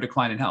to your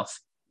decline in health?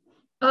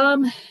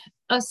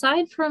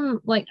 Aside from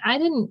I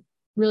didn't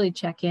really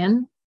check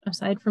in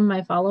aside from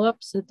my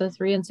follow-ups at the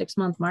 3 and 6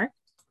 month mark.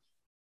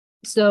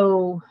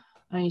 So,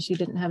 she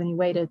didn't have any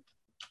way to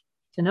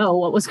know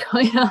what was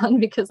going on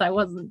because I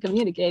wasn't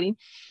communicating,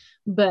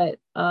 but,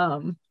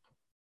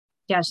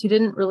 she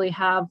didn't really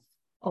have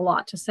a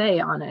lot to say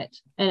on it.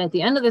 And at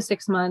the end of the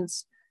 6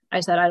 months, I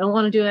said, I don't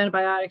want to do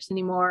antibiotics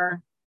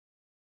anymore.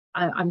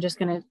 I'm just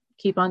going to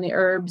keep on the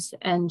herbs.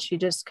 And she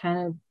just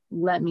kind of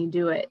let me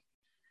do it.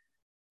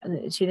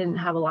 She didn't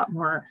have a lot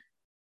more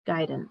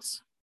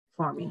guidance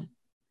for me.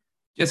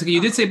 Jessica,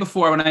 you did say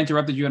before when I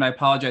interrupted you, and I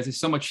apologize, there's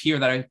so much here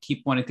that I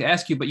keep wanting to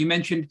ask you, but you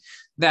mentioned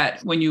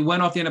that when you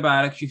went off the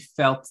antibiotics, you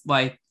felt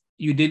like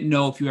you didn't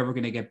know if you were ever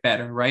going to get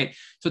better, right?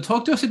 So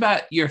talk to us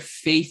about your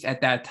faith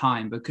at that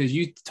time, because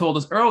you told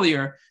us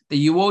earlier that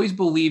you always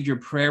believed your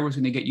prayer was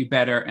going to get you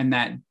better, and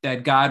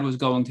that God was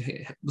going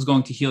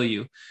to heal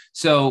you.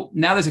 So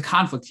now there's a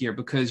conflict here,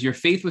 because your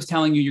faith was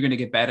telling you you're going to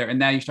get better, and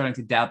now you're starting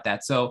to doubt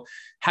that. So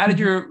how did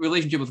your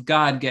relationship with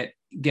God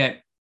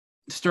get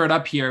stirred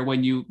up here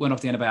when you went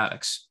off the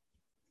antibiotics?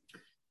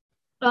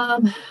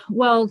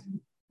 Well,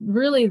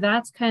 really,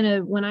 that's kind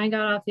of when I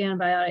got off the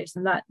antibiotics,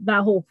 and that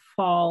whole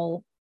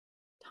fall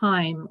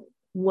time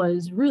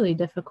was really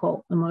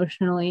difficult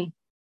emotionally,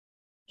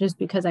 just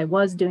because I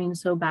was doing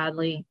so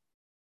badly.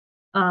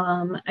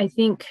 I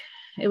think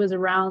it was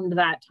around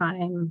that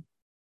time.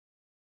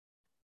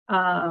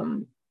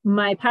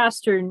 My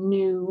pastor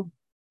knew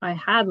I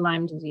had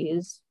Lyme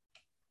disease.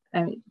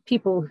 I mean,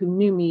 people who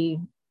knew me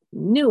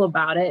knew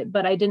about it,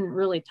 but I didn't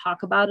really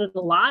talk about it a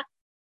lot.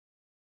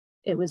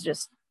 It was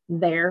just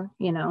there,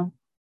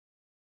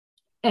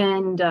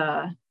 And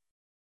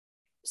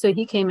so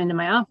he came into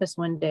my office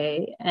one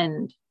day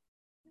and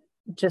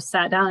just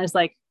sat down and was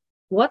like,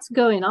 "What's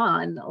going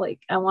on?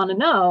 Like, I want to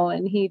know."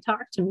 And he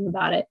talked to me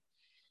about it.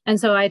 And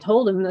so I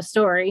told him the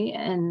story,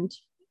 and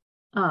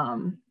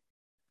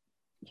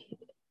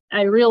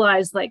I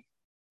realized, like,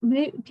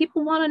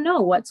 people want to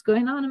know what's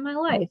going on in my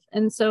life.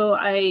 And so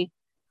I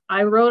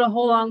wrote a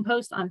whole long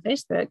post on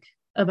Facebook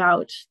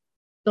about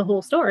the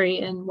whole story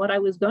and what I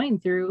was going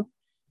through.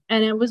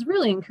 And it was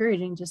really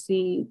encouraging to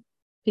see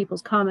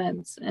people's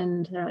comments,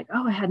 and they're like,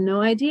 "Oh, I had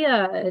no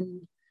idea."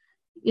 And,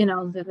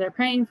 that they're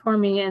praying for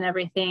me and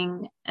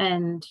everything.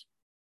 And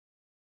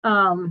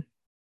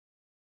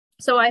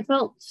so I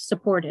felt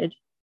supported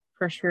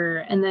for sure.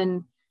 And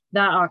then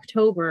that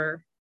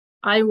October,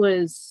 I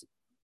was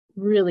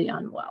really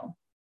unwell,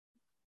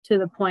 to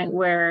the point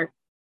where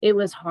it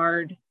was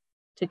hard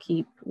to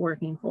keep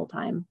working full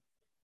time.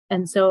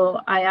 And so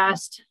I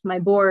asked my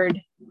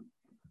board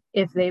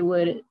if they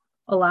would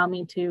allow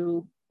me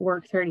to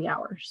work 30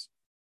 hours.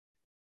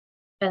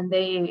 And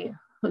they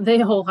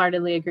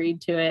wholeheartedly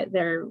agreed to it.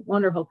 They're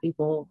wonderful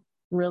people,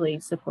 really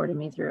supported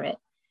me through it.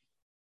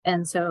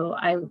 And so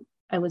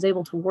I was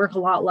able to work a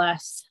lot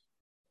less.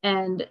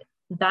 And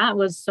that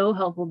was so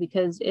helpful,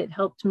 because it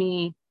helped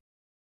me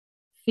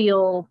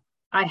feel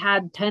I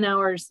had 10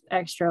 hours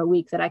extra a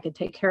week that I could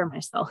take care of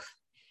myself.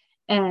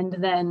 And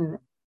then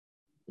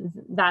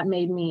that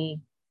made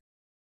me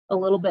a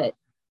little bit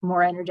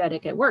more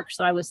energetic at work.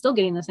 So I was still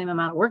getting the same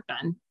amount of work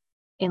done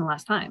in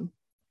less time.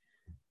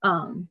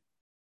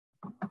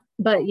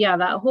 But yeah,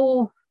 that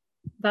whole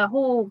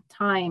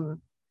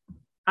time,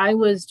 I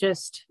was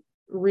just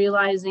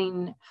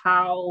realizing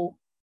how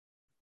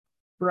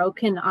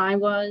broken I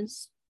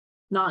was,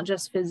 not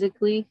just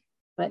physically,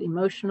 but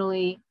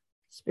emotionally,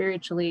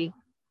 spiritually,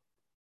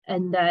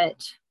 and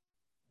that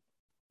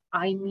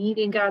I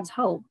needed God's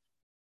help.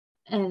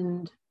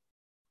 And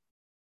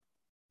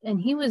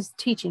he was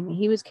teaching me,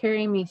 he was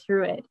carrying me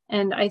through it.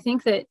 And I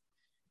think that,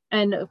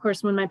 and of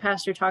course, when my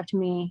pastor talked to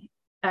me,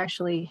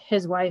 actually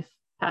his wife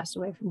passed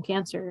away from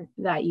cancer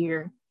that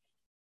year.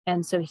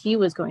 And so he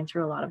was going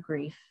through a lot of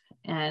grief,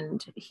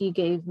 and he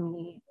gave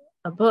me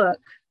a book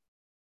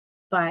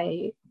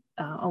by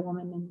a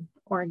woman in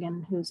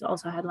Oregon who's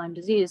also had Lyme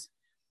disease.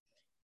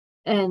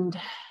 And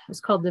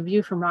it's called The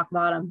View from Rock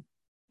Bottom.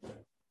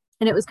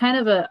 And it was kind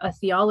of a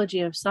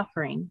theology of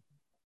suffering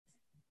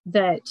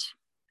that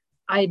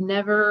I'd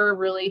never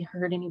really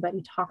heard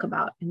anybody talk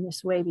about in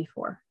this way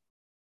before.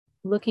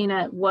 Looking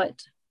at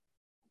what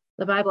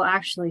the Bible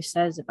actually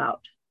says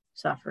about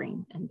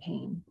suffering and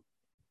pain,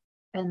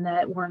 and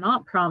that we're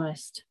not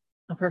promised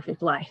a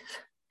perfect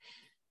life,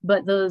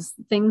 but those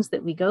things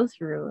that we go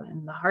through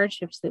and the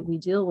hardships that we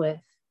deal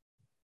with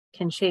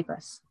can shape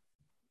us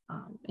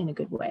in a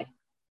good way.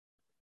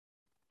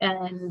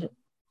 And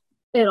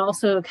it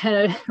also kind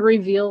of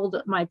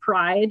revealed my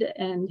pride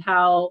and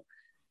how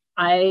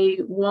I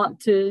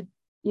want to,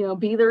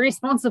 be the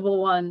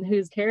responsible one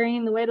who's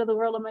carrying the weight of the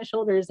world on my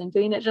shoulders and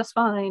doing it just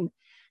fine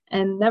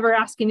and never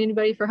asking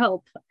anybody for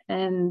help.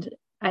 And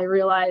I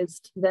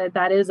realized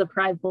that is a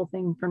prideful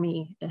thing for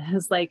me.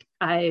 It's like,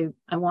 I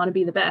want to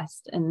be the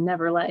best and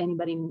never let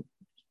anybody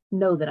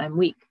know that I'm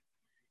weak.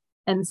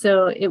 And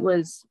so it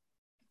was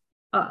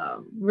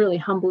really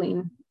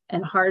humbling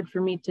and hard for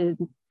me to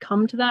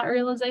come to that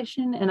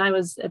realization. And I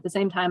was, at the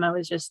same time, I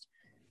was just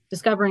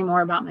discovering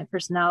more about my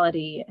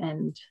personality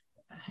and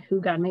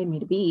who God made me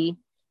to be,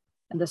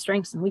 and the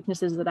strengths and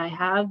weaknesses that I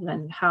have,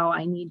 and how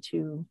I need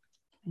to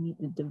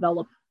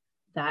develop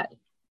that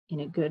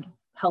in a good,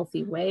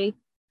 healthy way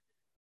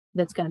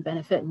that's going to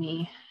benefit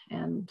me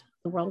and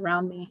the world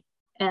around me.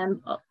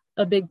 And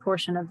a big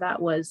portion of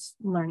that was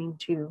learning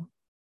to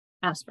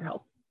ask for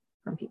help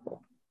from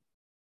people.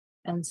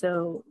 And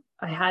so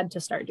I had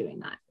to start doing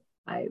that.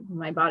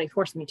 My body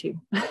forced me to,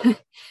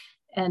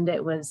 and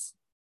it was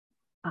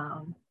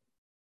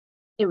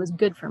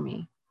good for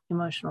me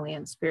emotionally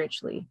and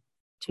spiritually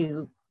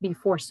to be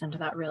forced into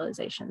that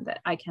realization that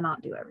I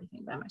cannot do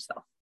everything by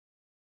myself.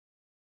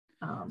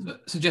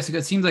 So Jessica,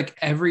 it seems like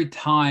every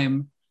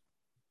time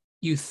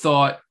you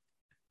thought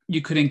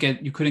you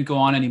couldn't go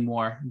on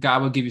anymore,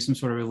 God will give you some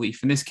sort of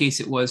relief. In this case,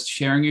 it was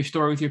sharing your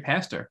story with your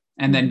pastor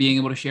and then being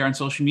able to share on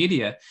social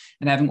media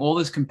and having all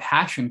this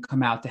compassion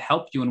come out to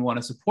help you and want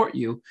to support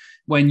you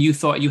when you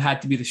thought you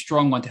had to be the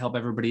strong one to help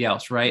everybody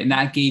else, right? And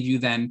that gave you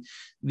then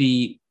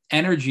the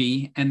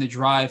energy and the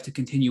drive to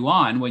continue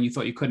on when you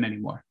thought you couldn't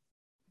anymore.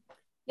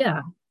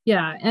 Yeah.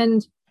 Yeah.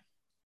 And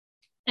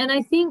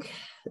I think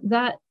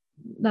that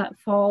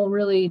fall,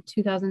 really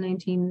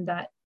 2019,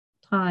 that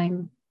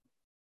time,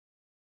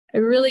 I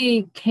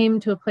really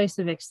came to a place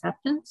of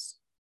acceptance.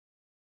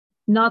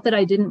 Not that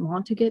I didn't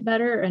want to get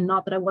better and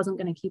not that I wasn't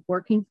going to keep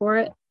working for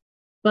it,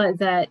 but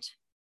that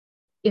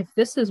if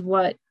this is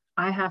what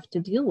I have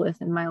to deal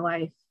with in my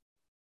life,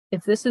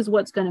 if this is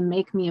what's going to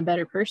make me a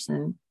better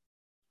person,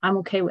 I'm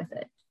okay with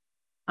it.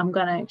 I'm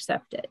going to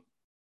accept it.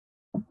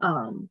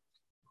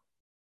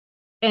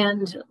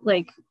 And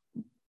like,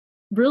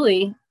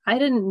 really, I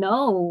didn't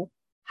know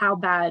how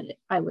bad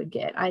I would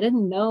get. I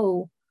didn't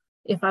know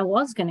if I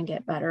was going to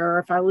get better or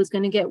if I was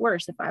going to get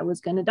worse, if I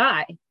was going to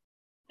die.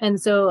 And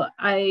so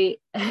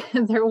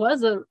there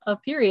was a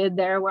period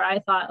there where I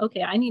thought,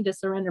 okay, I need to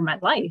surrender my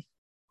life.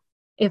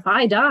 If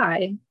I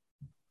die,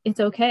 it's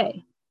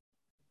okay.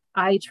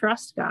 I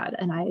trust God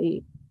and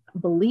I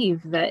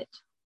believe that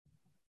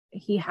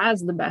He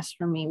has the best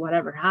for me,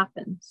 whatever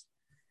happens.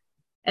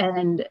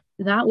 And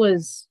that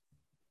was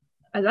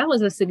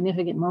a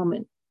significant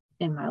moment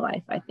in my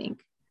life, I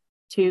think,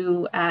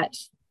 to at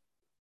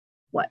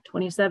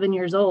 27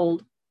 years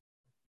old,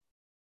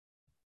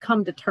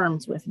 come to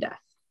terms with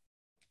death.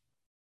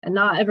 And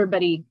not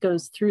everybody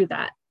goes through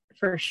that,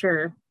 for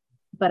sure.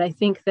 But I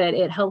think that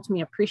it helped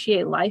me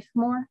appreciate life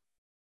more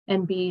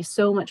and be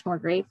so much more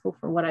grateful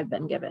for what I've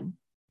been given.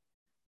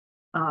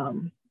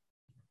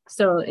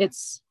 So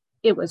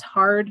it was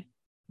hard,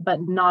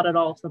 but not at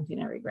all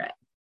something I regret.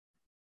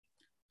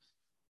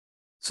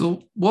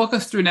 So walk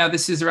us through now.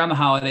 This is around the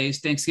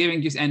holidays.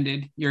 Thanksgiving just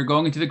ended. You're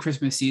going into the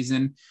Christmas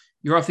season.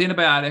 You're off the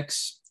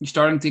antibiotics. You're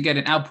starting to get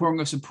an outpouring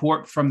of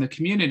support from the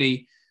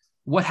community.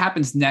 What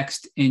happens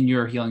next in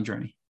your healing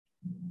journey?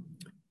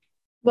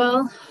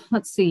 Well,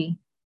 let's see.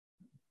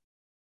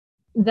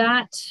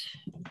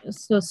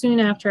 So soon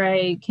after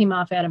I came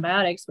off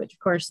antibiotics, which of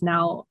course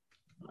now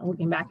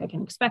looking back, I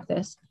can expect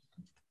this,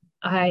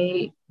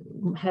 I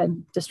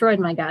had destroyed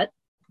my gut.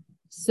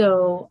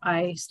 So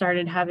I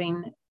started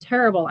having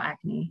terrible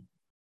acne,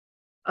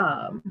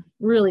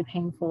 really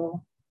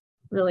painful,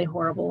 really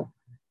horrible.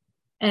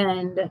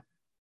 And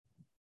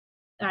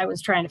I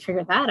was trying to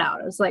figure that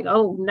out. I was like,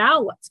 oh,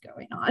 now what's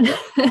going on?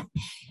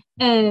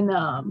 And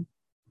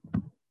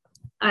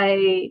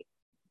I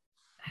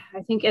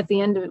think at the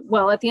end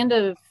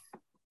of,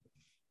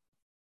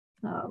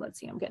 let's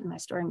see, I'm getting my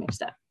story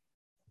mixed up.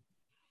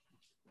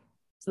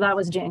 So that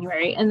was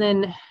January. And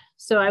then,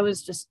 so I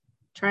was just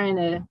trying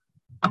to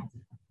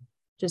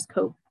just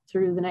cope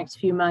through the next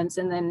few months.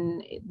 And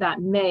then that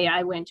May,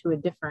 I went to a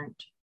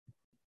different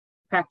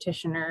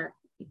practitioner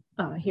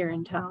here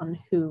in town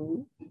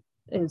who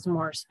is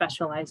more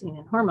specializing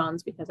in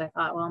hormones, because I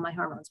thought, well, my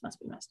hormones must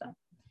be messed up.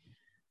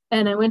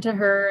 And I went to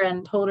her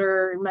and told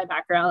her my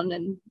background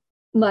and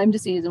Lyme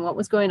disease and what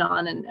was going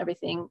on and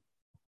everything,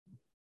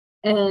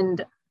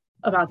 and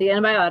about the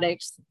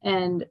antibiotics.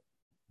 And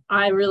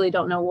I really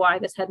don't know why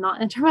this had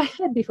not entered my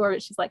head before,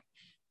 but she's like,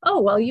 oh,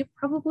 well, you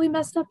probably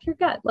messed up your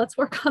gut. Let's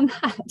work on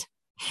that.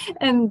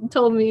 And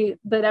told me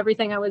that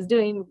everything I was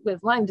doing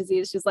with Lyme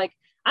disease, she's like,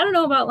 I don't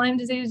know about Lyme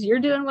disease. You're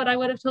doing what I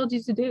would have told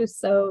you to do.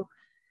 So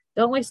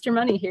don't waste your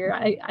money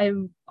here.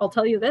 I'll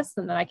tell you this,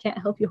 and then I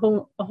can't help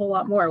you a whole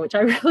lot more, which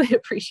I really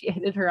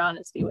appreciated her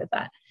honesty with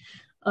that.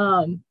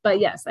 But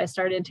yes, I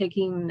started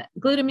taking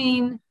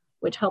glutamine,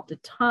 which helped a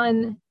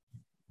ton,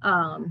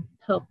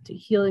 helped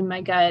healing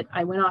my gut.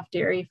 I went off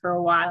dairy for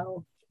a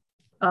while.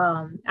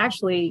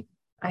 Actually,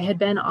 I had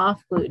been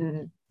off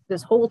gluten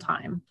this whole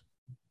time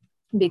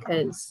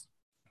because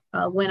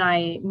when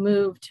I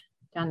moved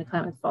down to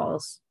Klamath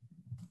Falls,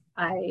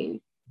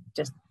 I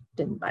just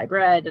didn't buy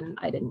bread and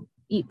I didn't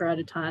eat bread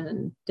a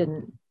ton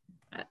and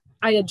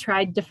I had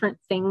tried different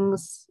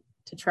things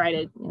to try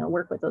to,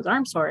 work with those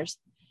arm sores,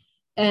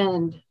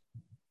 and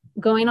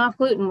going off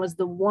gluten was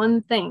the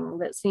one thing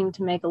that seemed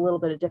to make a little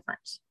bit of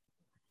difference.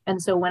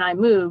 And so when I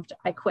moved,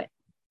 I quit.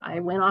 I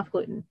went off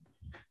gluten.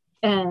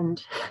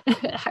 And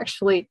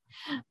actually,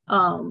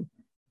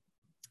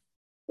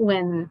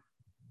 when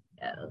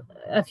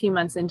a few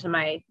months into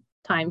my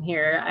time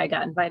here, I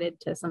got invited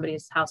to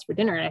somebody's house for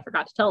dinner and I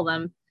forgot to tell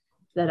them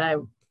that I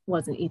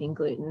wasn't eating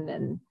gluten.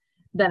 And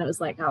then it was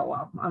like, oh,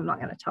 well, I'm not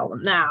going to tell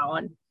them now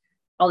and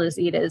I'll just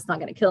eat it. It's not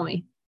going to kill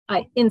me.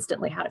 I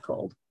instantly had a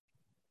cold,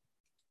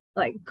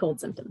 like cold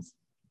symptoms.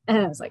 And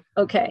I was like,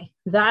 okay,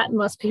 that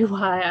must be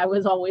why I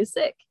was always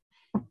sick.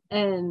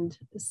 And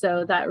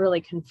so that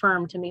really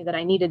confirmed to me that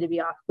I needed to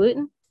be off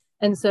gluten.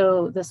 And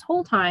so this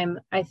whole time,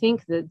 I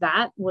think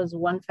that was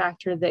one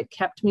factor that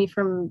kept me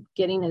from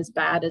getting as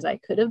bad as I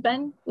could have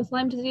been with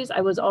Lyme disease.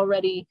 I was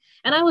already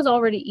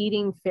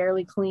eating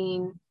fairly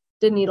clean,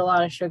 didn't eat a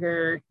lot of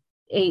sugar,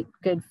 ate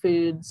good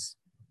foods.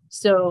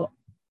 So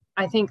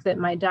I think that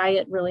my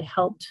diet really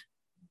helped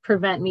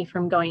prevent me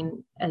from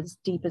going as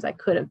deep as I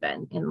could have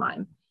been in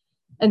Lyme.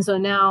 And so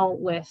now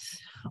with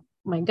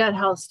my gut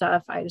health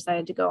stuff, I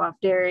decided to go off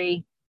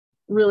dairy,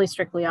 really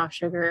strictly off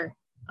sugar,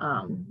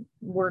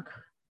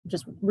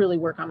 really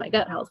work on my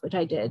gut health, which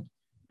I did.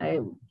 I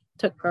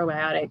took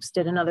probiotics,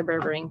 did another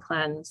berberine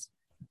cleanse,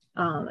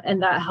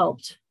 and that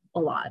helped a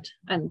lot.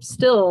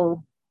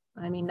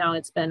 Now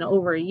it's been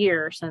over a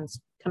year since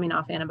coming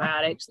off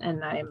antibiotics,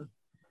 and I'm,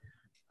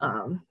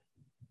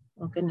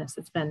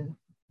 it's been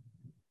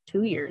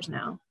 2 years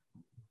now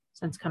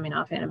since coming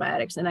off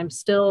antibiotics, and I'm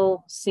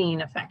still seeing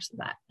effects of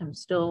that. I'm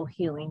still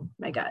healing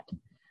my gut.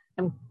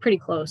 I'm pretty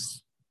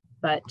close,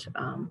 but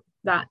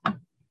that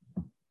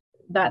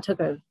took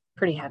a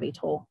pretty heavy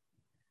toll.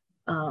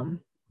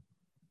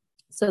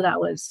 So that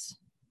was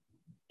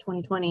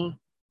 2020.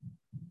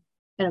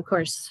 And of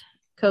course,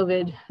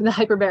 COVID, the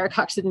hyperbaric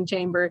oxygen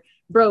chamber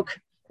broke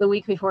the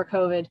week before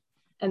COVID.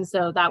 And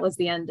so that was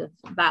the end of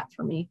that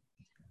for me.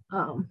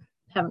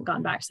 Haven't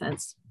gone back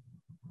since.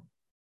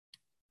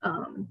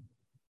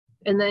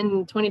 And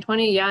then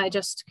 2020, I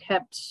just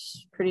kept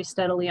pretty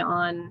steadily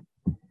on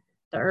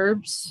the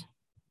herbs.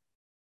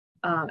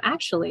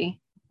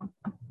 Actually,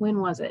 when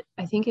was it?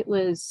 I think it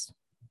was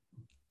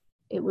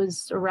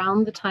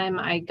around the time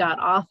I got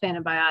off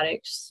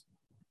antibiotics.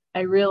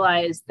 I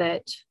realized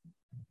that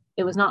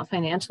it was not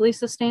financially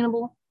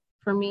sustainable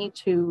for me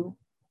to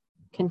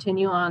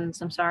continue on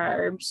Samsara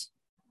herbs.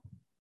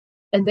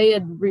 And they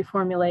had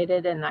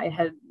reformulated, and I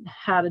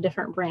had a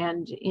different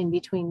brand in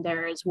between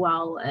there as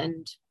well.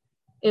 And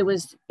it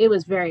was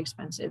very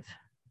expensive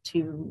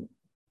to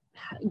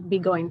be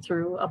going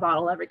through a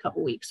bottle every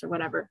couple weeks or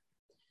whatever.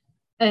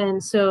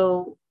 And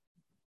so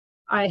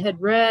I had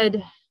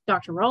read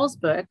Dr. Rawls'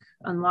 book,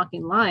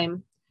 Unlocking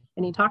Lyme,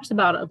 and he talks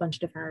about a bunch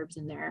of different herbs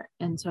in there.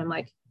 And so I'm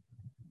like,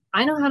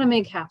 I know how to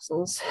make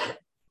capsules.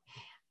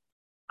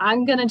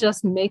 I'm going to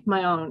just make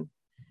my own.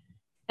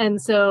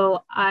 And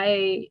so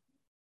I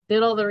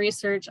did all the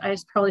research. I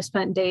probably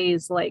spent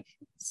days like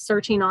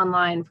searching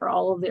online for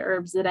all of the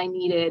herbs that I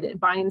needed,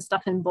 buying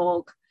stuff in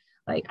bulk.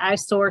 Like I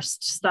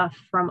sourced stuff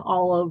from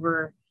all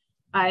over.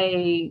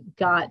 I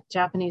got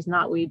Japanese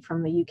knotweed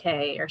from the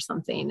UK or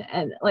something.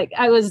 And like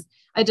I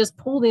just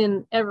pulled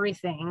in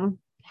everything,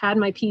 had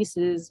my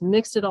pieces,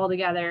 mixed it all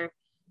together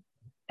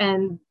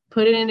and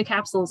put it into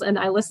capsules. And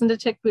I listened to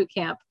Tick Boot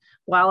Camp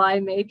while I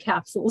made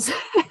capsules.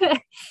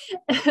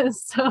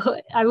 So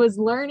I was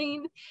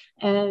learning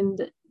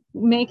and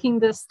making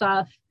this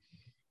stuff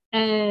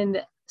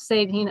and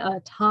saving a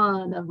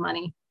ton of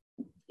money,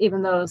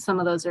 even though some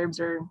of those herbs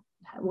are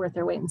worth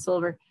their weight in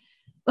silver.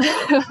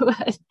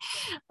 But,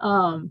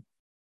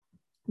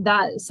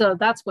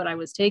 that's what I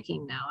was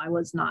taking now. I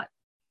was not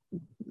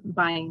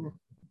buying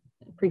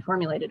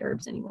pre-formulated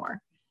herbs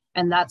anymore.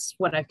 And that's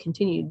what I've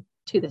continued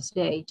to this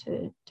day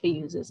to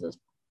use as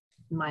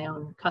my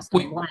own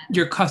custom blend.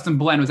 Your custom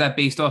blend, was that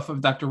based off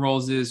of Dr.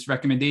 Rawls'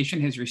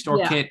 recommendation, his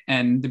Restore Kit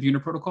and the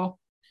BUNA protocol?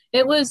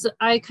 It was,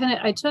 I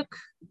took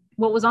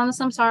what was on the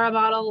Samsara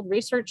bottle,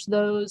 researched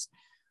those,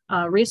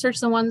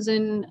 researched the ones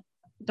in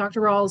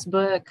Dr. Rawls'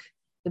 book,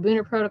 the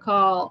BUNA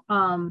protocol,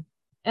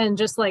 and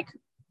just like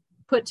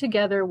put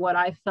together what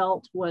I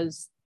felt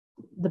was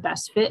the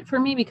best fit for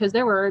me, because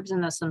there were herbs in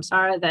the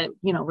Samsara that,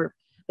 were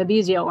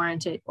Babesia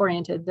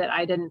oriented that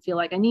I didn't feel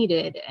like I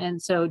needed.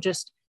 And so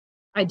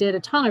I did a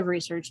ton of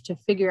research to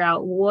figure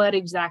out what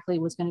exactly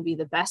was going to be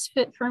the best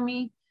fit for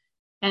me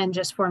and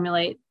just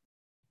formulate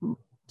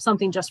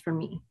something just for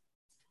me.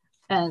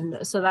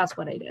 And so that's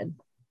what I did.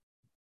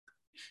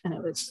 And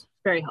it was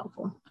very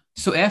helpful.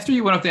 So after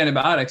you went off the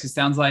antibiotics, it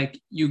sounds like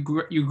you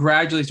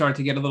gradually started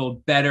to get a little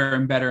better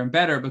and better and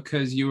better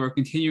because you were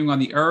continuing on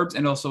the herbs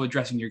and also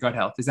addressing your gut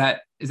health. Is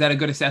that a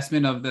good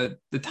assessment of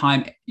the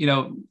time,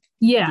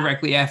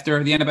 directly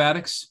after the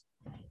antibiotics?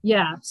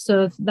 Yeah.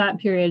 So that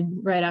period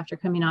right after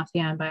coming off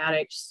the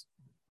antibiotics,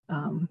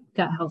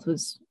 gut health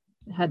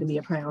had to be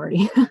a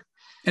priority.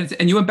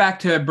 And you went back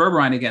to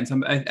berberine again.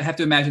 So I have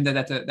to imagine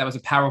that was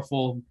a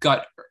powerful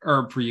gut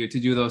herb for you to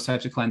do those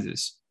types of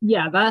cleanses.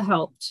 Yeah, that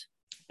helped.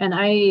 And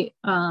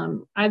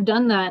I've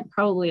done that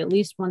probably at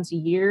least once a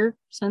year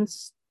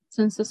since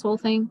this whole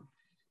thing.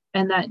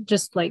 And that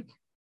just like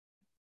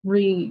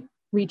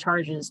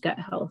recharges gut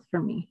health for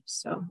me.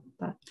 So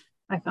that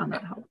I found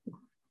that helpful.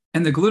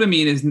 And the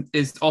glutamine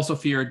is also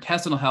for your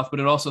intestinal health, but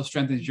it also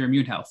strengthens your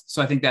immune health.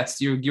 So I think that's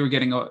you're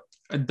getting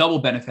a double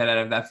benefit out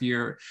of that for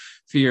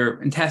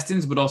your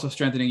intestines, but also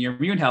strengthening your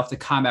immune health to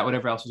combat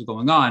whatever else is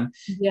going on.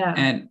 Yeah.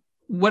 And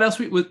what else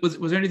was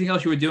there anything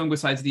else you were doing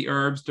besides the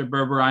herbs, the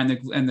berberine,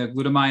 and the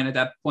glutamine at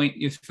that point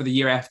for the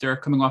year after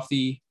coming off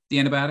the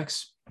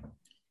antibiotics?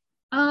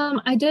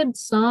 I did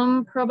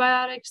some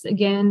probiotics,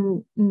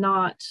 again,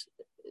 not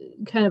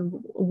kind of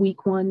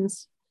weak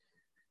ones.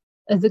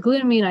 The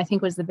glutamine, I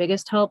think, was the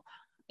biggest help.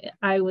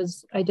 I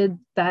did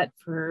that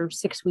for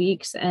 6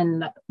 weeks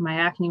and my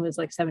acne was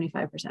like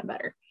 75%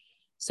 better.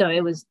 So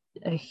it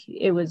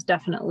was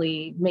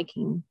definitely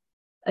making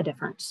a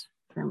difference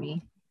for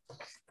me.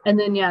 And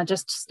then, yeah,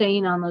 just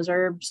staying on those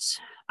herbs.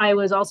 I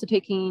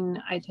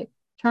take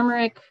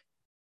turmeric,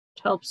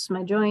 which helps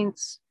my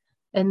joints,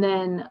 and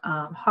then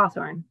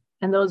hawthorn.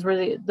 And those were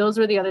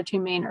the other two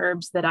main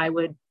herbs that I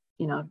would,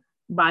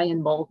 buy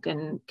in bulk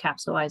and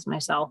capsulize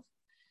myself.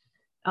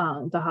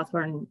 The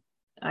hawthorn,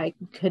 I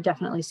could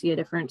definitely see a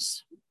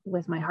difference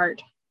with my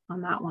heart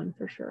on that one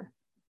for sure.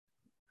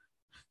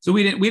 So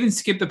we didn't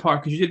skip the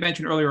part because you did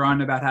mention earlier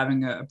on about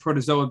having a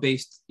protozoa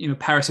based,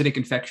 parasitic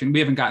infection. We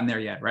haven't gotten there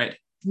yet, right?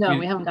 No,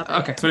 we haven't got there.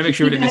 Okay, so to make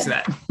sure we didn't miss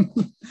that.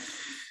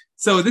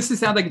 So this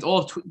sounds like it's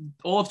all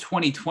of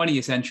 2020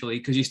 essentially,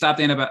 because you stopped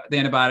the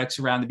antibiotics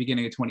around the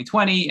beginning of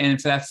 2020,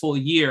 and for that full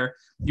year,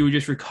 you were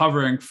just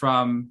recovering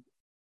from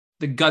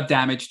the gut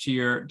damage to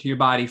your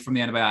body from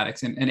the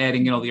antibiotics and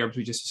adding in all the herbs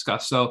we just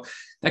discussed. So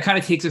that kind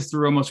of takes us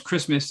through almost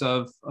Christmas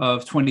of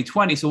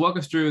 2020. So walk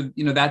us through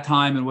that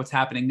time and what's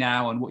happening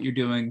now and what you're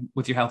doing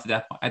with your health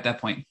at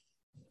that point.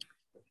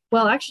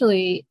 Well,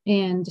 actually,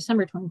 in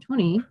December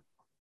 2020.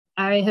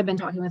 I had been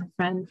talking with a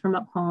friend from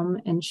up home,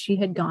 and she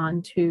had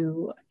gone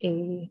to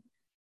a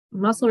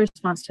muscle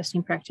response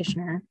testing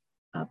practitioner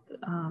up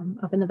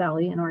in the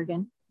valley in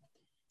Oregon.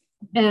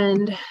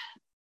 And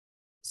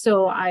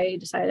so I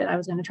decided I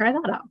was going to try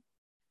that out.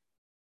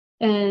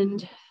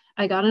 And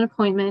I got an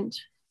appointment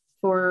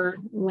for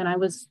when I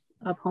was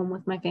up home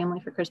with my family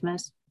for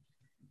Christmas,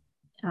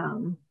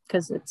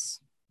 because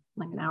it's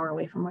like an hour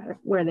away from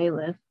where they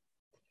live.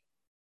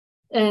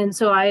 And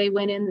so I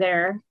went in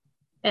there,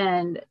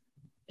 and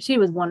she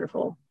was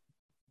wonderful.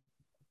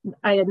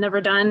 I had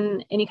never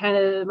done any kind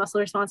of muscle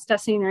response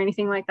testing or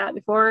anything like that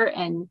before.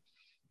 And,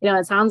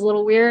 it sounds a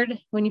little weird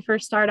when you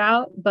first start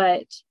out,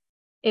 but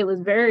it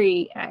was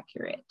very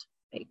accurate.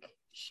 Like,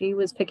 she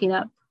was picking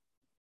up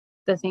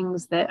the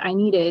things that I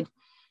needed.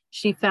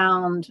 She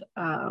found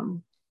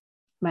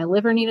my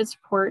liver needed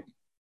support,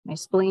 my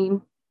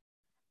spleen,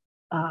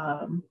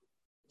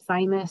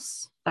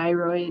 thymus,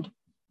 thyroid,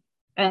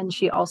 and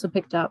she also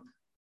picked up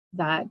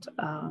that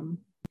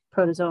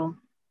protozoal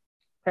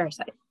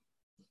parasite.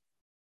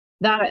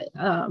 That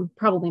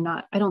probably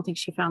not. I don't think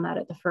she found that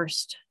at the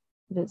first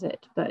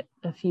visit, but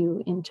a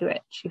few into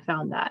it, she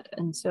found that.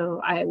 And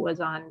so I was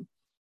on,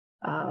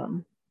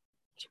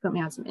 she put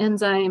me on some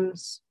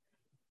enzymes,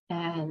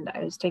 and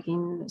I was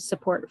taking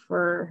support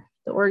for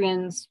the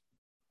organs.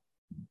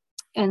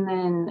 And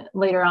then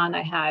later on,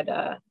 I had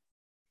a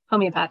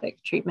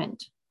homeopathic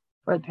treatment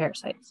for the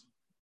parasites.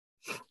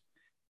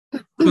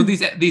 So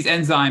these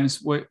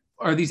enzymes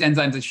are these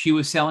enzymes that she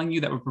was selling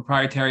you that were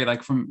proprietary,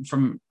 like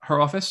from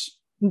her office?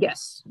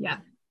 Yes. Yeah.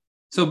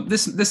 So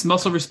this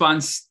muscle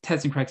response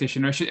testing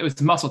practitioner, it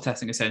was muscle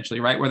testing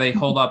essentially, right? Where they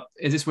hold up,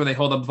 is this where they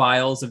hold up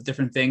vials of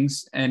different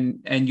things and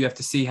you have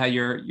to see how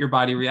your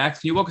body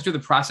reacts? Can you walk us through the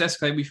process?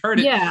 Because we've heard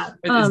it. Yeah.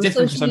 It's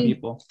different for some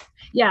people.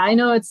 Yeah, I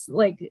know it's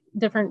like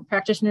different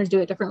practitioners do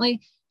it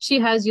differently. She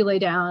has you lay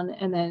down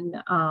and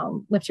then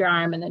lift your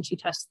arm, and then she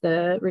tests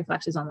the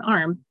reflexes on the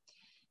arm.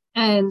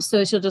 And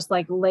so she'll just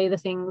like lay the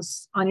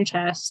things on your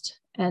chest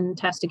and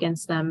test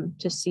against them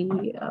to see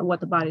what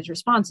the body's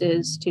response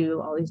is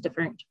to all these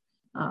different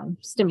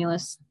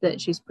stimulus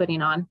that she's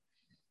putting on.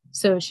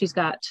 So she's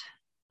got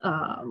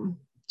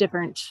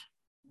different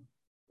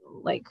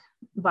like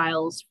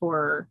vials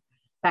for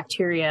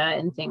bacteria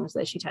and things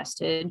that she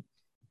tested.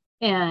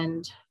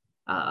 And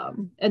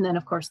then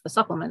of course the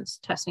supplements,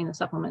 testing the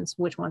supplements,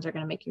 which ones are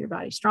going to make your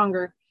body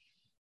stronger.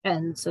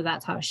 And so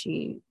that's how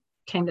she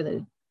came to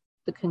the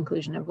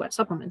conclusion of what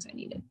supplements I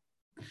needed.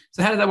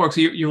 So how did that work? So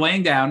you're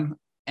laying down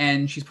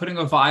and she's putting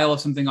a vial of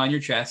something on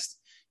your chest.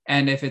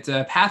 And if it's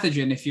a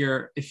pathogen,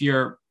 if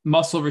your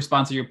muscle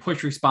response or your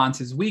push response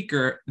is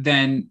weaker,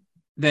 then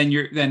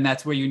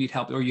that's where you need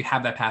help, or you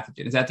have that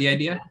pathogen. Is that the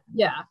idea?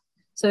 Yeah.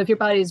 So if your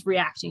body is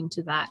reacting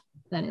to that,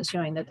 then it's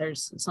showing that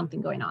there's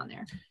something going on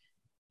there.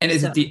 And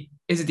is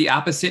it the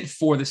opposite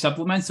for the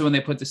supplement? So when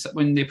they put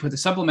the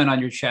supplement on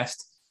your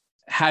chest,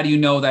 how do you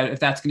know that if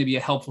that's going to be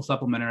a helpful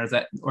supplement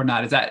or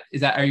not? Is that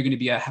are you going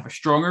to have a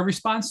stronger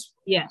response?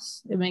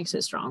 Yes, it makes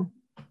it strong.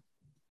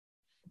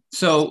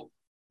 So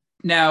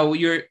now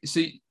it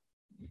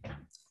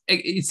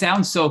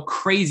sounds so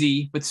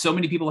crazy, but so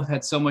many people have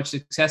had so much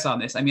success on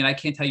this. I mean, I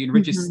can't tell you, and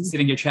Rich is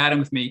sitting here chatting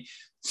with me.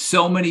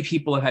 So many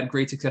people have had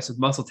great success with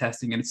muscle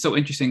testing, and it's so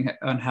interesting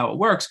on how it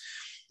works.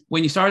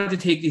 When you started to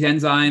take these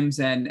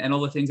enzymes and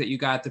all the things that you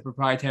got, the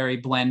proprietary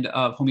blend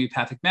of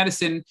homeopathic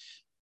medicine,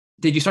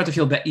 did you start to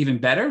feel even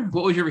better?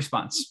 What was your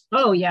response?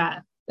 Oh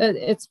yeah,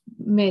 it's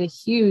made a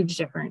huge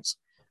difference.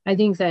 I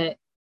think that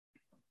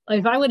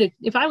if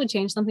I would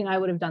change something, I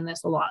would have done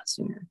this a lot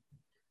sooner.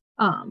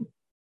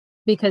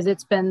 Because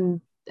it's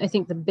been, I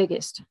think, the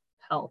biggest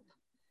help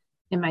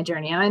in my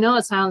journey. And I know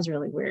it sounds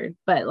really weird,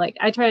 but like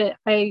I try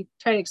to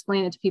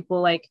explain it to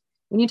people, like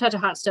when you touch a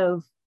hot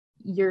stove,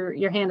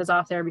 your hand is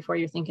off there before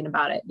you're thinking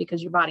about it,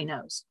 because your body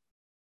knows.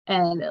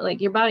 And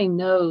like your body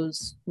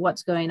knows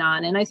what's going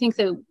on. And I think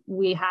that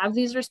we have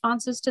these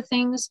responses to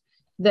things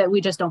that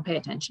we just don't pay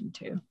attention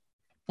to.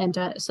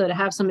 And so to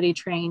have somebody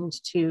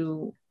trained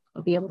to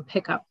be able to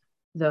pick up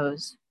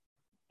those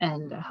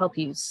and help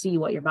you see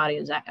what your body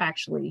is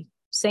actually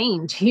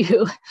saying to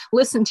you.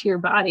 Listen to your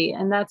body.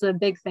 And that's a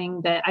big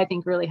thing that I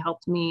think really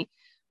helped me,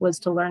 was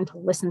to learn to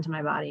listen to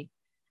my body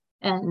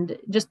and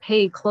just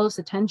pay close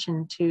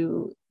attention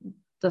to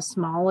the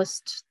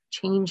smallest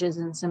changes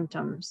in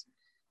symptoms,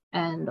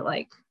 and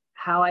like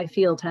how I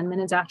feel 10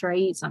 minutes after I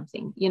eat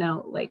something,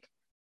 like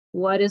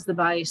what is the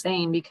body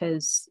saying?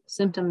 Because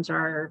symptoms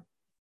are,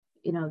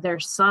 they're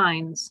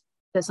signs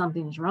that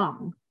something's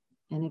wrong.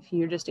 And if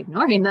you're just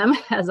ignoring them,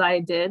 as I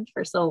did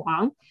for so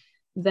long,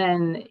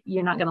 then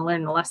you're not going to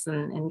learn the lesson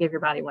and give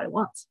your body what it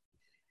wants.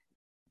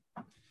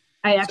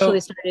 I actually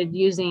started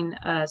using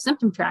a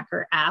symptom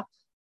tracker app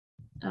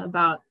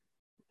about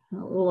a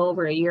little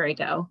over a year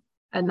ago.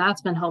 And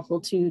that's been helpful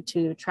too,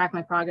 to track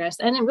my progress,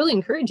 and really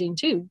encouraging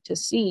too, to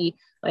see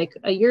like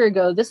a year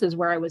ago, this is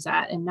where I was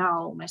at, and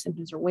now my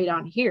symptoms are way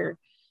down here.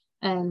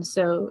 And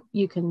so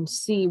you can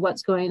see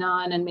what's going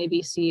on and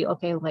maybe see,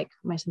 okay, like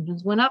my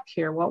symptoms went up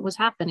here. What was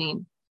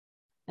happening?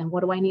 And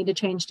what do I need to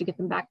change to get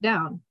them back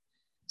down?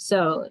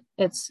 So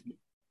it's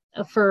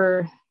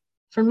for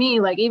me,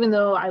 like, even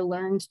though I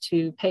learned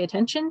to pay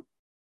attention,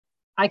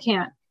 I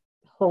can't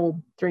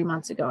hold 3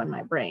 months ago in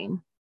my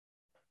brain.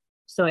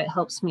 So it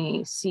helps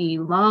me see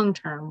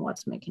long-term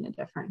what's making a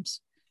difference.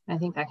 I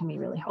think that can be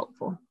really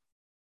helpful.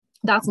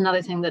 That's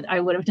another thing that I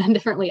would have done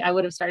differently. I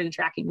would have started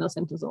tracking those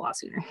symptoms a lot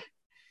sooner.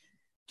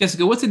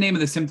 Jessica, what's the name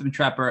of the symptom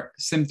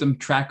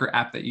tracker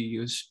app that you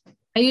use?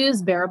 I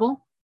use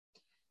Bearable.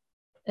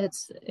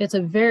 It's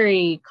a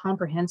very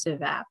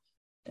comprehensive app.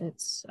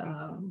 It's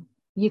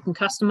you can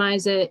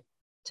customize it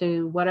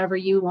to whatever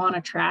you want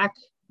to track.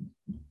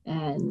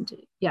 And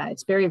yeah,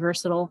 it's very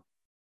versatile.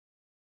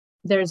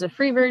 There's a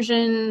free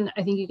version.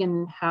 I think you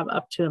can have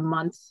up to a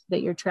month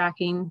that you're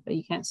tracking, but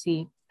you can't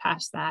see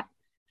past that.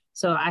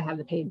 So I have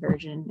the paid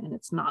version, and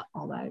it's not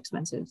all that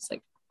expensive. It's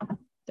like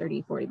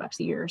 $30-$40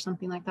 a year or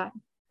something like that.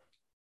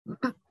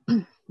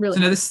 Really.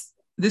 So now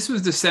this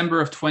was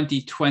December of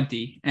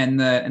 2020, and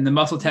the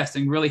muscle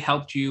testing really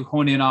helped you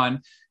hone in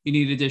on, you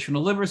needed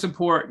additional liver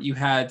support. You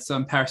had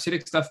some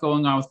parasitic stuff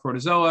going on with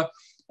protozoa,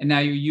 and now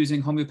you're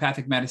using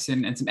homeopathic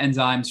medicine and some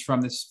enzymes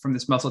from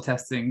this muscle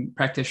testing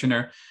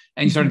practitioner,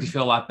 and you're starting to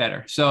feel a lot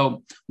better.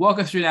 So walk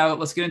us through now.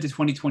 Let's get into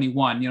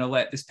 2021.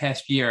 This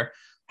past year,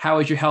 how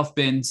has your health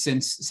been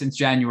since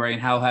January,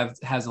 and how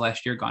has the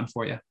last year gone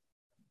for you?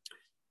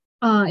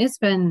 It's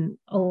been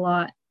a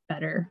lot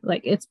better.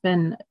 Like, it's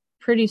been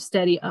pretty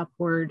steady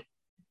upward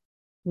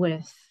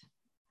with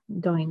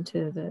going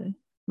to the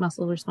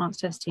muscle response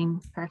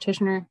testing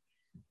practitioner.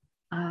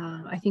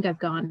 I think I've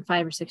gone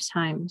 5 or 6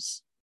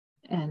 times,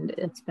 and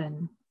it's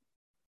been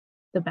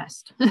the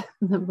best,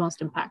 the most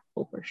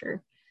impactful for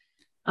sure.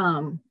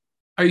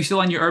 Are you still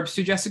on your herbs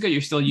too, Jessica?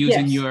 You're still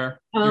using your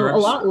herbs? A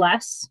lot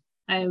less.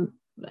 I'm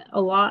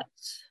a lot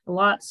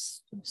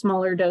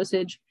smaller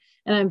dosage,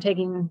 and I'm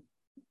taking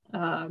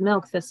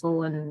milk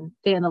thistle and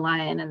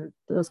dandelion and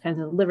those kinds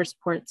of liver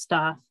support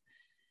stuff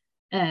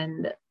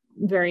and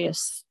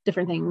various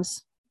different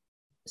things.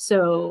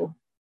 So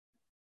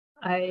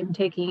I'm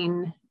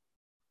taking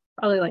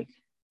probably like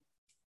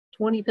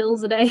 20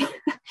 pills a day,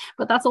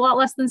 but that's a lot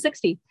less than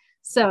 60.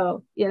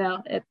 So,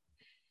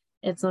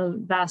 it's a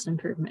vast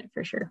improvement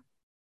for sure.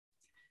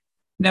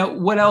 Now,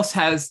 what else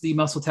has the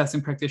muscle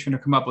testing practitioner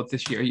come up with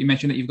this year? You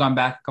mentioned that you've gone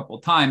back a couple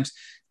of times.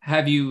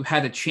 Have you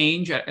had a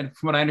change? And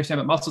from what I understand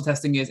about muscle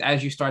testing is,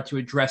 as you start to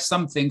address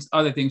some things,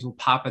 other things will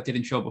pop that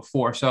didn't show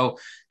before. So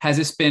has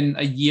this been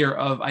a year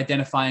of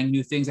identifying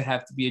new things that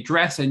have to be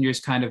addressed, and you're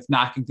just kind of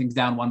knocking things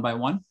down one by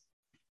one?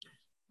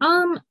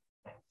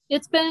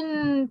 It's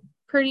been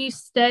pretty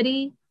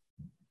steady.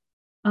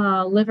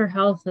 Liver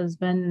health has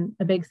been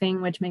a big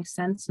thing, which makes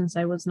sense since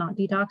I was not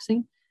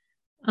detoxing.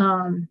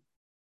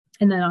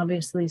 And then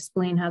obviously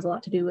spleen has a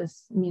lot to do with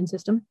immune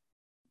system.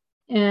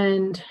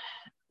 And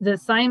the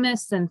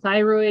thymus and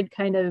thyroid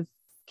kind of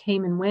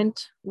came and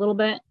went a little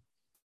bit.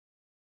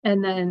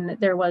 And then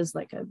there was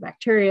like a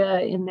bacteria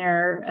in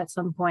there at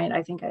some point.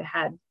 I think I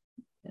had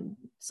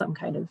some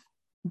kind of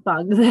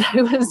bug that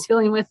I was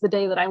dealing with the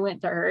day that I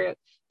went to her. It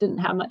didn't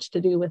have much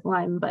to do with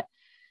Lyme, but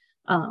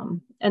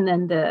and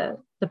then the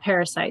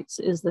parasites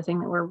is the thing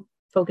that we're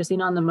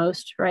focusing on the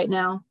most right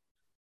now,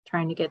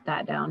 trying to get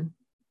that down.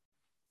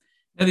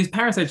 Now, these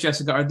parasites,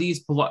 Jessica, are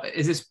these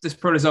is this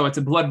protozoa? It's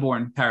a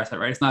bloodborne parasite,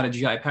 right? It's not a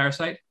GI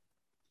parasite.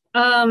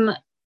 I'm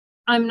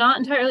not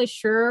entirely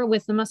sure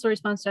with the muscle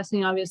response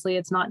testing. Obviously,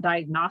 it's not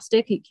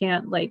diagnostic. You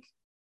can't like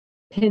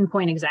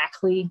pinpoint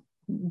exactly,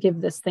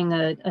 give this thing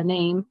a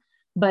name,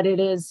 but it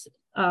is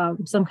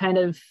some kind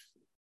of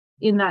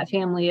in that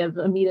family of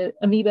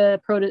amoeba,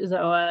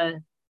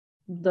 protozoa,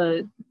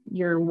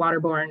 your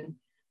waterborne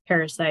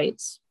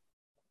parasites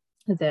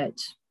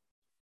that,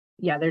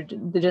 yeah, they're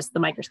just the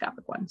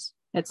microscopic ones.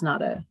 It's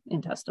not a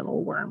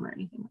intestinal worm or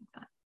anything like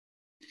that.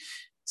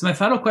 So my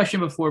final question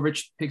before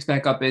Rich picks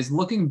back up is,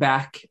 looking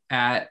back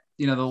at,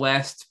 the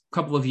last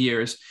couple of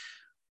years,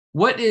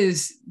 what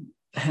is,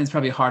 and it's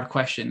probably a hard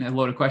question, a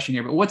loaded question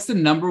here, but what's the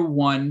number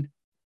one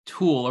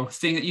tool or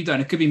thing that you've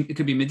done? It could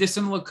be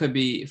medicinal, it could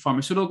be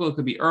pharmaceutical, it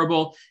could be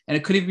herbal, and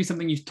it could even be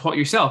something you've taught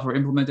yourself or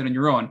implemented on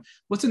your own.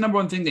 What's the number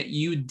one thing that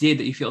you did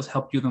that you feel has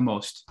helped you the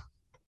most?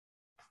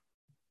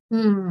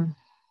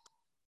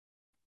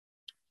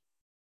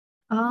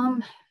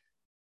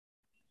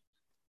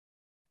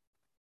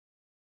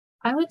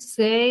 I would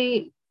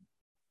say,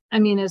 I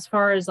mean, as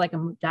far as like a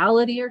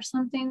modality or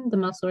something, the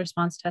muscle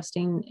response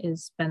testing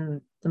has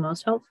been the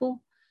most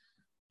helpful.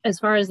 As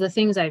far as the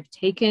things I've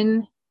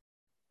taken,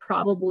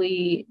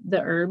 probably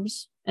the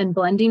herbs and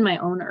blending my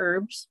own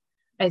herbs,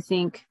 I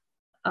think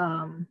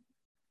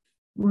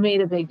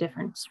made a big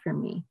difference for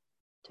me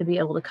to be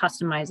able to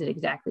customize it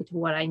exactly to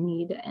what I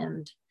need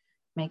and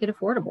make it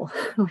affordable,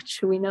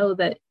 which we know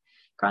that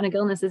chronic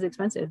illness is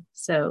expensive.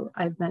 So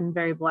I've been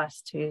very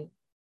blessed to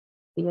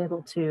be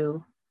able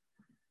to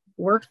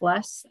work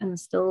less and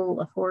still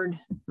afford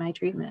my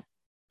treatment,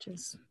 which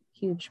is a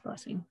huge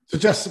blessing. So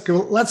Jessica,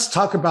 let's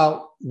talk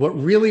about what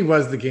really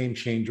was the game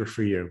changer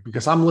for you,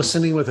 because I'm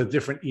listening with a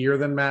different ear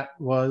than Matt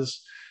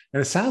was.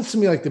 And it sounds to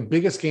me like the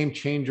biggest game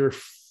changer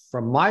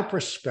from my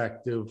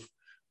perspective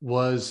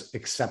was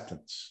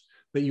acceptance,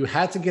 that you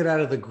had to get out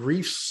of the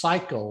grief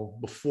cycle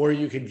before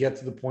you could get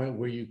to the point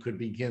where you could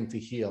begin to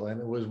heal. And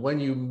it was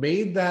when you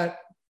made that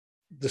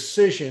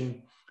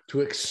decision to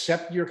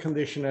accept your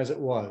condition as it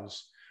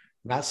was,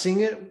 not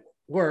seeing it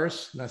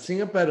worse, not seeing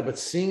it better, but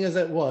seeing as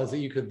it was, that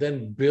you could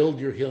then build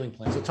your healing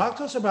plan. So talk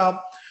to us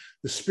about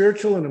the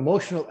spiritual and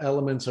emotional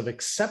elements of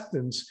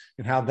acceptance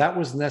and how that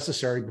was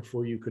necessary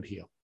before you could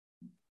heal.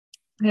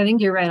 I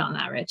think you're right on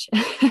that, Rich.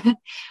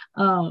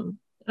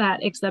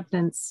 That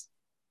acceptance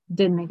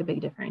did make a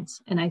big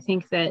difference. And I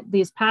think that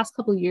these past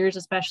couple of years,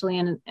 especially,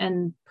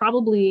 and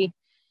probably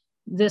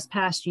this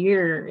past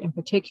year in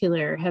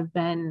particular, have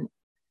been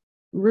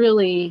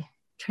really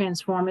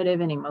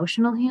transformative in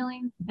emotional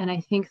healing. And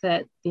I think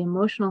that the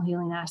emotional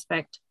healing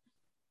aspect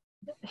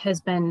has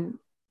been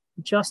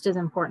just as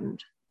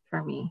important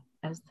for me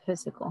as the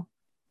physical.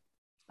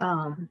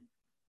 And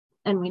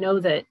we know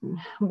that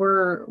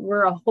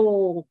we're a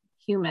whole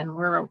human.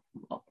 We're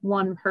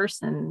one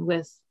person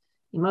with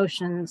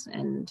emotions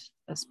and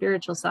a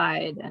spiritual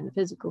side and a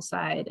physical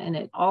side, and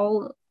it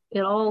all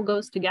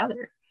goes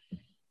together.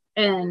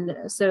 And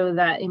so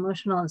that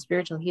emotional and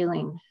spiritual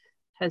healing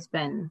has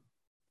been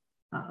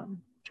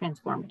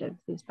transformative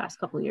these past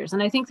couple of years.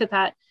 And I think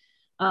that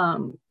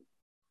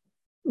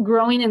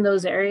growing in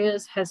those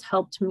areas has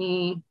helped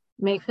me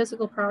make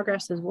physical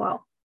progress as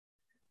well.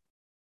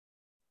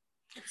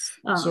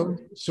 So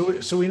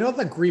we know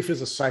that grief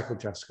is a cycle,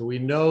 Jessica. We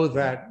know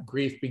that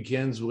grief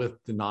begins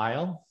with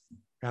denial.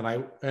 And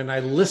I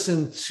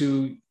listened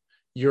to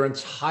your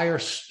entire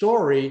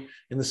story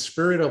in the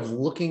spirit of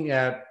looking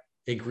at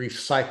a grief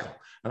cycle.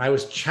 And I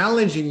was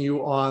challenging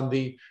you on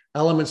the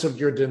elements of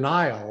your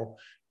denial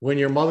when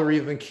your mother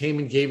even came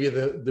and gave you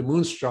the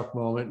moonstruck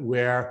moment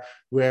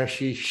where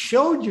she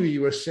showed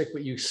you were sick,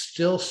 but you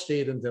still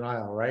stayed in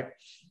denial, right?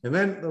 And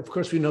then, of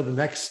course, we know the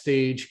next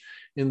stage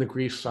in the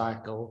grief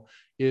cycle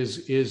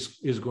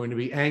is going to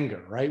be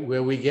anger, right?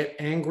 Where we get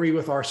angry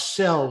with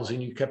ourselves.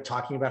 And you kept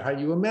talking about how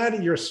you were mad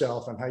at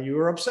yourself and how you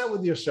were upset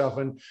with yourself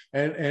and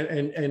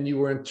you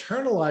were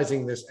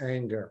internalizing this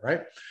anger,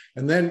 right?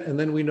 And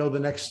then we know the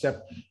next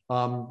step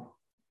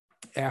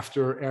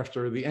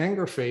after the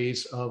anger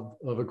phase of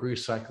a grief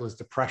cycle is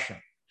depression.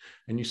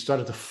 And you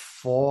started to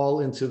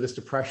fall into this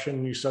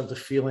depression. You started to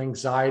feel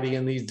anxiety,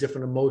 and these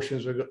different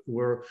emotions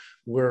were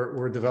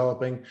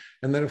developing.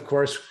 And then, of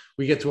course,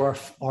 we get to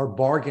our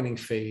bargaining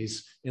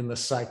phase in the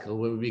cycle,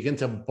 where we begin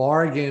to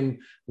bargain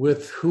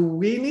with who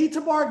we need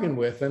to bargain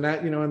with, and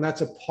that and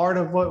that's a part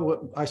of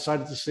what I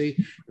started to see.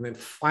 And then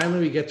finally,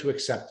 we get to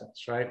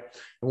acceptance, right?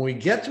 And when we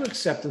get to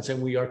acceptance,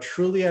 and we are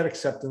truly at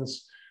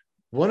acceptance,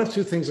 one of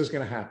two things is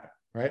going to happen,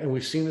 right? And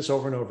we've seen this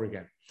over and over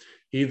again.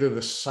 Either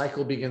the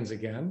cycle begins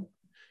again,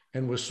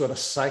 and we're sort of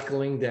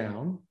cycling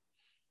down,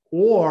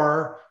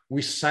 or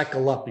we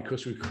cycle up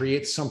because we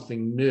create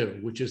something new,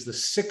 which is the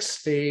sixth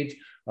stage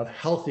of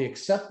healthy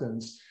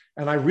acceptance.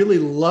 And I really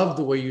love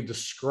the way you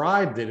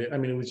described it. I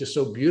mean, it was just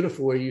so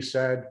beautiful where you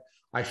said,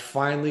 I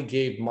finally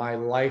gave my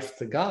life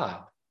to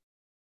God.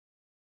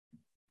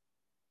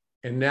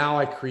 And now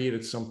I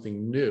created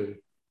something new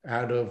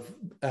out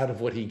of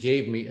what he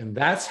gave me. And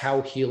that's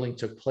how healing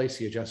took place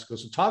here, Jessica.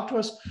 So talk to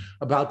us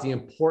about the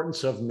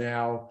importance of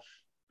now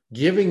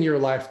giving your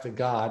life to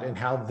God, and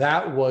how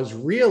that was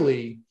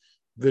really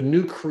the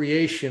new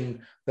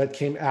creation that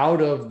came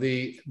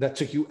that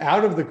took you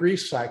out of the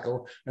grief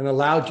cycle and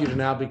allowed you to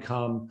now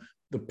become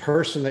the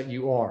person that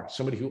you are,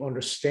 somebody who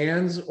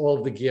understands all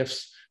of the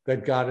gifts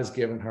that God has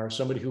given her,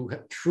 somebody who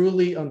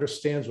truly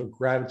understands what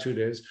gratitude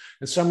is,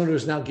 and someone who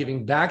is now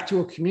giving back to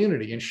a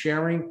community and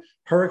sharing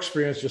her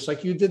experience, just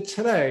like you did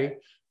today,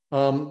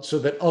 so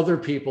that other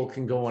people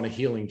can go on a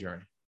healing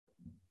journey.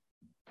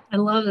 I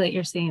love that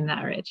you're saying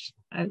that, Rich.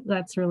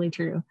 That's really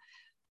true.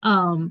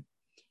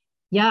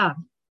 Yeah,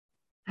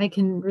 I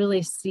can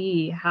really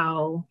see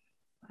how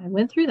I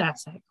went through that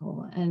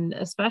cycle, and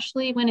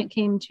especially when it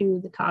came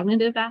to the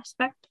cognitive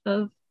aspect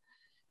of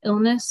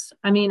illness,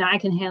 I mean, I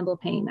can handle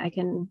pain. I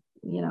can,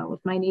 if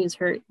my knees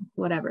hurt,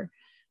 whatever.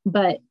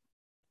 But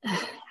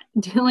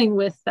dealing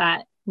with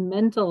that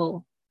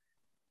mental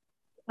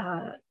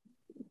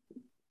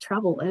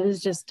trouble, it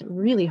was just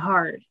really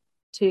hard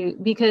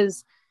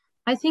because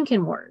I think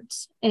in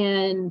words,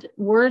 and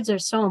words are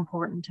so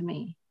important to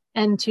me.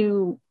 And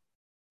to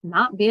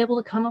not be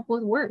able to come up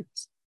with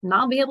words,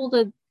 not be able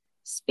to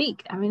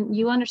speak. I mean,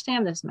 you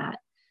understand this, Matt.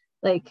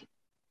 Like,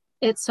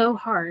 it's so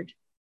hard.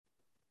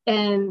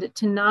 And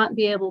to not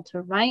be able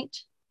to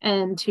write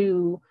and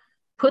to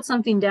put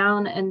something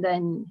down and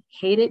then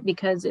hate it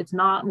because it's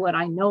not what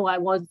I know I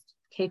was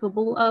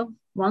capable of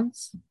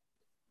once,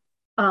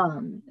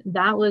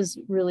 that was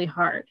really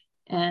hard.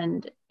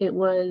 And it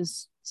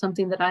was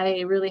something that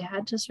I really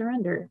had to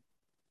surrender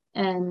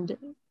and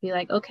be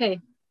like,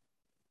 okay,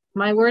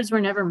 my words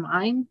were never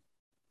mine.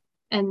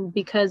 And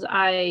because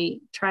I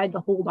tried to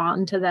hold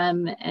on to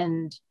them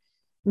and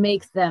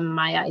make them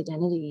my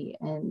identity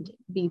and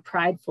be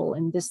prideful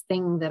in this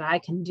thing that I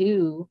can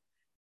do,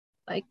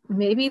 like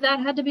maybe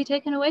that had to be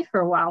taken away for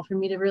a while for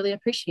me to really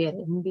appreciate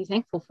it and be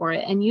thankful for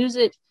it and use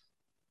it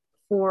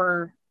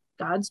for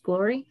God's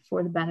glory,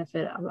 for the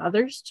benefit of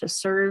others, to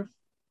serve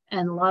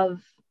and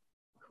love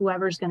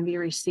whoever's going to be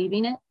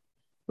receiving it,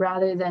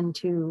 rather than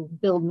to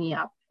build me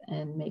up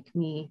and make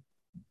me,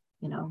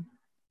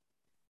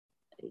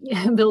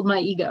 build my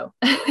ego.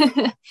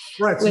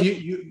 Right. So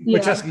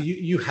but Jessica,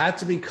 you had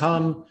to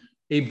become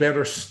a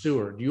better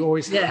steward. You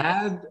always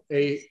had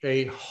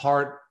a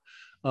heart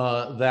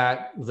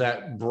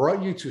that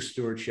brought you to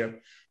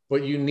stewardship,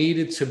 but you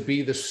needed to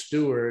be the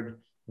steward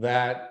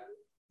that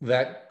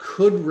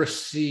could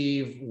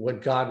receive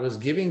what God was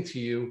giving to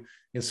you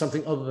in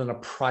something other than a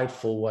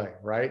prideful way,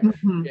 right?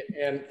 Mm-hmm.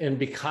 And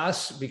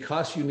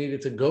because you needed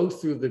to go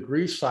through the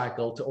grief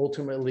cycle to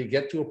ultimately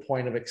get to a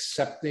point of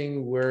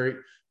accepting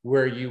where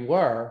you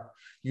were,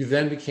 you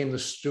then became the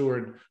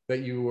steward that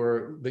you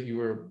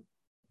were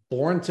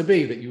born to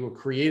be, that you were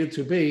created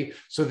to be,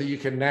 so that you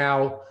can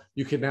now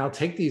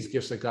take these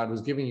gifts that God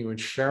was giving you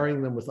and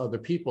sharing them with other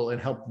people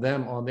and help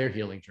them on their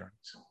healing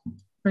journeys.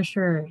 For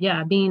sure.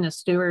 Yeah. Being a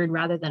steward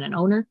rather than an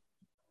owner.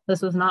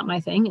 This was not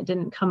my thing. It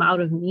didn't come out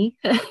of me.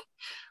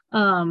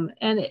 And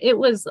it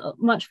was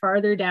much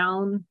farther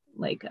down,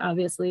 like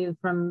obviously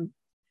from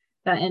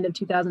that end of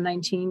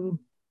 2019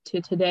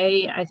 to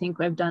today. I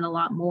think I've done a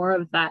lot more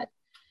of that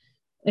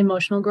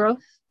emotional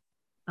growth,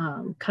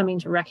 coming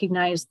to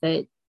recognize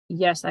that,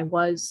 yes, I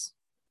was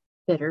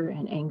bitter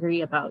and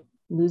angry about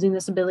losing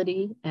this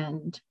ability,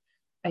 and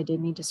I did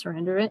need to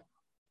surrender it.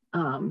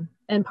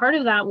 And part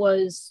of that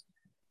was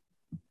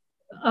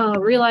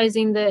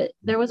realizing that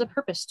there was a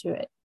purpose to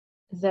it,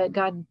 that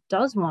God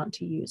does want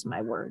to use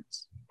my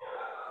words.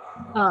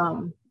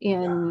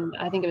 In,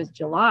 I think it was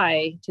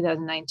July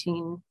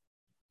 2019,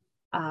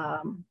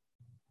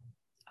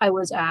 I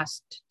was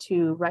asked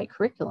to write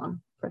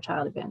curriculum for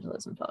Child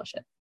Evangelism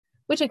Fellowship,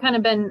 which had kind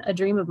of been a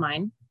dream of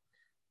mine.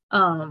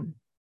 And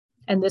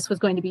this was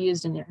going to be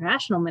used in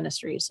international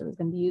ministry. So it was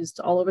going to be used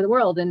all over the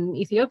world, in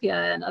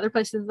Ethiopia and other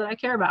places that I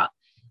care about.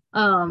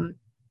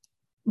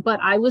 But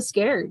I was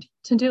scared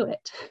to do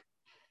it.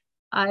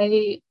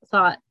 I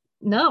thought,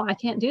 no, I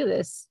can't do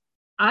this.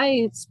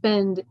 I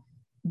spend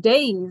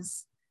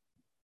days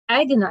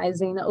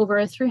agonizing over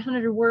a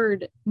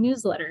 300-word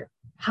newsletter.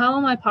 How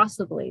am I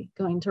possibly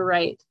going to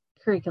write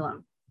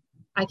curriculum?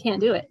 I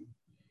can't do it.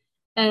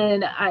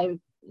 And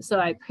so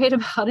I prayed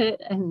about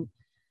it, and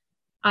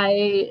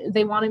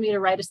they wanted me to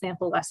write a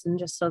sample lesson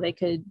just so they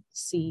could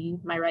see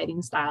my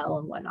writing style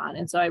and whatnot.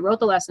 And so I wrote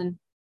the lesson,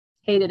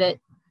 hated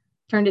it,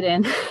 turned it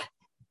in,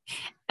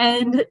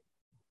 and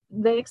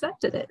they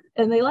accepted it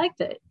and they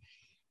liked it.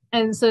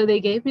 And so they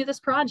gave me this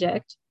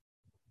project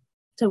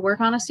to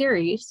work on a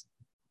series,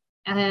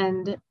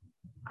 and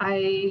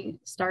I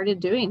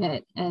started doing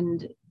it.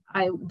 And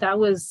it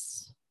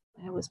was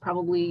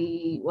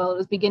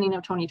beginning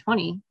of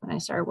 2020 when I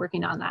started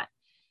working on that.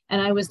 And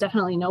I was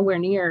definitely nowhere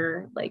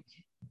near like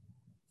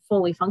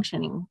fully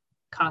functioning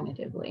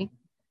cognitively.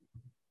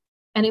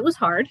 And it was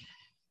hard.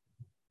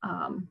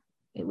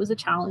 It was a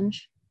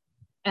challenge.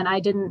 And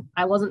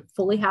I wasn't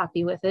fully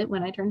happy with it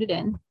when I turned it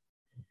in.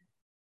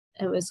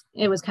 It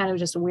was kind of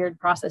just a weird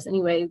process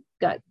anyway,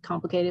 got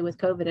complicated with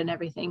COVID and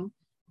everything.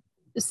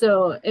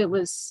 So it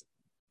was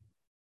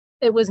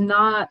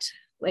not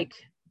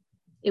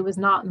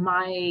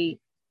my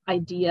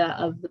idea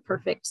of the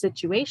perfect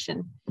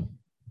situation.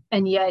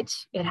 And yet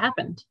it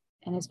happened,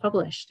 and it's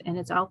published, and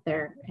it's out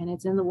there, and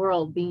it's in the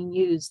world being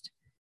used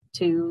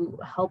to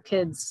help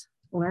kids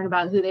learn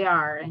about who they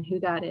are and who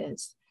God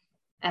is.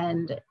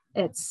 And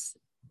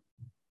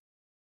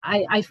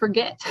I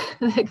forget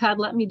that God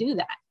let me do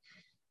that.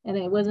 And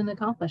it was an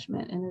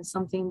accomplishment. And it's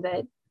something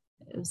that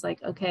it was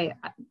like, okay,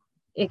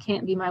 it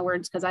can't be my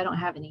words because I don't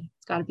have any.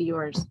 It's got to be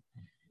yours.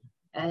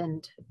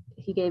 And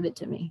he gave it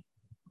to me.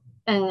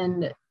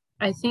 And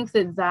I think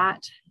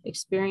that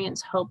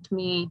experience helped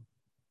me.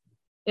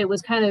 It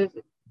was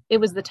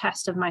the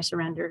test of my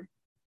surrender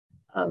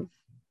of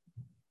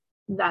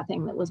that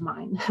thing that was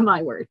mine,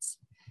 my words.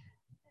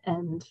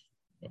 And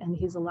and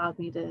he's allowed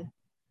me to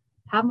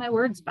have my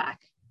words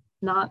back.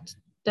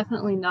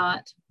 Definitely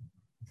not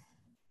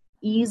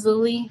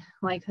easily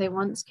like they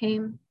once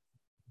came.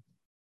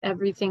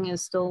 Everything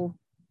is still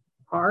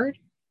hard.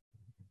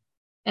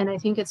 And I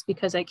think it's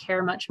because I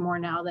care much more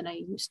now than I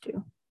used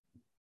to.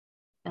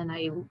 And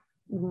I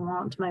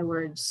want my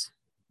words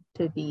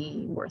to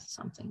be worth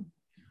something.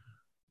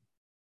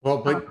 Well,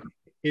 but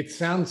it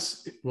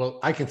sounds, well,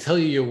 I can tell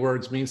you your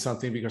words mean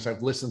something because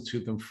I've listened to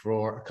them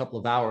for a couple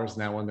of hours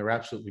now and they're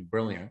absolutely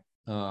brilliant.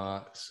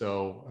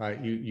 So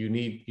you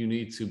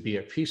need to be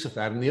at peace with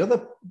that. And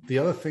the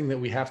other thing that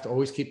we have to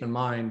always keep in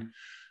mind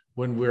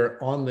when we're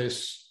on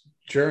this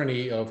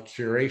journey of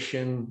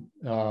curation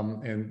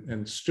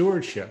and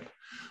stewardship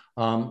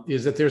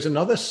is that there's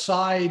another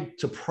side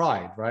to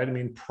pride, right? I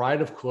mean,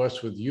 pride, of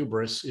course, with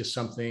hubris is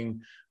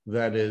something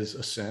that is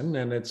a sin,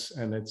 and it's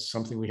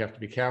something we have to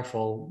be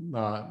careful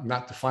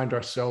not to find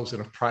ourselves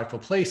in a prideful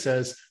place,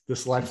 as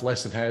this life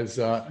lesson has,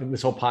 and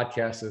this whole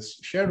podcast has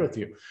shared with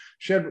you,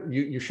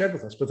 you shared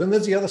with us. But then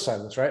there's the other side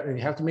of this, right? And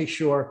you have to make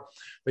sure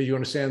that you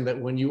understand that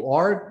when you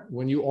are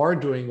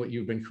doing what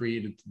you've been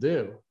created to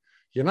do,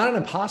 you're not an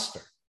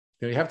imposter.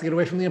 You have to get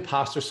away from the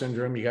imposter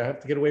syndrome. You have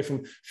to get away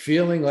from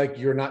feeling like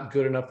you're not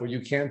good enough or you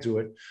can't do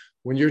it.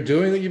 When you're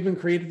doing what you've been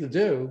created to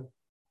do,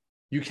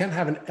 you can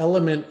have an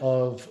element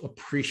of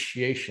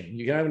appreciation.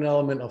 You can have an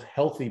element of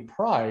healthy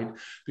pride,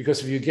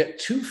 because if you get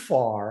too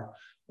far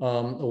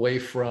away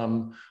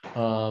from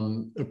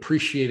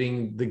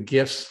appreciating the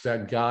gifts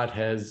that God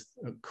has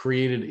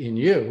created in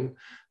you,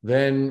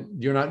 then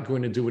you're not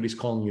going to do what he's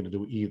calling you to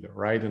do either,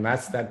 right? And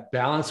that's that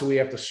balance that we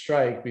have to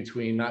strike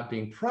between not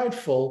being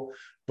prideful,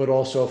 but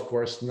also, of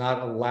course,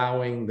 not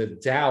allowing the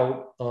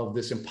doubt of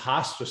this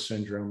imposter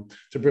syndrome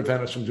to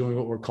prevent us from doing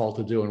what we're called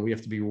to do. And we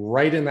have to be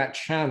right in that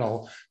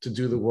channel to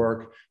do the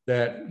work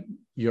that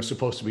you're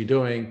supposed to be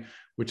doing,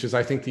 which is,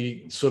 I think,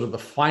 the sort of the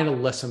final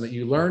lesson that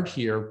you learned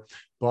here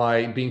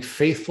by being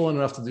faithful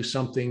enough to do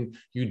something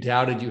you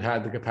doubted you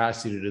had the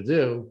capacity to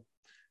do.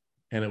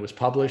 And it was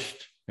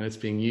published, and it's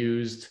being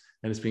used,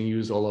 and it's being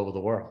used all over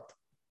the world.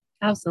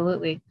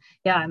 Absolutely.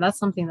 Yeah. And that's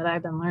something that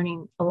I've been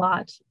learning a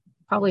lot,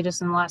 probably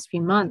just in the last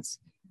few months.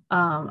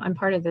 I'm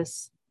part of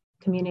this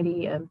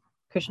community of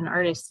Christian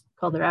artists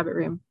called the Rabbit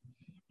Room,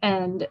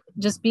 and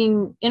just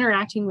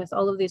interacting with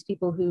all of these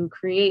people who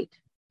create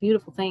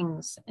beautiful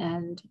things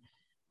and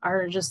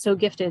are just so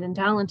gifted and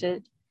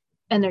talented,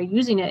 and they're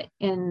using it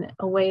in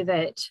a way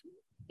that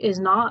is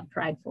not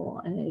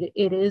prideful, and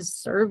it is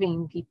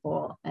serving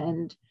people.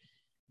 And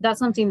that's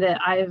something that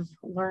I've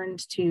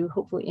learned to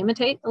hopefully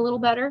imitate a little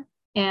better,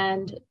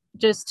 and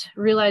just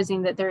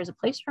realizing that there is a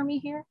place for me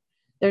here.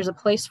 There's a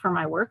place for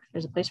my work.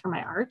 There's a place for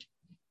my art,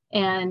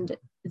 and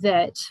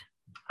that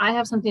I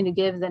have something to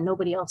give that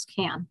nobody else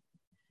can.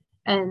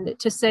 And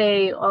to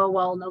say, oh,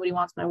 well, nobody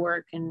wants my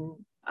work and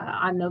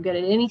I'm no good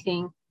at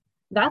anything,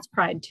 that's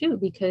pride too,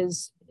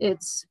 because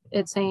it's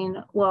saying,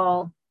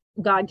 well,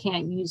 God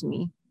can't use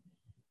me,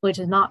 which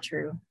is not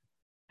true.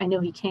 I know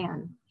he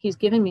can. He's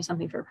given me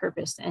something for a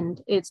purpose,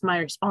 and it's my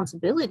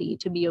responsibility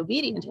to be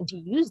obedient and to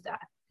use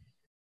that.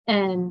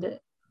 And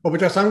well, but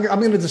Jess, I'm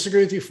going to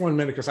disagree with you for 1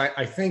 minute, because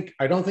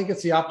I don't think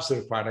it's the opposite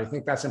of pride. I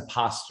think that's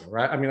imposter,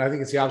 right? I mean, I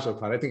think it's the opposite of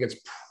pride. I think it's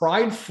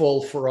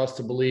prideful for us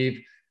to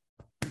believe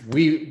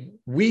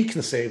we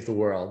can save the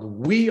world.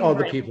 We are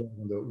the people who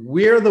can do it.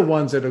 We're the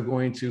ones that are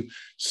going to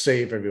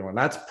save everyone.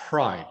 That's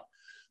pride.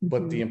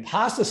 But the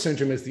imposter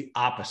syndrome is the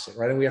opposite,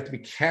 right? And we have to be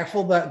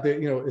careful that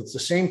it's the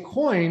same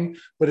coin,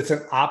 but it's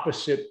an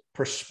opposite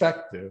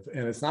perspective.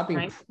 And it's not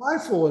being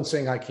prideful and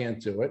saying I can't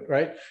do it,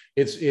 right?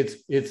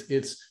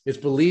 It's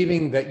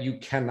believing that you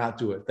cannot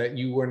do it, that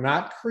you were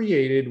not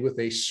created with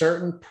a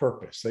certain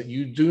purpose, that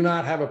you do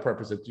not have a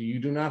purpose, that you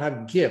do not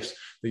have gifts,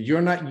 that you're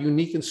not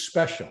unique and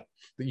special,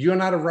 that you're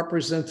not a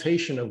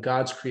representation of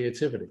God's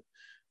creativity.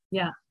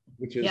 Yeah.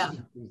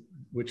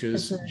 Which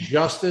is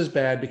just as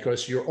bad,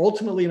 because you're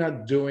ultimately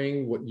not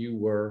doing what you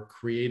were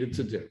created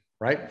to do,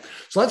 right?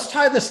 So let's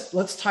tie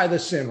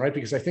this in, right?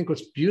 Because I think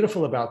what's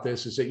beautiful about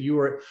this is that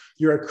you're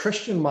a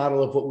Christian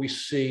model of what we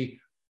see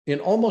in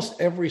almost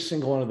every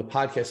single one of the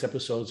podcast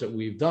episodes that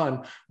we've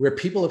done, where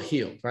people have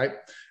healed, right?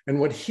 And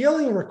what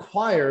healing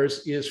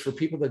requires is for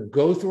people to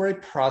go through a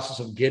process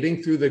of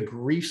getting through the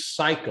grief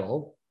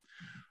cycle,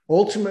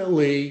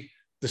 ultimately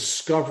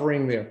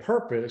discovering their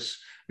purpose.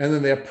 And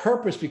then their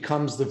purpose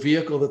becomes the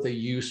vehicle that they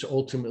use to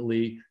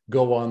ultimately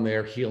go on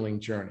their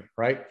healing journey,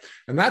 right?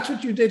 And that's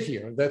what you did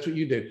here. That's what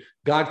you did.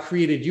 God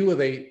created you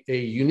with a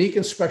unique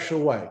and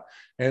special way,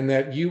 and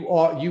that you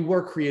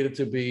were created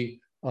to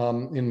be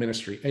in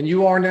ministry, and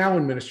you are now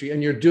in ministry,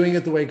 and you're doing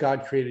it the way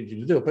God created you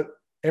to do it. But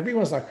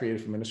everyone's not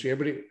created for ministry.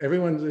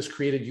 Everyone is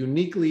created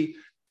uniquely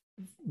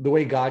the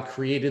way God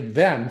created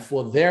them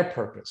for their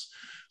purpose.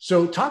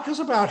 So talk to us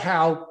about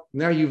how,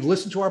 now you've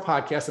listened to our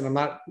podcast, and I'm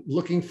not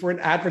looking for an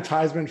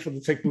advertisement for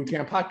the Tick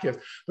Bootcamp podcast,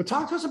 but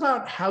talk to us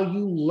about how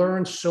you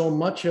learned so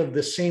much of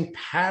the same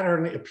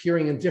pattern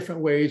appearing in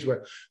different ways,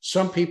 where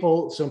some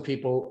people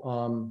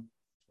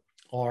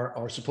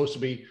are supposed to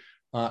be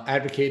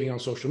advocating on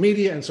social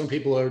media, and some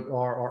people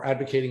are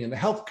advocating in the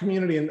health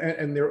community,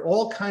 and there are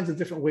all kinds of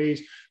different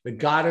ways that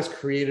God has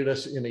created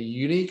us in a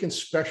unique and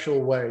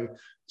special way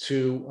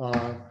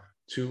to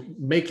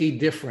make a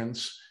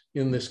difference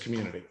in this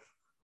community.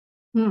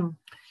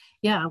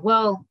 Yeah,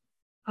 well,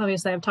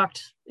 obviously I've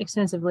talked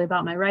extensively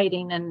about my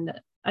writing, and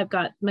I've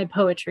got my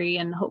poetry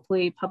and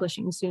hopefully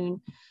publishing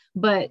soon,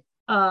 but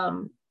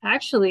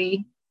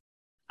actually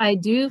I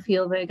do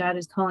feel that God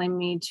is calling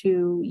me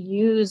to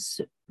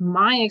use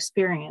my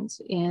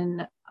experience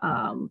in,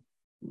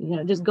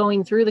 just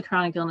going through the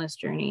chronic illness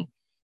journey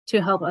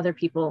to help other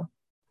people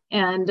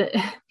and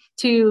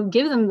to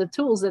give them the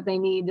tools that they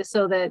need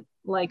so that,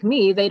 like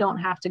me, they don't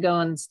have to go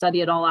and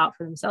study it all out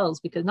for themselves,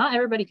 because not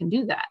everybody can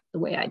do that the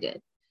way I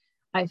did.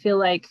 I feel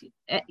like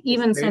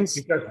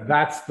because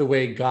that's the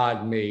way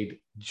God made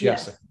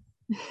Jessica.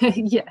 Yes.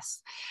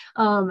 Yes.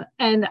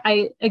 And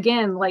I,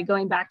 again, like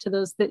going back to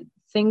those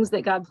things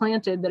that God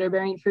planted that are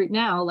bearing fruit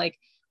now, like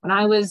when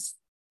I was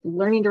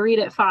learning to read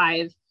at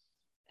 5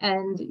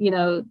 and,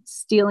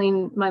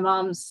 stealing my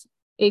mom's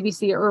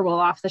ABC herbal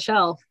off the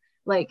shelf,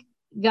 like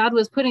God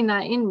was putting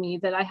that in me,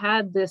 that I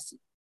had this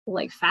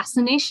like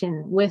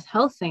fascination with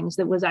health things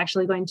that was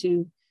actually going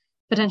to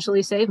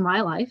potentially save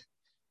my life.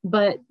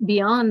 But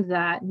beyond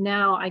that,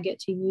 now I get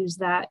to use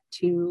that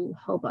to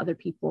help other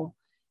people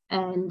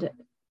and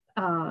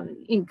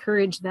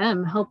encourage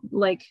them, help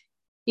like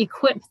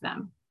equip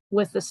them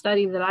with the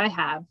study that I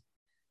have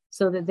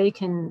so that they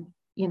can,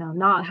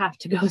 not have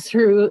to go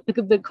through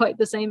quite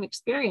the same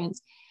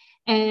experience.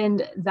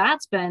 And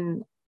that's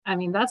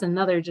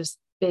another just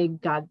big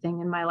God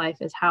thing in my life,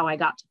 is how I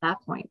got to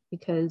that point.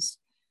 Because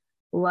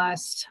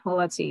last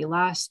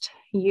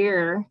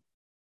year,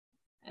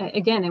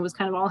 again, it was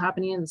kind of all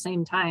happening at the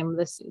same time,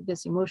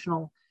 this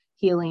emotional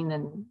healing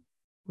and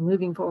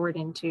moving forward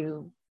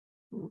into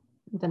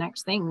the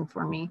next thing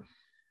for me.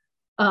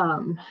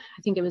 I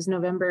think it was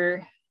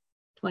November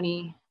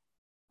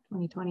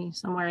 2020,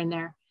 somewhere in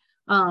there.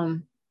 I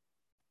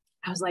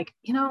was like,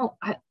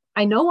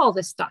 I know all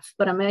this stuff,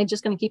 but am I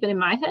just going to keep it in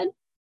my head?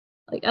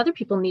 Like, other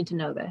people need to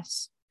know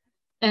this.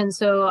 And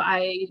so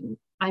I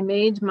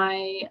made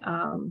my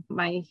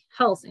my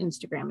health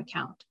Instagram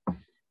account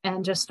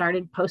and just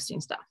started posting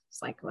stuff.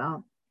 It's like,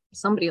 well,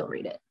 somebody will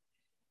read it.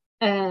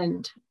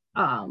 And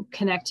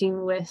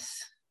connecting with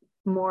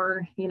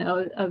more,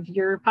 of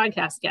your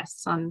podcast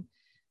guests on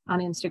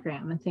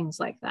Instagram and things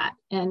like that.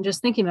 And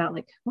just thinking about,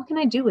 like, what can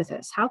I do with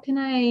this? How can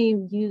I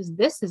use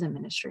this as a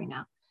ministry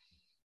now?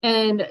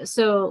 And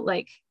so,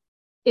 like,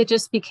 it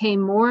just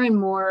became more and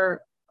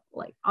more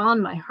like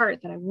on my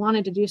heart that I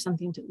wanted to do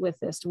something with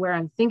this, to where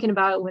I'm thinking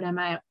about it when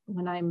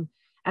I'm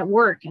at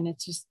work, and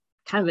it's just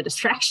kind of a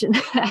distraction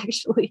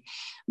actually.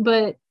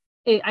 But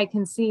I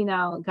can see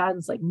now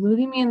God's like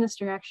moving me in this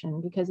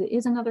direction, because it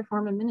is another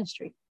form of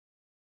ministry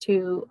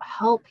to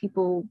help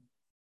people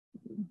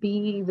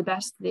be the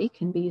best they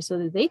can be so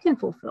that they can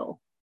fulfill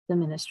the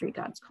ministry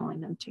God's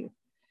calling them to.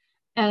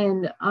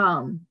 And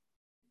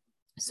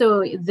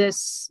so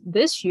this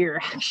year,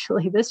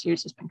 actually, this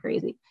year's just been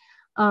crazy.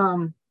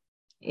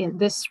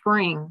 This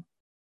spring,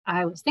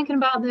 I was thinking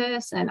about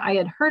this, and I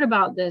had heard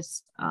about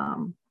this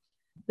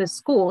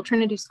school,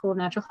 Trinity School of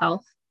Natural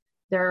Health.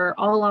 They're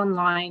all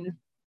online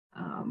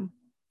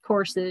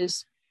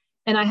courses.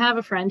 And I have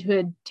a friend who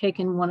had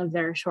taken one of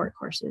their short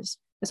courses.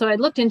 So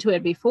I'd looked into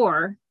it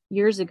before,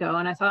 years ago,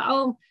 and I thought,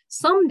 oh,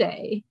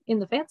 someday in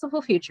the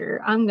fanciful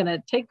future, I'm going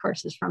to take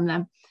courses from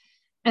them.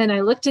 And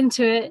I looked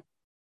into it,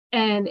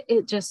 and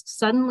it just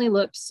suddenly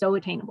looked so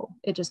attainable.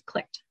 It just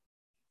clicked.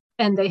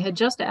 And they had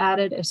just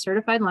added a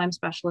certified Lyme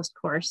specialist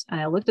course.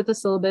 And I looked at the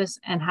syllabus,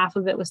 and half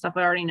of it was stuff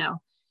I already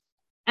know.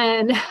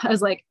 And I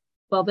was like,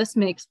 well, this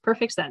makes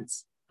perfect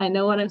sense. I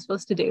know what I'm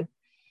supposed to do.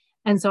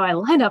 And so I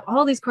lined up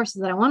all these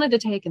courses that I wanted to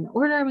take, and the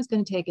order I was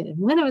going to take it, and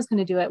when I was going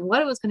to do it, and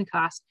what it was going to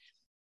cost.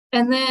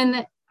 And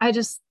then I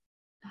just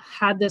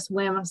had this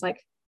whim. I was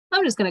like,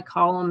 I'm just going to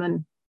call them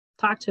and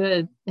talk to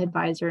an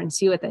advisor and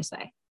see what they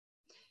say.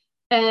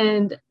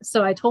 And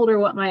so I told her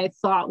what my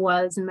thought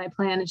was and my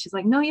plan. And she's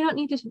like, no, you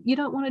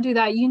don't want to do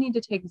that. You need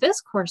to take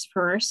this course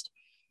first.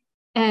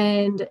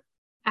 And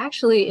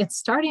actually, it's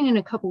starting in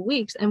a couple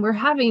weeks, and we're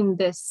having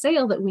this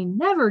sale that we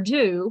never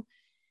do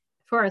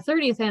for our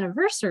 30th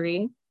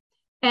anniversary.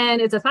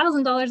 And it's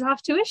 $1,000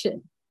 off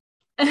tuition.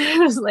 And I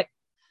was like,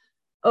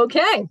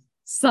 okay,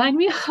 sign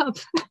me up.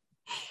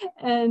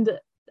 And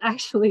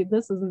actually,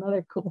 this is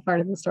another cool part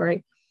of the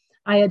story.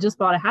 I had just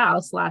bought a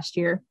house last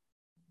year,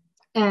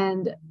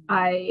 and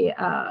I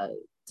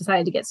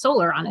decided to get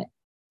solar on it,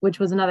 which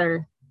was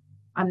another,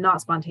 I'm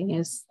not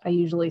spontaneous. I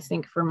usually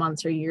think for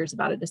months or years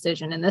about a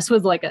decision. And this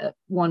was like a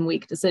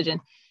 1-week decision,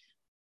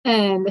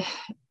 and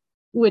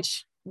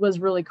which was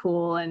really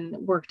cool and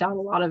worked out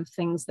a lot of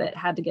things that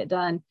had to get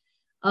done.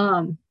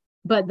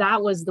 But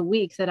that was the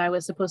week that I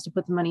was supposed to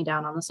put the money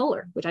down on the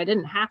solar, which I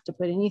didn't have to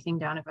put anything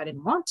down if I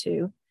didn't want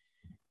to.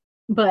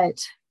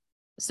 But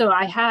so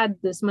I had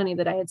this money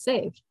that I had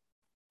saved.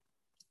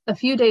 A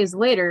few days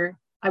later,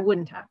 I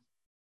wouldn't have.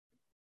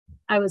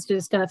 I was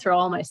just going to throw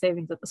all my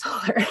savings at the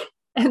solar.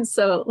 And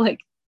so like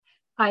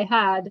I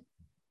had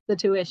the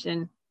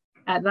tuition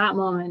at that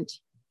moment.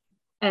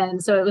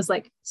 And so it was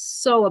like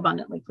so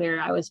abundantly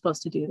clear I was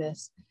supposed to do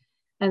this.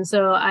 And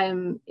so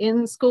I'm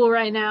in school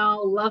right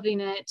now,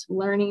 loving it,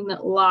 learning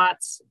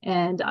lots,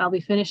 and I'll be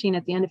finishing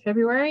at the end of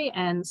February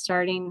and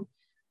starting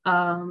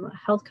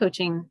health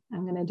coaching.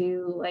 I'm going to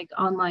do like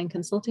online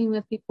consulting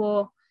with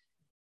people.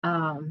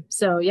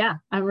 So yeah,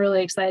 I'm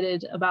really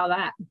excited about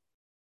that.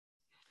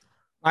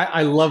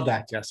 I love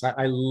that, Jess.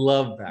 I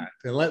love that.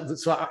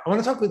 So I want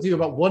to talk with you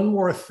about one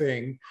more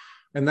thing,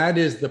 and that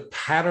is the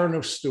pattern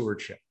of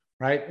stewardship,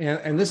 right?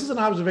 And this is an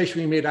observation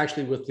we made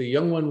actually with the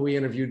young one we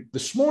interviewed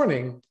this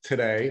morning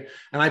today,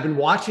 and I've been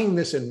watching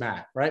this in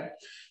Matt, right?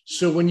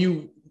 So when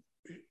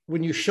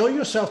you show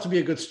yourself to be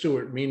a good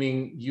steward,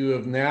 meaning you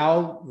have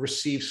now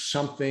received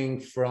something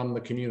from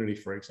the community,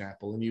 for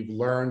example, and you've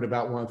learned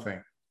about one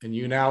thing, and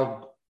you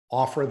now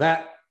offer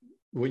that,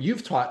 what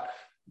you've taught,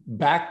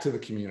 back to the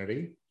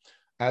community.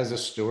 As a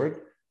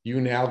steward, you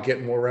now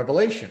get more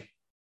revelation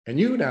and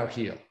you now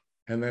heal.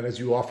 And then as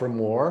you offer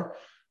more,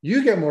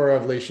 you get more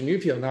revelation, you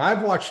heal. Now,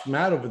 I've watched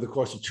Matt over the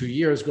course of 2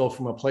 years go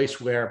from a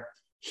place where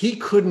he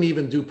couldn't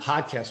even do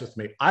podcasts with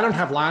me. I don't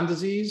have Lyme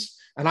disease,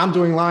 and I'm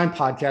doing Lyme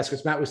podcasts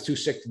because Matt was too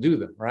sick to do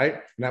them, right?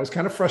 And that was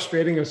kind of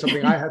frustrating. It was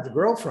something I had to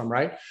grow from,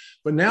 right?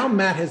 But now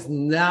Matt has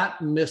not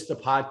missed a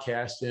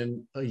podcast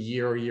in a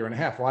year and a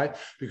half. Why?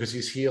 Because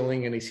he's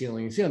healing and he's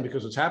healing and he's healing.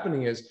 Because what's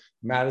happening is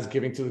Matt is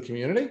giving to the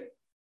community.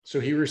 So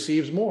he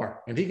receives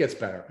more and he gets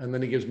better. And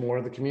then he gives more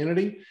to the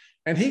community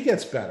and he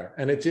gets better.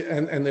 And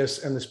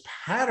this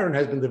pattern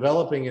has been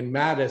developing in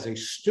Matt as a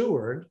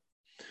steward,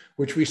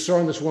 which we saw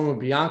in this woman,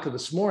 Bianca,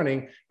 this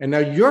morning. And now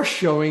you're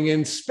showing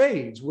in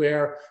spades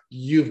where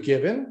you've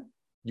given,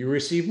 you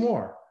receive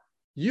more.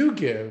 You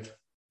give,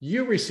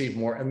 you receive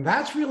more. And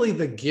that's really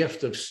the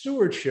gift of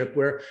stewardship,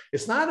 where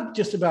it's not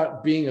just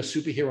about being a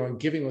superhero and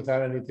giving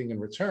without anything in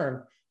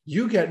return.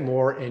 You get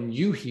more and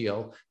you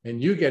heal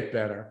and you get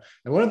better.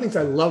 And one of the things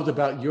I loved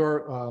about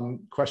your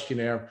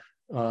questionnaire,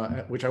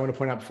 which I want to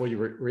point out before you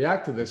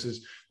react to this,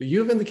 is that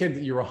you've indicated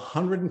that you're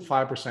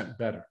 105%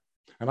 better.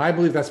 And I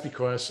believe that's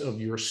because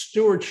of your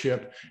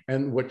stewardship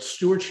and what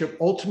stewardship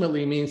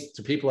ultimately means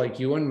to people like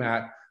you and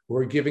Matt, who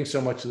are giving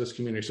so much to this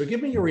community. So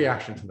give me your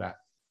reaction to that.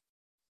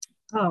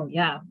 Oh,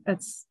 yeah,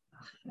 that's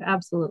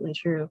absolutely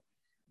true.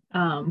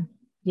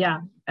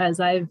 Yeah,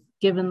 as I've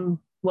given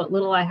what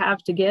little I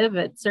have to give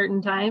at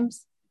certain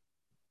times,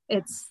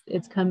 it's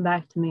come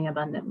back to me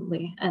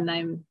abundantly. And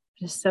I'm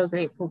just so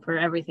grateful for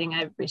everything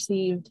I've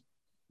received.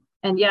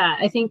 And yeah,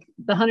 I think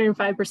the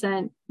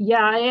 105%,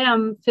 yeah, I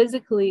am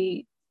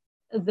physically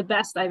the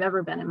best I've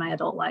ever been in my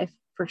adult life,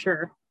 for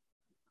sure.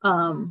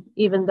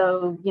 Even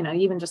though,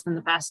 even just in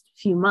the past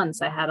few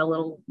months, I had a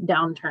little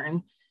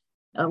downturn,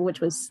 which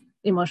was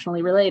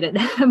emotionally related.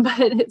 But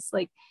it's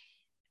like,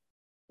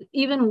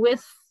 even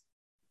with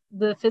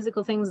the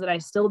physical things that I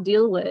still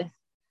deal with,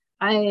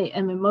 I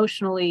am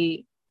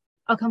emotionally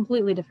a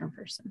completely different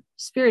person.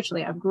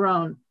 Spiritually, I've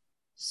grown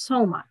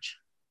so much.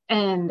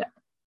 And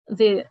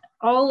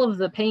all of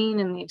the pain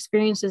and the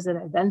experiences that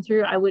I've been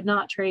through, I would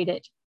not trade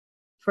it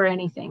for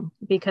anything,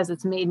 because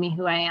it's made me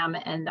who I am.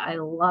 And I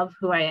love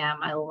who I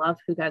am. I love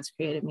who God's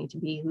created me to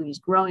be, who he's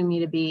growing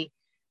me to be.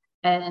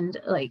 And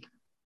like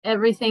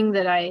everything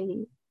that I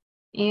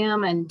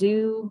am and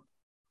do,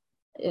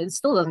 it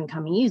still doesn't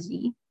come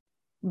easy.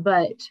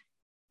 But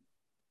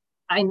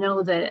I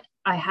know that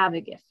I have a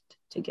gift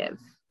to give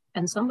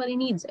and somebody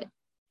needs it.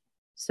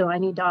 So I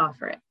need to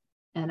offer it.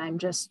 And I'm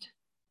just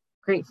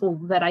grateful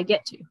that I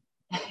get to.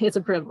 It's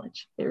a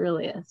privilege. It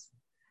really is.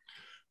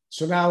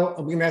 So now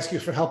I'm going to ask you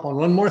for help on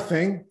one more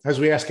thing, as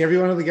we ask every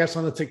one of the guests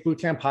on the Tick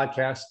Bootcamp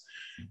podcast.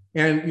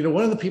 And,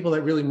 one of the people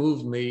that really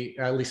moved me,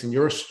 at least in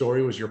your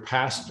story, was your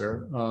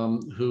pastor,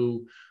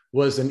 who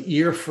was an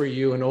ear for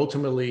you and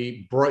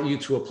ultimately brought you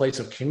to a place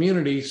of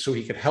community so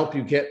he could help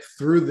you get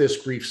through this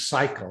grief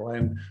cycle.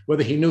 And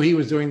whether he knew he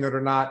was doing that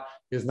or not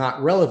is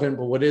not relevant,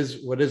 but what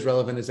is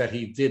relevant is that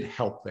he did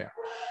help there.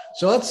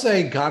 So let's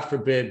say, God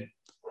forbid,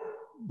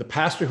 the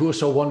pastor who was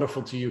so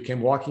wonderful to you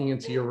came walking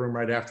into your room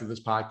right after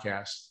this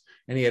podcast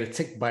and he had a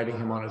tick biting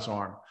him on his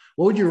arm.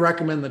 What would you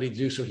recommend that he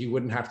do so he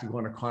wouldn't have to go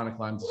on a chronic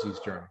Lyme disease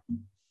journey?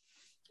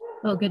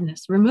 Oh,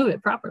 goodness. Remove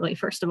it properly,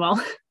 first of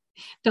all.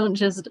 Don't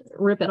just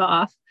rip it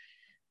off,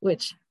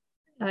 which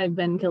I've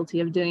been guilty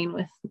of doing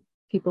with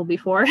people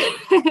before.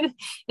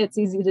 It's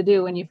easy to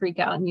do when you freak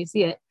out and you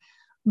see it.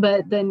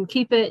 But then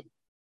keep it,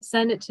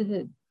 send it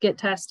to get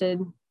tested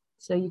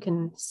so you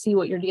can see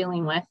what you're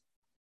dealing with.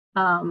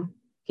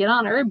 Get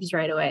on herbs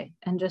right away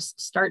and just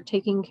start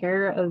taking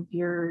care of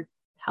your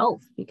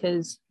health,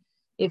 because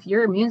if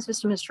your immune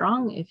system is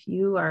strong, if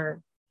you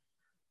are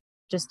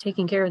just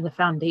taking care of the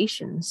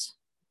foundations,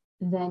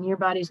 then your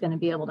body's going to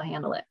be able to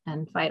handle it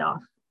and fight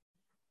off.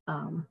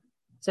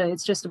 So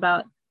it's just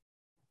about,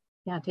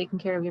 taking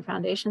care of your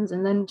foundations,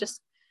 and then just,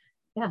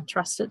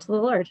 trust it to the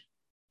Lord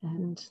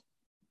and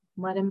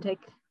let him take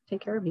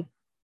care of you.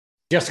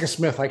 Jessica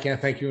Smith, I can't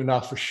thank you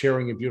enough for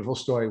sharing a beautiful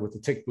story with the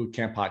Tick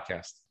Bootcamp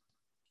podcast.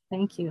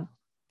 Thank you.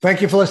 Thank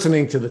you for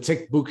listening to the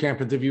Tick Bootcamp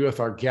interview with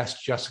our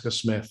guest, Jessica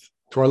Smith.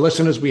 To our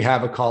listeners, we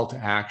have a call to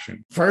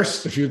action.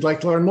 First, if you'd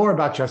like to learn more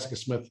about Jessica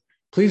Smith,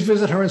 please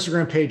visit her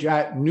Instagram page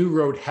at New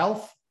Road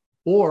Health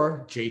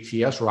or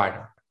JTS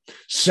Rider.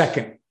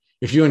 Second,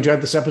 if you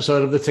enjoyed this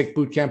episode of the Tick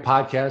Bootcamp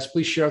podcast,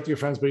 please share it with your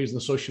friends by using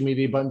the social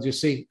media buttons you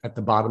see at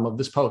the bottom of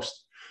this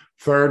post.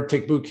 Third,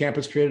 Tick Bootcamp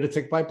has created a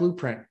Tick Bite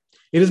Blueprint.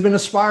 It has been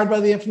inspired by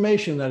the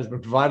information that has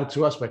been provided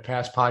to us by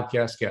past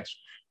podcast guests.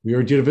 We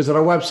urge you to visit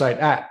our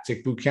website at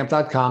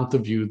tickbootcamp.com to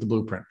view the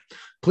blueprint.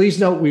 Please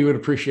note we would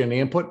appreciate any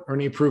input or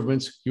any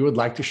improvements you would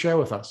like to share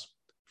with us.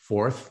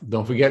 Fourth,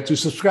 don't forget to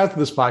subscribe to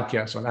this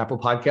podcast on Apple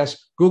Podcasts,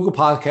 Google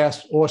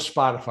Podcasts, or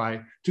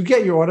Spotify to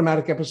get your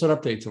automatic episode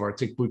updates of our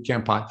Tick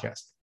Bootcamp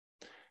podcast.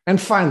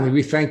 And finally,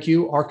 we thank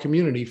you, our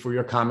community, for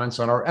your comments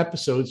on our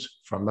episodes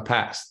from the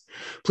past.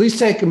 Please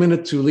take a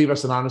minute to leave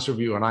us an honest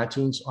review on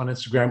iTunes, on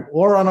Instagram,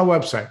 or on our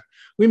website.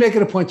 We make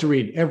it a point to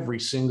read every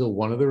single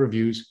one of the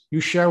reviews you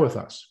share with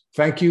us.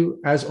 Thank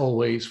you, as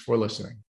always, for listening.